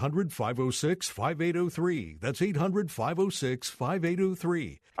 800-506-5803. That's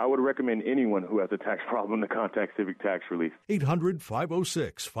 800-506-5803. I would recommend anyone who has a tax problem to contact Civic Tax Relief.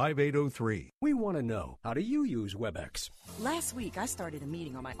 800-506-5803. We want to know, how do you use WebEx? Last week, I started a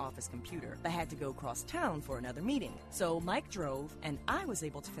meeting on my office computer, but had to go cross town for another meeting. So Mike drove, and I was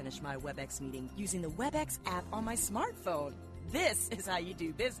able to finish my WebEx meeting using the WebEx app on my smartphone. This is how you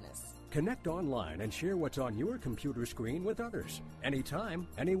do business. Connect online and share what's on your computer screen with others, anytime,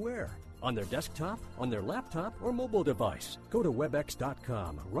 anywhere. On their desktop, on their laptop, or mobile device. Go to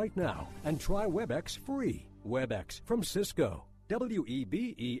WebEx.com right now and try WebEx free. WebEx from Cisco.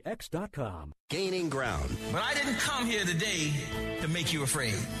 WEBEX.com. Gaining ground. But I didn't come here today to make you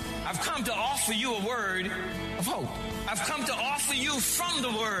afraid. I've come to offer you a word of hope. I've come to offer you from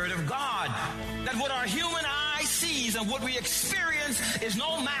the Word of God that what our human eye sees and what we experience is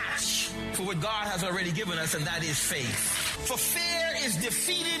no match for what God has already given us, and that is faith. For fear is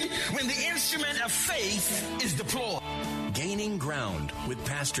defeated when the instrument of faith is deployed. Gaining Ground with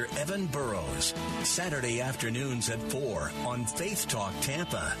Pastor Evan Burrows. Saturday afternoons at 4 on Faith Talk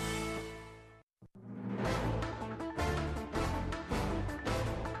Tampa.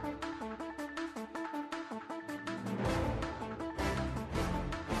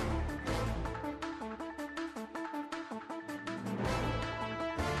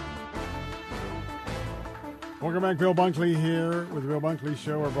 Welcome back. Bill Bunkley here with the Bill Bunkley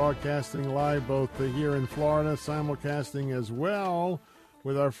Show. We're broadcasting live both here in Florida, simulcasting as well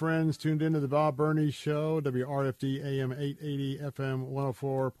with our friends tuned into the Bob Burney Show, WRFD AM 880, FM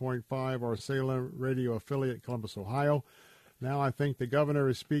 104.5, our Salem radio affiliate, Columbus, Ohio. Now I think the governor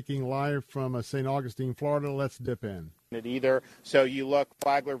is speaking live from St. Augustine, Florida. Let's dip in. Either. So you look,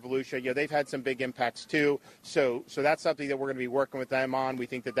 Flagler, Volusia, they've had some big impacts too. So that's something that we're going to be working with them on. We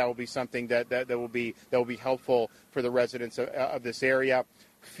think that will be something that will be helpful for the residents of this area.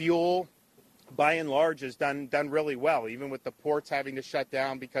 Fuel, by and large, has done really well, even with the ports having to shut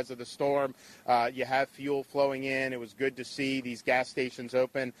down because of the storm. You have fuel flowing in. It was good to see these gas stations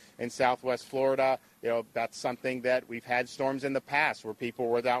open in Southwest Florida. That's something that we've had storms in the past where people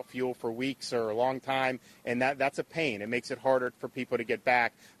were without fuel for weeks or a long time, and that's a pain. It makes it harder for people to get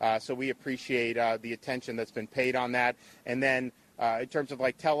back. So we appreciate the attention that's been paid on that. And then in terms of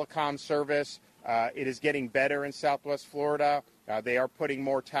like telecom service, it is getting better in Southwest Florida. They are putting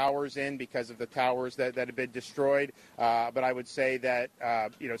more towers in because of the towers that have been destroyed. But I would say that,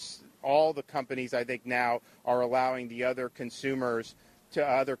 all the companies, I think, now are allowing the other consumers to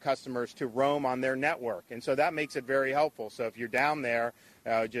other customers to roam on their network. And so that makes it very helpful. So if you're down there,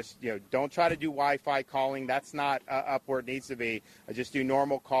 don't try to do Wi-Fi calling. That's not up where it needs to be. Just do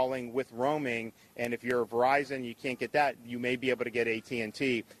normal calling with roaming. And if you're Verizon, you can't get that. You may be able to get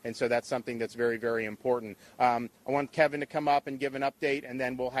AT&T. And so that's something that's very, very important. I want Kevin to come up and give an update, and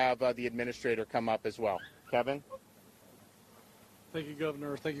then we'll have the administrator come up as well. Kevin? Thank you,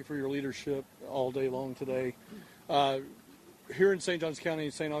 Governor. Thank you for your leadership all day long today. Here in St. Johns County,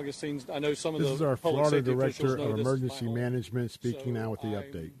 St. Augustine, I know some of this the is our public Florida safety Director officials know of this Emergency Management speaking now with the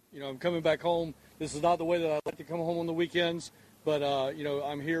update. I'm coming back home. This is not the way that I like to come home on the weekends, but,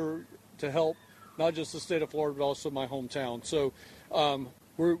 I'm here to help not just the state of Florida, but also my hometown. So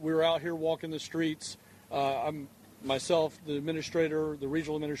we're out here walking the streets. Myself, the administrator, the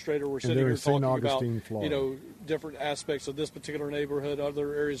regional administrator, we're sitting here talking about, Florida. Different aspects of this particular neighborhood,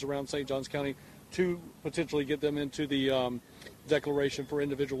 other areas around St. Johns County, to potentially get them into the Declaration for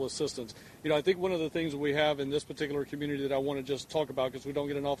Individual Assistance. I think one of the things that we have in this particular community that I want to just talk about, because we don't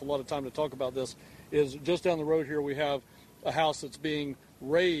get an awful lot of time to talk about this, is just down the road here we have a house that's being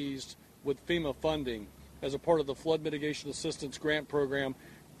raised with FEMA funding as a part of the Flood Mitigation Assistance Grant Program.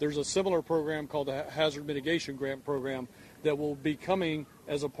 There's a similar program called the Hazard Mitigation Grant Program that will be coming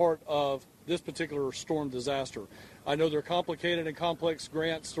as a part of this particular storm disaster. I know they're complicated and complex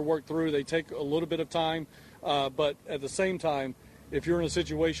grants to work through. They take a little bit of time, but at the same time, if you're in a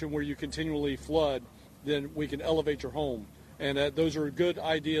situation where you continually flood, then we can elevate your home. And those are good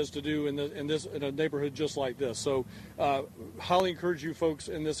ideas to do in a neighborhood just like this. So highly encourage you folks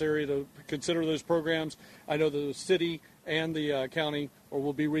in this area to consider those programs. I know the city and the county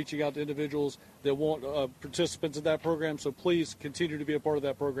will be reaching out to individuals that want participants in that program. So please continue to be a part of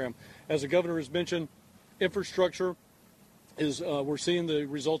that program. As the governor has mentioned, infrastructure is we're seeing the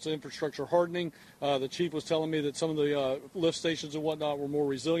results of infrastructure hardening. The chief was telling me that some of the lift stations and whatnot were more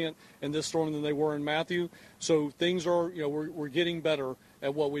resilient in this storm than they were in Matthew. So things are, we're getting better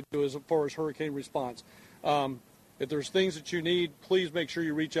at what we do as far as hurricane response. If there's things that you need, please make sure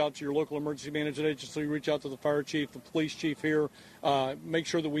you reach out to your local emergency management agency, reach out to the fire chief, the police chief here. Make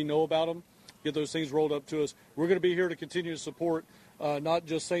sure that we know about them, get those things rolled up to us. We're going to be here to continue to support not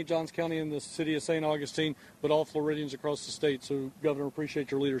just St. Johns County and the city of St. Augustine, but all Floridians across the state. So, Governor, appreciate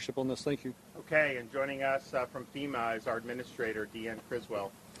your leadership on this. Thank you. Okay, and joining us from FEMA is our administrator, Deanne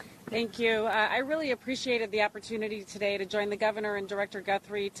Criswell. Thank you. I really appreciated the opportunity today to join the governor and Director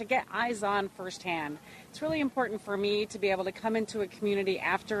Guthrie to get eyes on firsthand. It's really important for me to be able to come into a community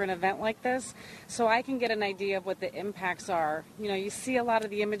after an event like this so I can get an idea of what the impacts are. You see a lot of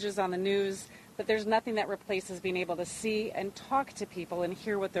the images on the news, but there's nothing that replaces being able to see and talk to people and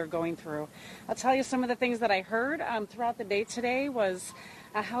hear what they're going through. I'll tell you some of the things that I heard throughout the day today was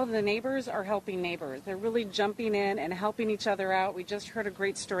how the neighbors are helping neighbors. They're really jumping in and helping each other out. We just heard a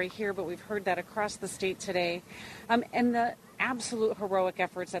great story here, but we've heard that across the state today. And the absolute heroic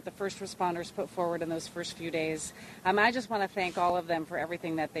efforts that the first responders put forward in those first few days. I just want to thank all of them for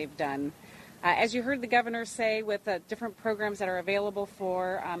everything that they've done. As you heard the governor say, with different programs that are available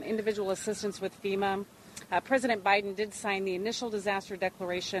for individual assistance with FEMA, President Biden did sign the initial disaster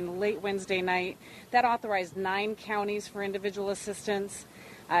declaration late Wednesday night. That authorized 9 counties for individual assistance.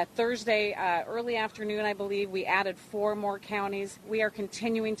 Thursday, early afternoon, I believe, we added 4 more counties. We are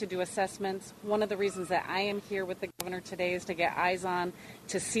continuing to do assessments. One of the reasons that I am here with the governor today is to get eyes on,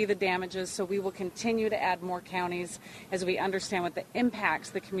 to see the damages. So we will continue to add more counties as we understand what the impacts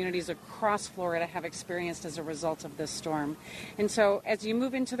the communities across Florida have experienced as a result of this storm. And so as you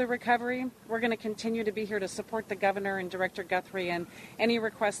move into the recovery, we're going to continue to be here to support the governor and Director Guthrie and any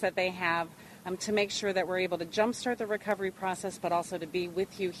requests that they have. To make sure that we're able to jumpstart the recovery process, but also to be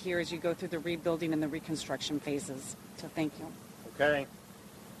with you here as you go through the rebuilding and the reconstruction phases. So thank you. Okay.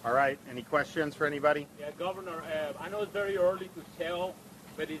 All right. Any questions for anybody? Yeah, Governor, I know it's very early to tell,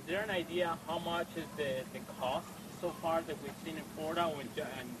 but is there an idea how much is the cost so far that we've seen in Florida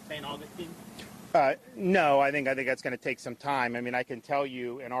and St. Augustine? No, I think that's going to take some time. I mean, I can tell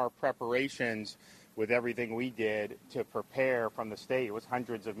you in our preparations with everything we did to prepare from the state, it was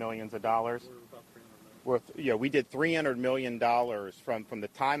hundreds of millions of dollars. We did $300 million from the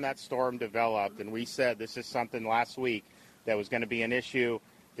time that storm developed, and we said this is something last week that was going to be an issue,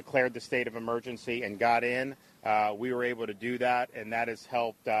 declared the state of emergency, and got in. we were able to do that, and that has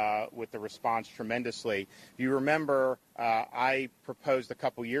helped with the response tremendously. If you remember, I proposed a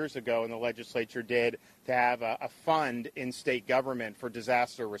couple years ago, and the legislature did, to have a fund in state government for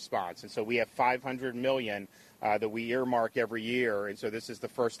disaster response. And so we have $500 million that we earmark every year. And so this is the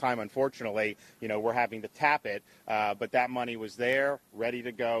first time, unfortunately, we're having to tap it. But that money was there, ready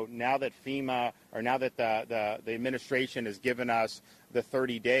to go. Now that FEMA, or now that the administration has given us the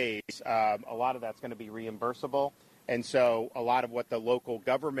 30 days, a lot of that's going to be reimbursable. And so a lot of what the local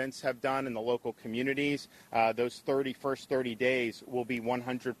governments have done in the local communities, those first 30 days will be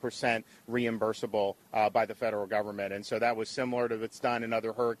 100% reimbursable by the federal government. And so that was similar to what's done in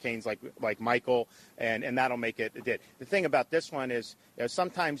other hurricanes like Michael, and that'll make it did. The thing about this one is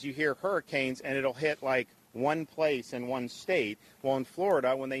sometimes you hear hurricanes and it'll hit like one place in one state. Well, in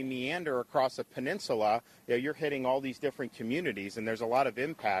Florida, when they meander across a peninsula, you're hitting all these different communities, and there's a lot of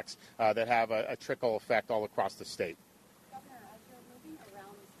impacts that have a trickle effect all across the state. Governor, as you're moving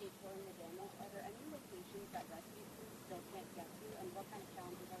around the state touring the damage, are there any locations that rescue crews still can't get to, and what kind of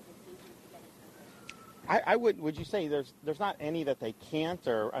challenges are they facing to get into? Would you say there's not any that they can't,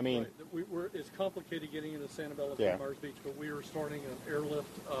 or I mean, right. It's complicated getting into Sanibel yeah. and Myers Beach, but we are starting an airlift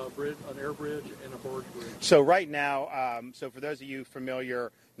bridge, an air bridge, and a barge bridge. So right now, so for those of you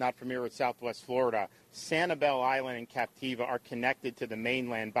not familiar with Southwest Florida, Sanibel Island and Captiva are connected to the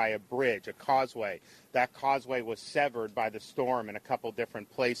mainland by a bridge, a causeway. That causeway was severed by the storm in a couple different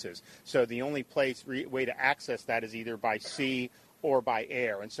places. So the only way to access that is either by sea or by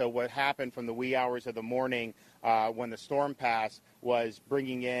air. And so what happened from the wee hours of the morning when the storm passed was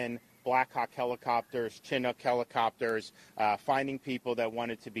bringing in Black Hawk helicopters, Chinook helicopters, finding people that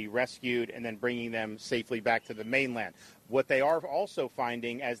wanted to be rescued and then bringing them safely back to the mainland. What they are also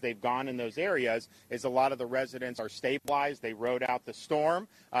finding as they've gone in those areas is a lot of the residents are stabilized. They rode out the storm.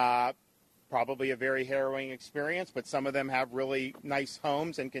 Probably a very harrowing experience, but some of them have really nice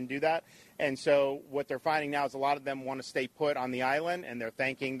homes and can do that. And so what they're finding now is a lot of them want to stay put on the island, and they're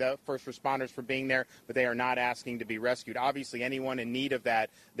thanking the first responders for being there, but they are not asking to be rescued. Obviously, anyone in need of that,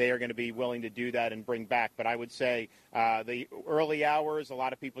 they are going to be willing to do that and bring back. But I would say the early hours, a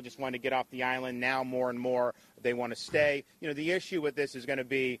lot of people just want to get off the island. Now more and more they want to stay. The issue with this is going to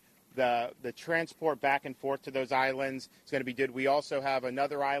be the transport back and forth to those islands is going to be good. We also have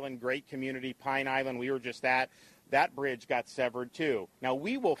another island, great community, Pine Island. We were just at. That bridge got severed, too. Now,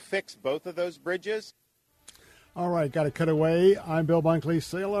 we will fix both of those bridges. All right, got to cut away. I'm Bill Bunkley,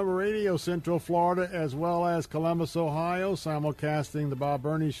 Salem Radio, Central Florida, as well as Columbus, Ohio, simulcasting the Bob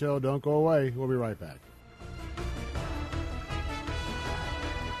Burney Show. Don't go away. We'll be right back.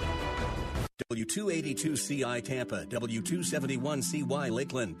 W282CI Tampa, W271CY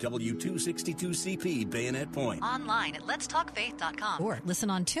Lakeland, W262CP Bayonet Point. Online at letstalkfaith.com or listen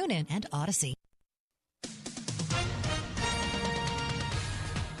on TuneIn and Odyssey.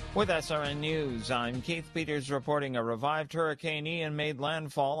 With SRN News, I'm Keith Peters reporting a revived Hurricane Ian made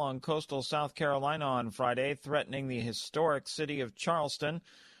landfall on coastal South Carolina on Friday, threatening the historic city of Charleston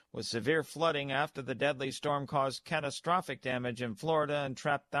with severe flooding after the deadly storm caused catastrophic damage in Florida and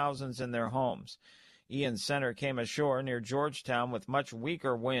trapped thousands in their homes. Ian's center came ashore near Georgetown with much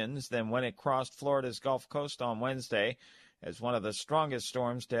weaker winds than when it crossed Florida's Gulf Coast on Wednesday, as one of the strongest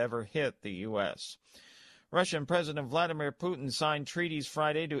storms to ever hit the U.S. Russian President Vladimir Putin signed treaties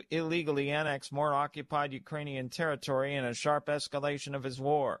Friday to illegally annex more occupied Ukrainian territory in a sharp escalation of his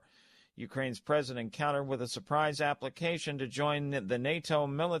war. Ukraine's president countered with a surprise application to join the NATO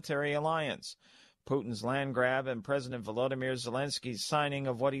military alliance. Putin's land grab and President Volodymyr Zelensky's signing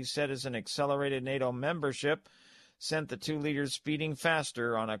of what he said is an accelerated NATO membership sent the two leaders speeding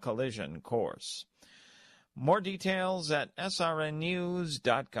faster on a collision course. More details at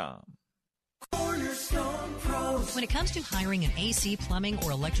srnnews.com. Cornerstone Pros. When it comes to hiring an AC, plumbing, or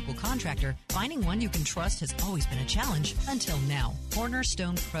electrical contractor, finding one you can trust has always been a challenge until now.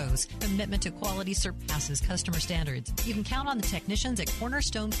 Cornerstone Pros. Commitment to quality surpasses customer standards. You can count on the technicians at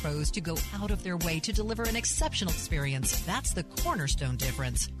Cornerstone Pros to go out of their way to deliver an exceptional experience. That's the Cornerstone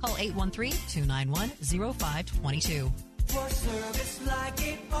difference. Call 813-291-0522. For service like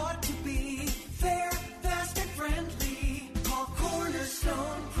it ought to be, fair, fast, and friendly. Call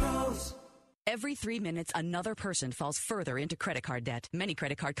Cornerstone Pros. Every 3 minutes, another person falls further into credit card debt. Many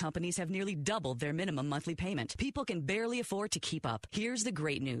credit card companies have nearly doubled their minimum monthly payment. People can barely afford to keep up. Here's the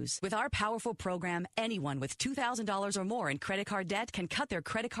great news. With our powerful program, anyone with $2,000 or more in credit card debt can cut their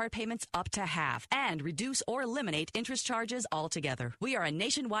credit card payments up to half and reduce or eliminate interest charges altogether. We are a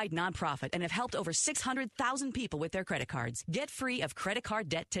nationwide nonprofit and have helped over 600,000 people with their credit cards. Get free of credit card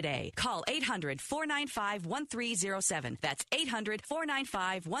debt today. Call 800-495-1307. That's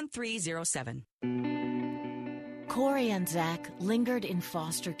 800-495-1307. Corey and Zach lingered in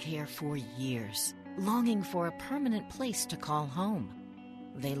foster care for years, longing for a permanent place to call home.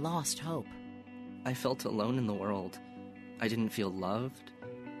 They lost hope. I felt alone in the world. I didn't feel loved.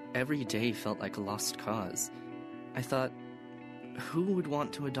 Every day felt like a lost cause. I thought, who would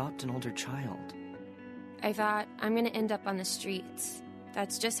want to adopt an older child? I thought, I'm going to end up on the streets.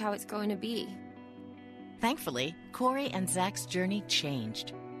 That's just how it's going to be. Thankfully, Corey and Zach's journey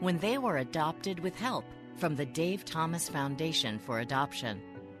changed when they were adopted with help from the Dave Thomas Foundation for Adoption.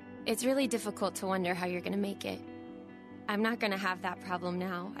 It's really difficult to wonder how you're going to make it. I'm not going to have that problem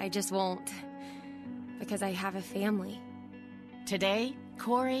now. I just won't. Because I have a family. Today,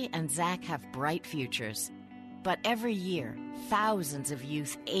 Corey and Zach have bright futures. But every year, thousands of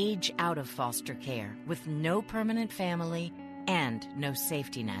youth age out of foster care with no permanent family and no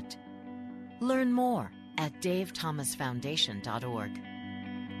safety net. Learn more at davethomasfoundation.org.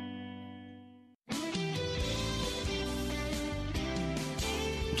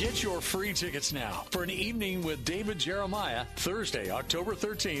 Get your free tickets now for an evening with David Jeremiah, Thursday, October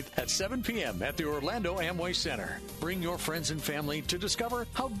 13th at 7 p.m. at the Orlando Amway Center. Bring your friends and family to discover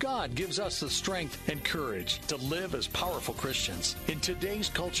how God gives us the strength and courage to live as powerful Christians in today's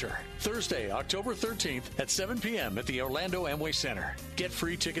culture. Thursday, October 13th at 7 p.m. at the Orlando Amway Center. Get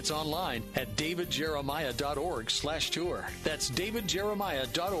free tickets online at davidjeremiah.org/tour. That's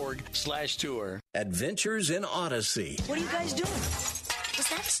davidjeremiah.org/tour. Adventures in Odyssey. What are you guys doing? Was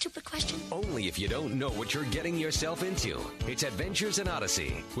that a stupid question? Only if you don't know what you're getting yourself into. It's Adventures in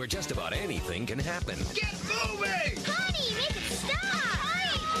Odyssey, where just about anything can happen. Get moving! Honey, make it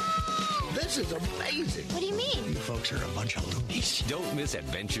stop! This is amazing. What do you mean? You folks are a bunch of loonies. Don't miss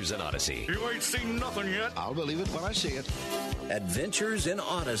Adventures in Odyssey. You ain't seen nothing yet. I'll believe it when I see it. Adventures in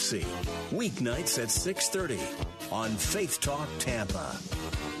Odyssey. Weeknights at 6:30 on Faith Talk Tampa.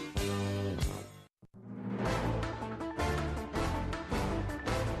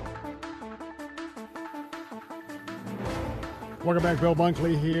 Welcome back. Bill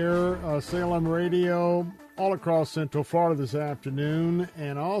Bunkley here, Salem Radio, all across Central Florida this afternoon,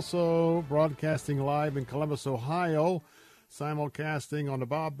 and also broadcasting live in Columbus, Ohio, simulcasting on the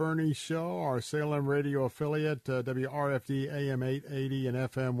Bob Burney Show, our Salem Radio affiliate, WRFD AM 880 and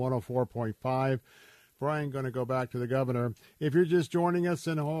FM 104.5. Brian, going to go back to the governor. If you're just joining us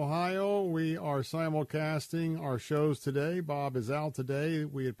in Ohio, we are simulcasting our shows today. Bob is out today.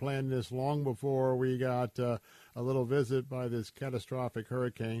 We had planned this long before we got a little visit by this catastrophic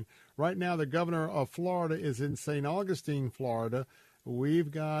hurricane. Right now, the governor of Florida is in St. Augustine, Florida.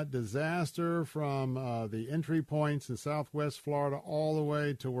 We've got disaster from the entry points in southwest Florida all the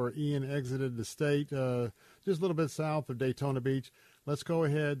way to where Ian exited the state, just a little bit south of Daytona Beach. Let's go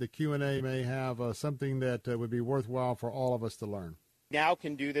ahead. The Q&A may have something that would be worthwhile for all of us to learn. Now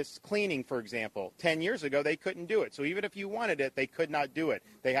can do this cleaning, for example. 10 years ago, they couldn't do it. So even if you wanted it, they could not do it.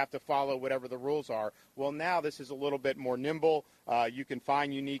 They have to follow whatever the rules are. Well, now this is a little bit more nimble. You can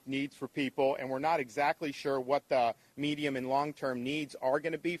find unique needs for people, and we're not exactly sure what the medium and long-term needs are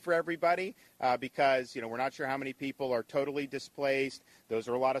going to be for everybody because, we're not sure how many people are totally displaced. Those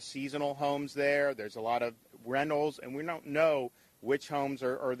are a lot of seasonal homes there. There's a lot of rentals, and we don't know which homes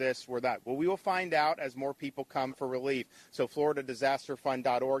are this or that. Well, we will find out as more people come for relief. So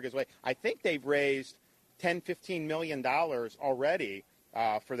FloridaDisasterFund.org is way. I think they've raised $10-15 million already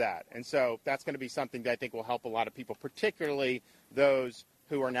for that. And so that's going to be something that I think will help a lot of people, particularly those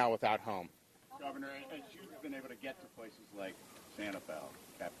who are now without home. Governor, as you've been able to get to places like Sanibel,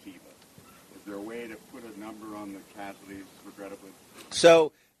 Captiva, is there a way to put a number on the casualties, regrettably?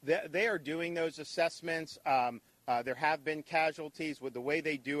 So they are doing those assessments. There have been casualties with the way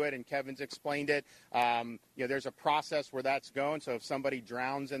they do it, and Kevin's explained it. There's a process where that's going. So if somebody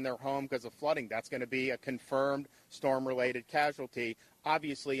drowns in their home because of flooding, that's going to be a confirmed storm-related casualty.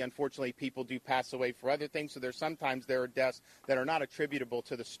 Obviously, unfortunately, people do pass away for other things. So sometimes there are deaths that are not attributable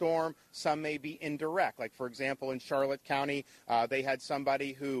to the storm. Some may be indirect. Like, for example, in Charlotte County, they had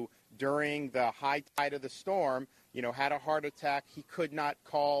somebody who, during the high tide of the storm, had a heart attack. He could not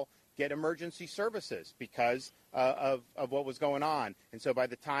get emergency services because of what was going on. And so by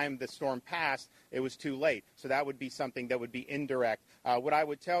the time the storm passed, it was too late. So that would be something that would be indirect. What I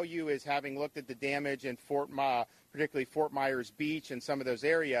would tell you is, having looked at the damage in particularly Fort Myers Beach and some of those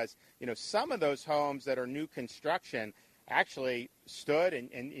areas, some of those homes that are new construction actually stood,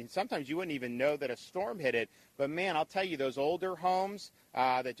 and sometimes you wouldn't even know that a storm hit it. But, man, I'll tell you, those older homes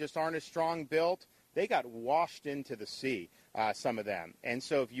that just aren't as strong built, they got washed into the sea, some of them. And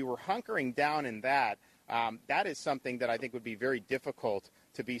so if you were hunkering down in that, that is something that I think would be very difficult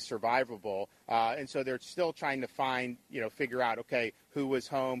survivable. And so they're still trying to figure out, okay, who was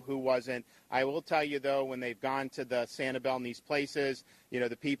home, who wasn't. I will tell you, though, when they've gone to the Sanibel and these places,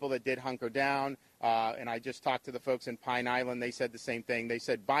 the people that did hunker down, and I just talked to the folks in Pine Island, they said the same thing. They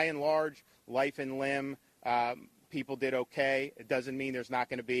said, by and large, life and limb, people did okay. It doesn't mean there's not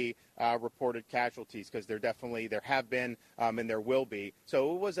going to be reported casualties, because there have been, and there will be.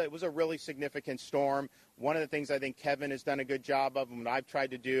 So it was a really significant storm. One of the things I think Kevin has done a good job of, and what I've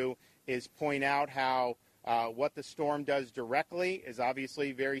tried to do, is point out how what the storm does directly is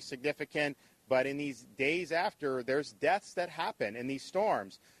obviously very significant, but in these days after, there's deaths that happen in these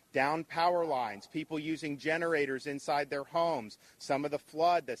storms. Down power lines, people using generators inside their homes, some of the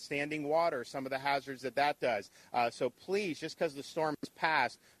flood, the standing water, some of the hazards that does. So please, just because the storm has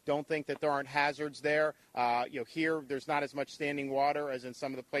passed, don't think that there aren't hazards there. Here there's not as much standing water as in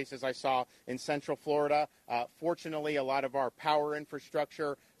some of the places I saw in Central Florida. Fortunately, a lot of our power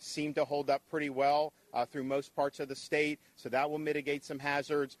infrastructure seemed to hold up pretty well through most parts of the state, so that will mitigate some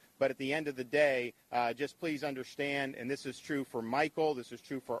hazards. But at the end of the day, just please understand, and this is true for Michael, this is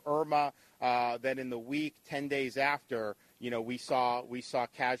true for Irma, that in the week, 10 days after, we saw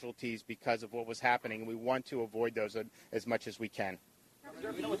casualties because of what was happening, and we want to avoid those as much as we can.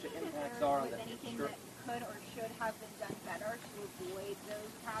 Do you know what the impacts are on the anything that could or should have been done better to avoid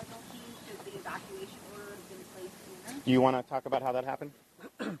those casualties? Should the evacuation order have been placed sooner? Do you want to talk about how that happened?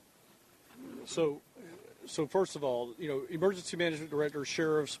 So first of all, emergency management directors,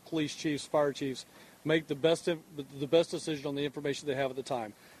 sheriffs, police chiefs, fire chiefs make the best decision on the information they have at the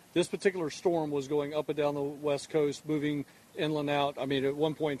time. This particular storm was going up and down the West Coast, moving inland out. I mean, at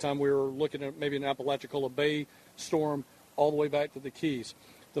one point in time, we were looking at maybe an Apalachicola Bay storm all the way back to the Keys.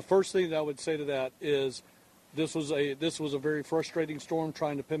 The first thing that I would say to that is this was a very frustrating storm,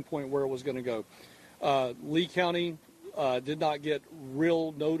 trying to pinpoint where it was going to go. Lee County did not get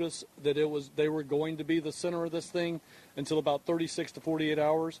real notice that they were going to be the center of this thing until about 36 to 48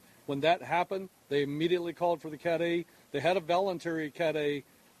 hours. When that happened, they immediately called for the Cat A. They had a voluntary Cat A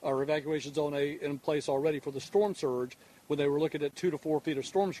or evacuation zone A in place already for the storm surge when they were looking at 2 to 4 feet of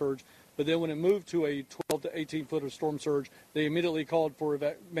storm surge. But then when it moved to a 12 to 18 foot of storm surge, they immediately called for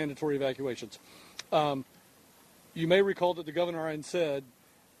mandatory evacuations. You may recall that the governor had said,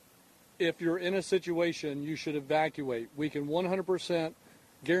 if you're in a situation, you should evacuate. We can 100%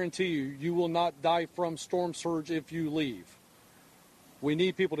 guarantee you will not die from storm surge if you leave. We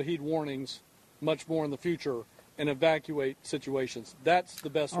need people to heed warnings much more in the future and evacuate situations. That's the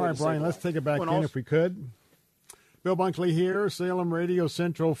best way to say it. All right, Brian, let's take it back in if we could. Bill Bunkley here, Salem Radio,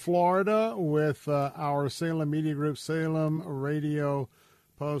 Central Florida, with our Salem Media Group, Salem Radio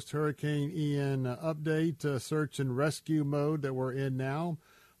post-Hurricane Ian update, search and rescue mode that we're in now.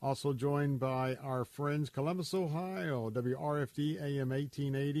 Also joined by our friends, Columbus, Ohio, WRFD AM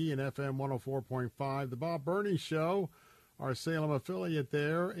 1880 and FM 104.5. The Bob Burney Show, our Salem affiliate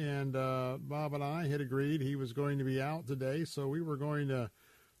there, and Bob and I had agreed he was going to be out today, so we were going to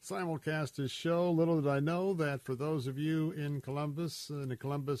simulcast his show. Little did I know that for those of you in Columbus, in the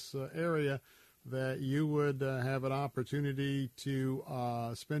Columbus area, that you would have an opportunity to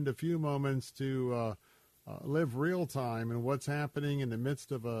spend a few moments to live real time in what's happening in the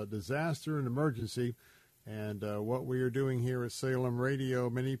midst of a disaster and emergency. And what we are doing here at Salem Radio,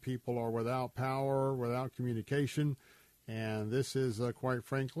 many people are without power, without communication. And this is quite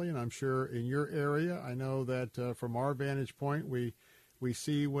frankly, and I'm sure in your area, I know that from our vantage point, we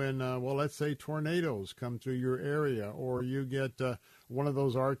see when, let's say tornadoes come through your area, or you get one of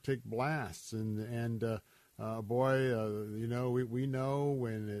those Arctic blasts, and we know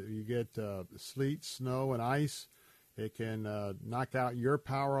when you get sleet, snow, and ice, it can knock out your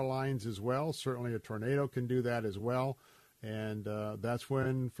power lines as well. Certainly a tornado can do that as well. And that's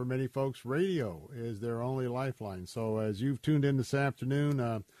when, for many folks, radio is their only lifeline. So as you've tuned in this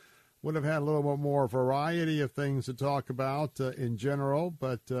afternoon, would have had a little bit more variety of things to talk about in general,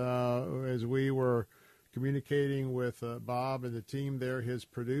 but as we were communicating with Bob and the team there, his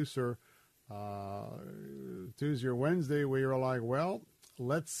producer, Tuesday or Wednesday, we were like, well,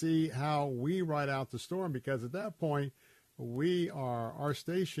 let's see how we ride out the storm, because at that point, our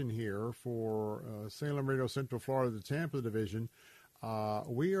station here for Salem Radio Central Florida, the Tampa division,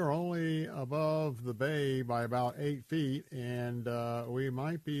 we are only above the bay by about 8 feet, and we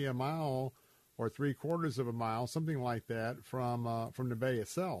might be a mile or 3/4 of a mile, something like that, from the bay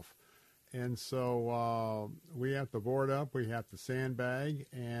itself. And so we have to board up, we have to sandbag,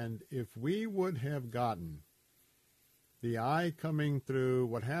 and if we would have gotten the eye coming through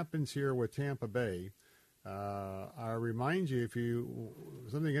what happens here with Tampa Bay, I remind you,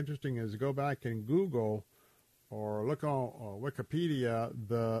 something interesting is go back and Google or look on Wikipedia,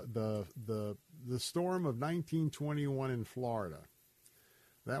 the storm of 1921 in Florida.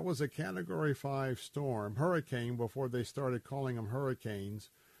 That was a Category 5 storm, hurricane, before they started calling them hurricanes.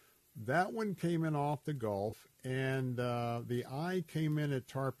 That one came in off the Gulf, and the eye came in at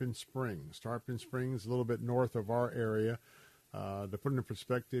Tarpon Springs. Tarpon Springs, a little bit north of our area. To put it in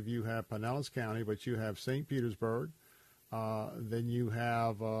perspective, you have Pinellas County, but you have St. Petersburg. Then you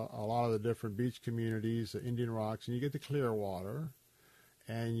have a lot of the different beach communities, Indian Rocks, and you get to Clearwater,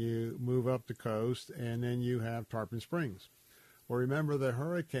 and you move up the coast, and then you have Tarpon Springs. Well, remember, the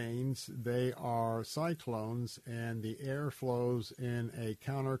hurricanes, they are cyclones, and the air flows in a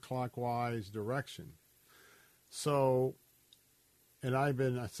counterclockwise direction. So, and I've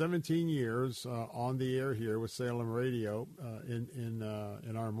been 17 years on the air here with Salem Radio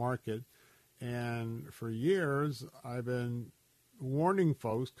in our market, and for years I've been warning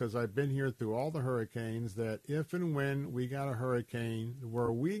folks, because I've been here through all the hurricanes, that if and when we got a hurricane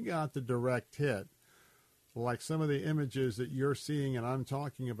where we got the direct hit, like some of the images that you're seeing and I'm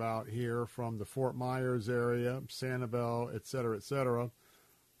talking about here from the Fort Myers area, Sanibel, et cetera,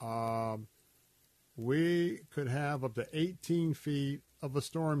 we could have up to 18 feet of a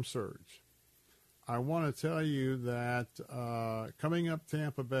storm surge. I want to tell you that coming up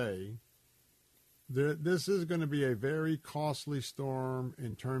Tampa Bay, this is going to be a very costly storm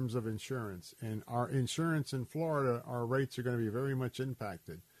in terms of insurance. And our insurance in Florida, our rates are going to be very much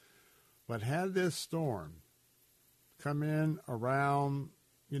impacted. But had this storm come in around,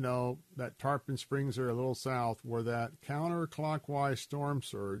 that Tarpon Springs or a little south, where that counterclockwise storm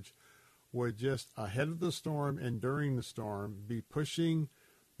surge would just ahead of the storm and during the storm be pushing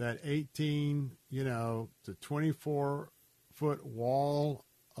that 18, to 24-foot wall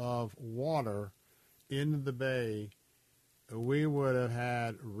of water into the bay, we would have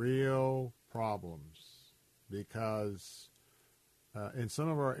had real problems, because in some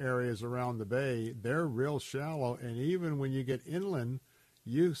of our areas around the bay, they're real shallow, and even when you get inland,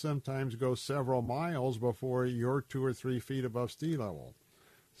 you sometimes go several miles before you're 2 or 3 feet above sea level.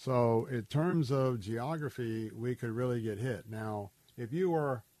 So in terms of geography, we could really get hit. Now, if you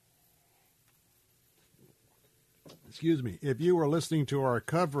were listening to our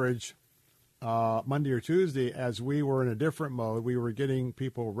coverage Monday or Tuesday, as we were in a different mode, we were getting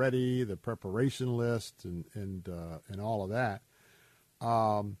people ready, the preparation list, and all of that.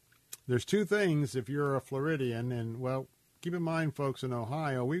 There's two things if you're a Floridian, and well, keep in mind, folks, in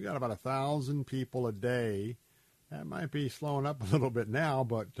Ohio, we've got about 1,000 people a day. That might be slowing up a little bit now,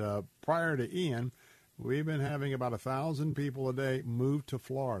 but prior to Ian, we've been having about 1,000 people a day move to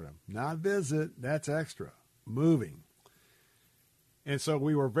Florida. Not visit, that's extra, moving. And so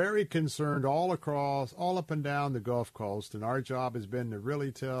we were very concerned all up and down the Gulf Coast, and our job has been to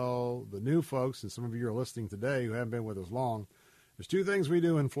really tell the new folks, and some of you are listening today who haven't been with us long, there's two things we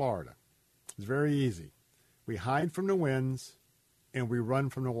do in Florida. It's very easy. We hide from the winds, and we run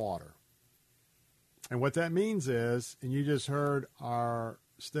from the water. And what that means is, and you just heard our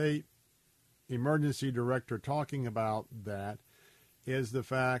state emergency director talking about that, is the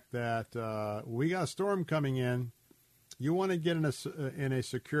fact that we got a storm coming in. You want to get in a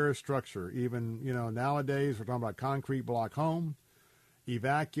secure structure. Even, nowadays we're talking about concrete block home.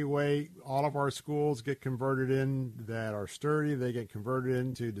 Evacuate. All of our schools get converted in that are sturdy. They get converted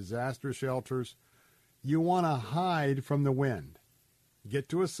into disaster shelters. You want to hide from the wind. Get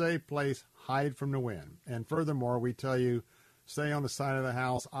to a safe place, hide from the wind. And furthermore, we tell you, stay on the side of the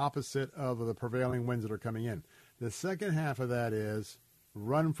house opposite of the prevailing winds that are coming in. The second half of that is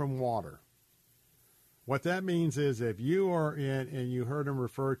run from water. What that means is if you are in, and you heard him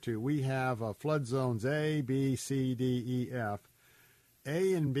refer to, we have flood zones A, B, C, D, E, F.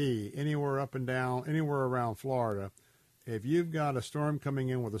 A and B, anywhere up and down, anywhere around Florida, if you've got a storm coming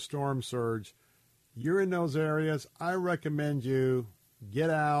in with a storm surge, you're in those areas, I recommend you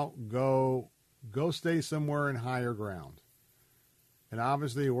get out, go stay somewhere in higher ground. And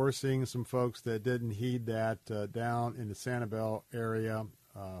obviously we're seeing some folks that didn't heed that down in the Sanibel area,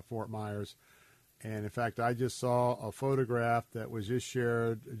 Fort Myers. And in fact, I just saw a photograph that was just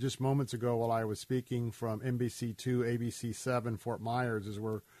shared just moments ago while I was speaking from NBC2, ABC7, Fort Myers, as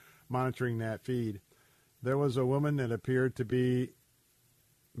we're monitoring that feed. There was a woman that appeared to be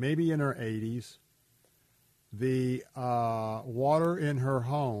maybe in her 80s. The water in her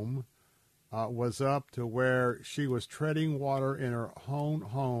home was up to where she was treading water in her own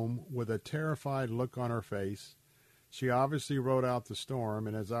home with a terrified look on her face. She obviously rode out the storm,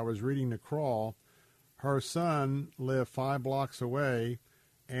 and as I was reading the crawl, her son lived 5 blocks away,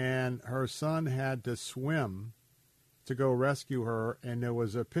 and her son had to swim to go rescue her, and there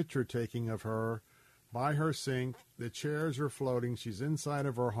was a picture taking of her by her sink. The chairs are floating. She's inside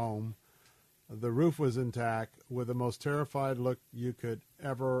of her home. The roof was intact with the most terrified look you could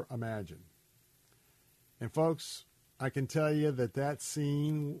ever imagine. And folks, I can tell you that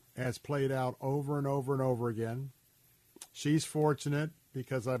scene has played out over and over and over again. She's fortunate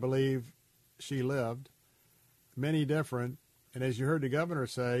because I believe she lived. Many different. And as you heard the governor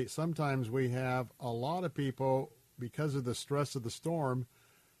say, sometimes we have a lot of people, because of the stress of the storm,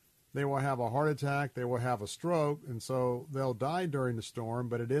 they will have a heart attack, they will have a stroke, and so they'll die during the storm,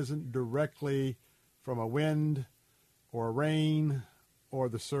 but it isn't directly from a wind or rain or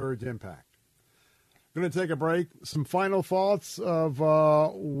the surge impact. Going to take a break. Some final thoughts of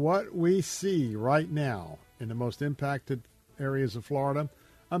what we see right now in the most impacted areas of Florida.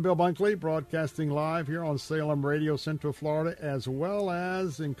 I'm Bill Bunkley, broadcasting live here on Salem Radio, Central Florida, as well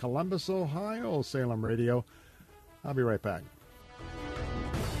as in Columbus, Ohio, Salem Radio. I'll be right back.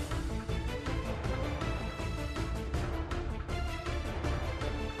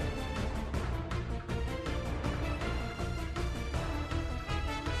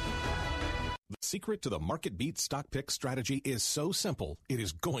 The secret to the Market Beat stock pick strategy is so simple, it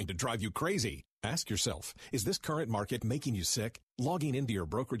is going to drive you crazy. Ask yourself, is this current market making you sick? Logging into your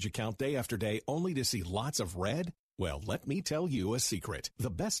brokerage account day after day only to see lots of red? Well, let me tell you a secret. The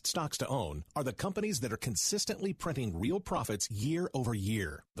best stocks to own are the companies that are consistently printing real profits year over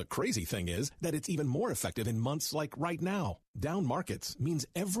year. The crazy thing is that it's even more effective in months like right now. Down markets means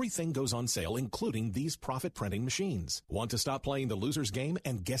everything goes on sale, including these profit-printing machines. Want to stop playing the loser's game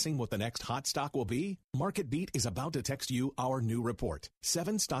and guessing what the next hot stock will be? Market Beat is about to text you our new report,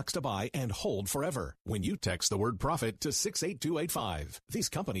 7 stocks to buy and hold forever, when you text the word profit to 68285. These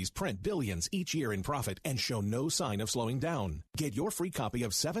companies print billions each year in profit and show no sign of slowing down. Get your free copy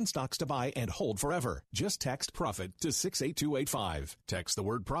of 7 stocks to buy and hold forever. Just text profit to 68285. Text the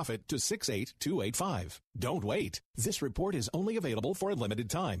word profit to 68285. Don't wait. This report is only available for a limited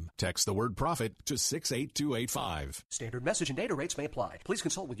time. Text the word profit to 68285. Standard message and data rates may apply. Please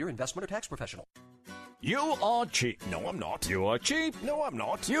consult with your investment or tax professional. You are cheap. No, I'm not. You are cheap. No, I'm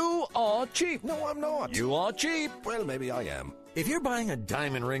not. You are cheap. No, I'm not. You are cheap. Well, maybe I am. If you're buying a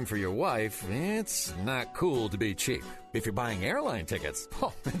diamond ring for your wife, it's not cool to be cheap. If you're buying airline tickets,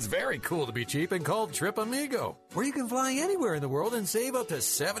 it's very cool to be cheap and called Trip Amigo, where you can fly anywhere in the world and save up to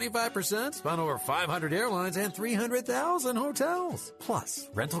 75% on over 500 airlines and 300,000 hotels. Plus,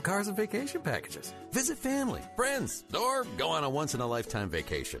 rental cars and vacation packages. Visit family, friends, or go on a once-in-a-lifetime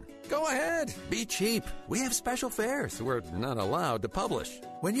vacation. Go ahead, be cheap. We have special fares we're not allowed to publish.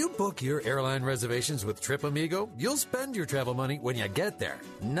 When you book your airline reservations with Trip Amigo, you'll spend your travel money when you get there,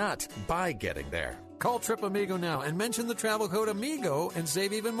 not by getting there. Call Trip Amigo now and mention the travel code AMIGO and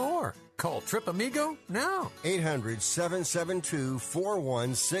save even more. Call Trip Amigo now.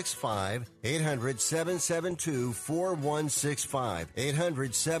 800-772-4165. 800-772-4165.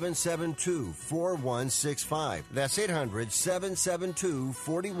 800-772-4165. That's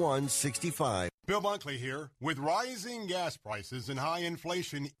 800-772-4165. Bill Bunkley here. With rising gas prices and high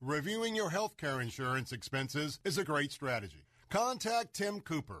inflation, reviewing your health care insurance expenses is a great strategy. Contact Tim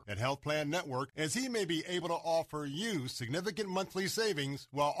Cooper at Health Plan Network, as he may be able to offer you significant monthly savings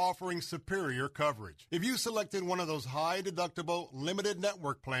while offering superior coverage. If you selected one of those high-deductible, limited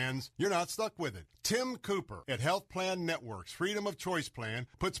network plans, you're not stuck with it. Tim Cooper at Health Plan Network's Freedom of Choice plan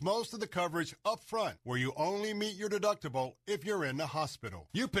puts most of the coverage up front, where you only meet your deductible if you're in the hospital.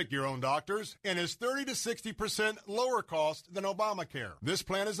 You pick your own doctors, and is 30 to 60% lower cost than Obamacare. This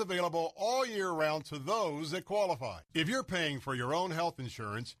plan is available all year round to those that qualify. If you're paying for your own health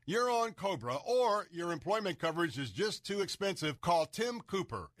insurance, you're on COBRA, or your employment coverage is just too expensive, call Tim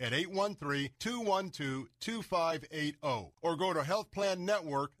Cooper at 813-212-2580 or go to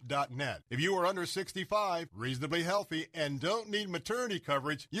healthplannetwork.net. If you are under 65, reasonably healthy, and don't need maternity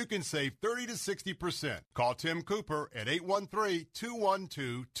coverage, you can save 30 to 60%. Call Tim Cooper at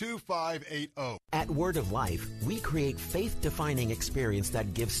 813-212-2580. At Word of Life, we create faith-defining experience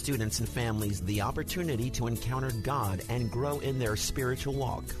that gives students and families the opportunity to encounter God and grow in their spiritual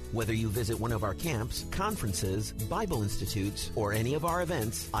walk. Whether you visit one of our camps, conferences, Bible institutes, or any of our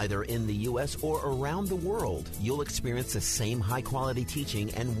events, either in the U.S. or around the world, you'll experience the same high-quality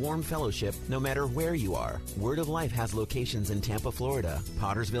teaching and warm fellowship no matter where you are. Word of Life has locations in Tampa, Florida,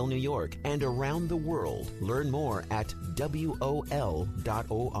 Pottersville, New York, and around the world. Learn more at WOL.org.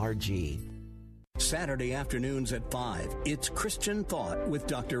 Saturday afternoons at 5, it's Christian Thought with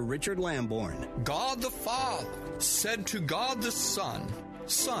Dr. Richard Lamborn. God the Father said to God the Son,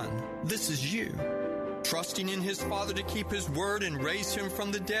 Son, this is you. Trusting in his Father to keep his word and raise him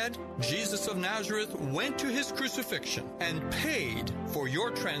from the dead, Jesus of Nazareth went to his crucifixion and paid for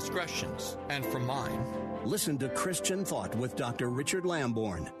your transgressions and for mine. Listen to Christian Thought with Dr. Richard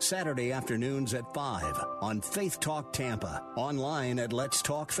Lamborn, Saturday afternoons at 5 on Faith Talk Tampa, online at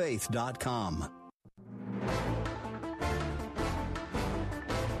letstalkfaith.com.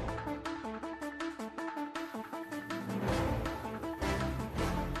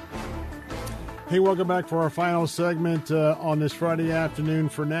 Hey, welcome back for our final segment on this Friday afternoon.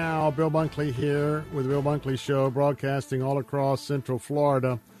 For now, Bill Bunkley here with the Bill Bunkley Show, broadcasting all across Central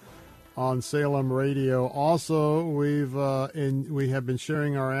Florida on Salem Radio. Also, we have been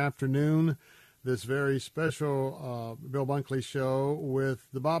sharing our afternoon, this very special Bill Bunkley Show with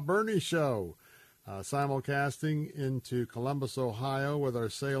the Bob Burney Show, simulcasting into Columbus, Ohio with our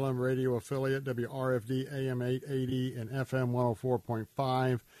Salem Radio affiliate, WRFD AM 880 and FM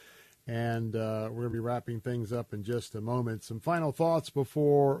 104.5. And we're going to be wrapping things up in just a moment. Some final thoughts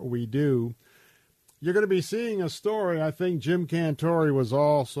before we do. You're going to be seeing a story. I think Jim Cantore was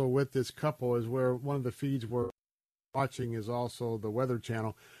also with this couple, is where one of the feeds we're watching is also the Weather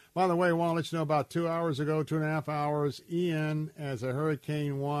Channel. By the way, I want to let you know about 2 hours ago, 2.5 hours, Ian, as a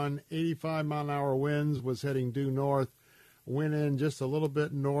Hurricane 1, 85-mile-an-hour winds, was heading due north, went in just a little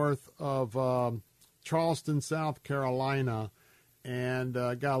bit north of Charleston, South Carolina, and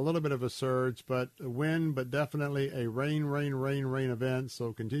got a little bit of a surge, but a wind, but definitely a rain event.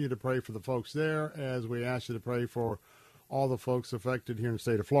 So continue to pray for the folks there, as we ask you to pray for all the folks affected here in the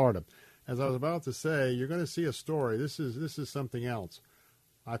state of Florida. As I was about to say, you're going to see a story. This is something else.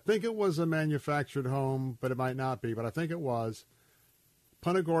 I think it was a manufactured home, but it might not be, but I think it was.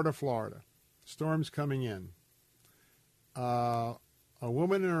 Punta Gorda, Florida. Storms coming in. A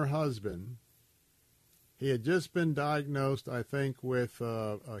woman and her husband. He had just been diagnosed, I think, with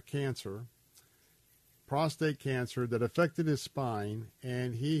cancer, prostate cancer that affected his spine,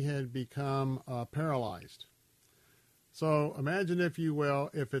 and he had become paralyzed. So imagine, if you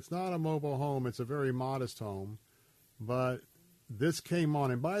will, if it's not a mobile home, it's a very modest home, but this came on.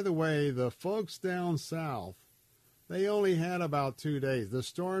 And by the way, the folks down south, they only had about 2 days. The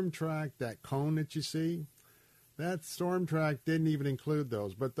storm track, that cone that you see, that storm track didn't even include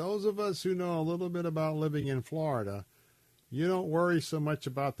those. But those of us who know a little bit about living in Florida, you don't worry so much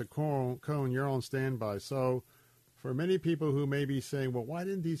about the cone. You're on standby. So for many people who may be saying, well, why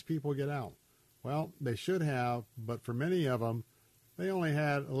didn't these people get out? Well, they should have, but for many of them, they only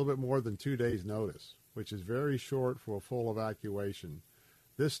had a little bit more than 2 days' notice, which is very short for a full evacuation.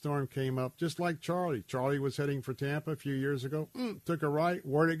 This storm came up just like Charlie. Charlie was heading for Tampa a few years ago, took a right.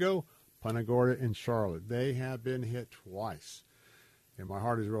 Where'd it go? Punta Gorda and Charlotte. They have been hit twice. And my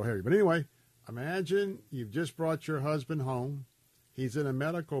heart is real heavy. But anyway, imagine you've just brought your husband home. He's in a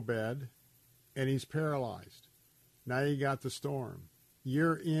medical bed, and he's paralyzed. Now you got the storm.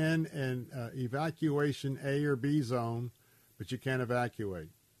 You're in an evacuation A or B zone, but you can't evacuate.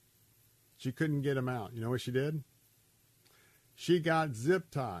 She couldn't get him out. You know what she did? She got zip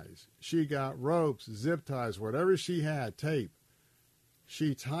ties. She got ropes, zip ties, whatever she had, tape.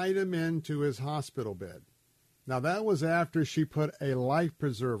 She tied him into his hospital bed. Now, that was after she put a life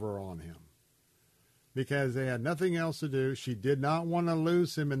preserver on him because they had nothing else to do. She did not want to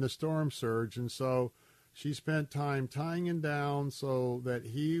lose him in the storm surge, and so she spent time tying him down so that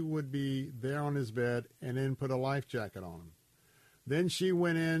he would be there on his bed, and then put a life jacket on him. Then she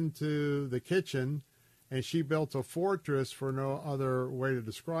went into the kitchen, and she built a fortress, for no other way to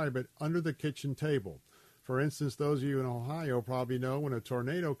describe it, under the kitchen table. For instance, those of you in Ohio probably know when a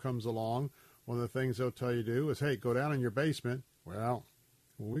tornado comes along, one of the things they'll tell you to do is, hey, go down in your basement. Well,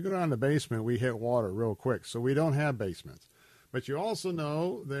 when we go down in the basement, we hit water real quick, so we don't have basements. But you also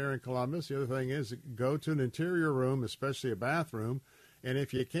know there in Columbus, the other thing is go to an interior room, especially a bathroom, and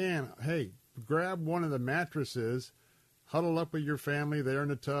if you can, hey, grab one of the mattresses, huddle up with your family there in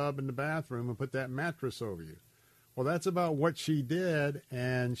the tub in the bathroom, and put that mattress over you. Well, that's about what she did,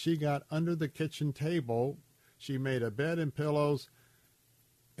 and she got under the kitchen table. She made a bed and pillows.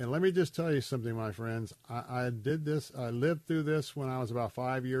 And let me just tell you something, my friends. I did this. I lived through this when I was about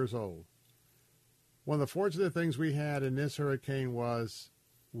 5 years old. One of the fortunate things we had in this hurricane was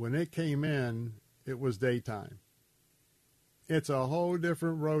when it came in, it was daytime. It's a whole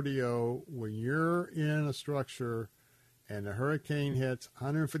different rodeo when you're in a structure and the hurricane hits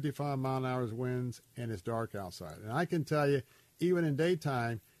 155-mile-an-hour winds, and it's dark outside. And I can tell you, even in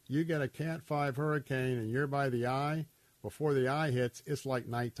daytime, you get a Cat 5 hurricane and you're by the eye, before the eye hits, it's like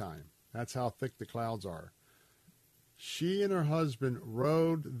nighttime. That's how thick the clouds are. She and her husband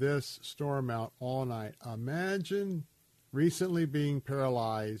rode this storm out all night. Imagine recently being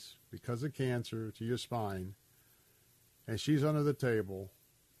paralyzed because of cancer to your spine, and she's under the table,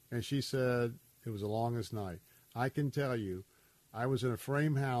 and she said it was the longest night. I can tell you, I was in a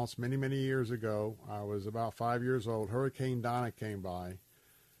frame house many, many years ago. I was about 5 years old. Hurricane Donna came by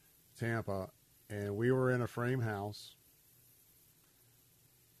Tampa, and we were in a frame house.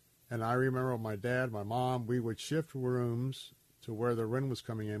 And I remember my dad, my mom, we would shift rooms to where the wind was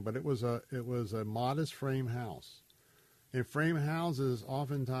coming in, but it was a modest frame house. In frame houses,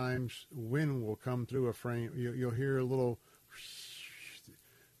 oftentimes wind will come through a frame. You'll hear a little,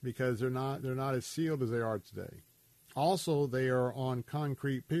 because they're not as sealed as they are today. Also, they are on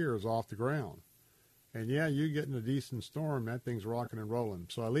concrete piers off the ground. And yeah, you get in a decent storm, that thing's rocking and rolling.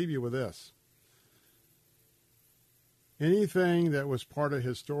 So I leave you with this. Anything that was part of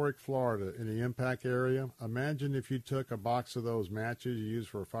historic Florida in the impact area, imagine if you took a box of those matches you use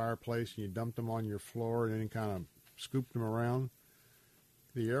for a fireplace and you dumped them on your floor and then kind of scooped them around.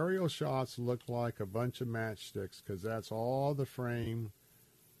 The aerial shots look like a bunch of matchsticks because that's all the frame,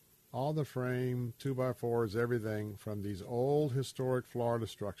 2x4s, everything from these old historic Florida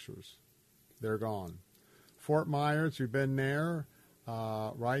structures. They're gone. Fort Myers, you've been there.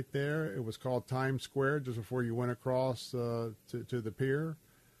 Right there, it was called Times Square just before you went across to the pier.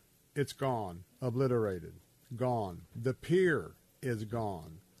 It's gone, obliterated, gone. The pier is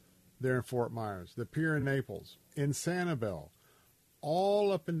gone there in Fort Myers. The pier in Naples, in Sanibel,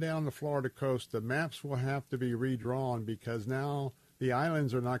 all up and down the Florida coast, the maps will have to be redrawn because now the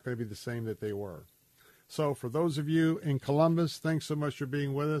islands are not going to be the same that they were. So for those of you in Columbus, thanks so much for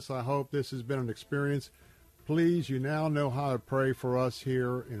being with us. I hope this has been an experience. Please, you now know how to pray for us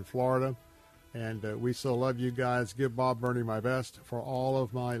here in Florida, and we still love you guys. Give Bob Burney my best. For all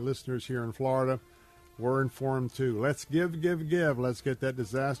of my listeners here in Florida, we're informed too. Let's give. Let's get that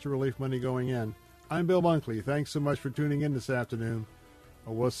disaster relief money going in. I'm Bill Bunkley. Thanks so much for tuning in this afternoon.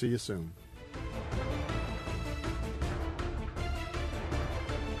 We'll see you soon.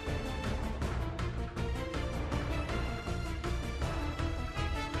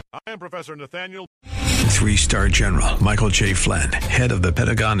 I am Professor Nathaniel. 3-star General Michael J. Flynn, head of the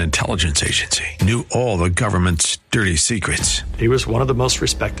Pentagon Intelligence Agency, knew all the government's dirty secrets. He was one of the most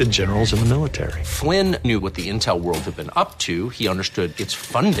respected generals in the military. Flynn knew what the intel world had been up to. He understood its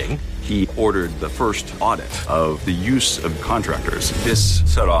funding. He ordered the first audit of the use of contractors. This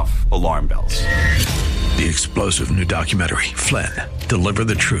set off alarm bells. The explosive new documentary, Flynn, Deliver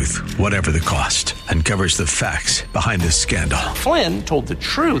the Truth, Whatever the Cost, uncovers the facts behind this scandal. Flynn told the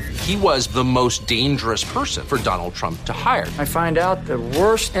truth. He was the most dangerous person for Donald Trump to hire. I find out the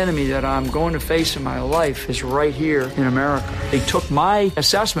worst enemy that I'm going to face in my life is right here in America. They took my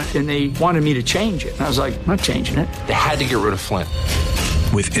assessment and they wanted me to change it. And I was like, I'm not changing it. They had to get rid of Flynn.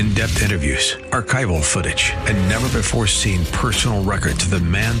 With in-depth interviews, archival footage, and never-before-seen personal records of the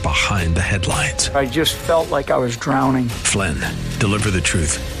man behind the headlines. I just felt like I was drowning. Flynn, Deliver the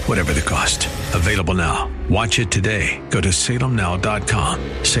Truth, Whatever the Cost. Available now. Watch it today. Go to salemnow.com.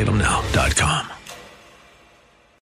 salemnow.com.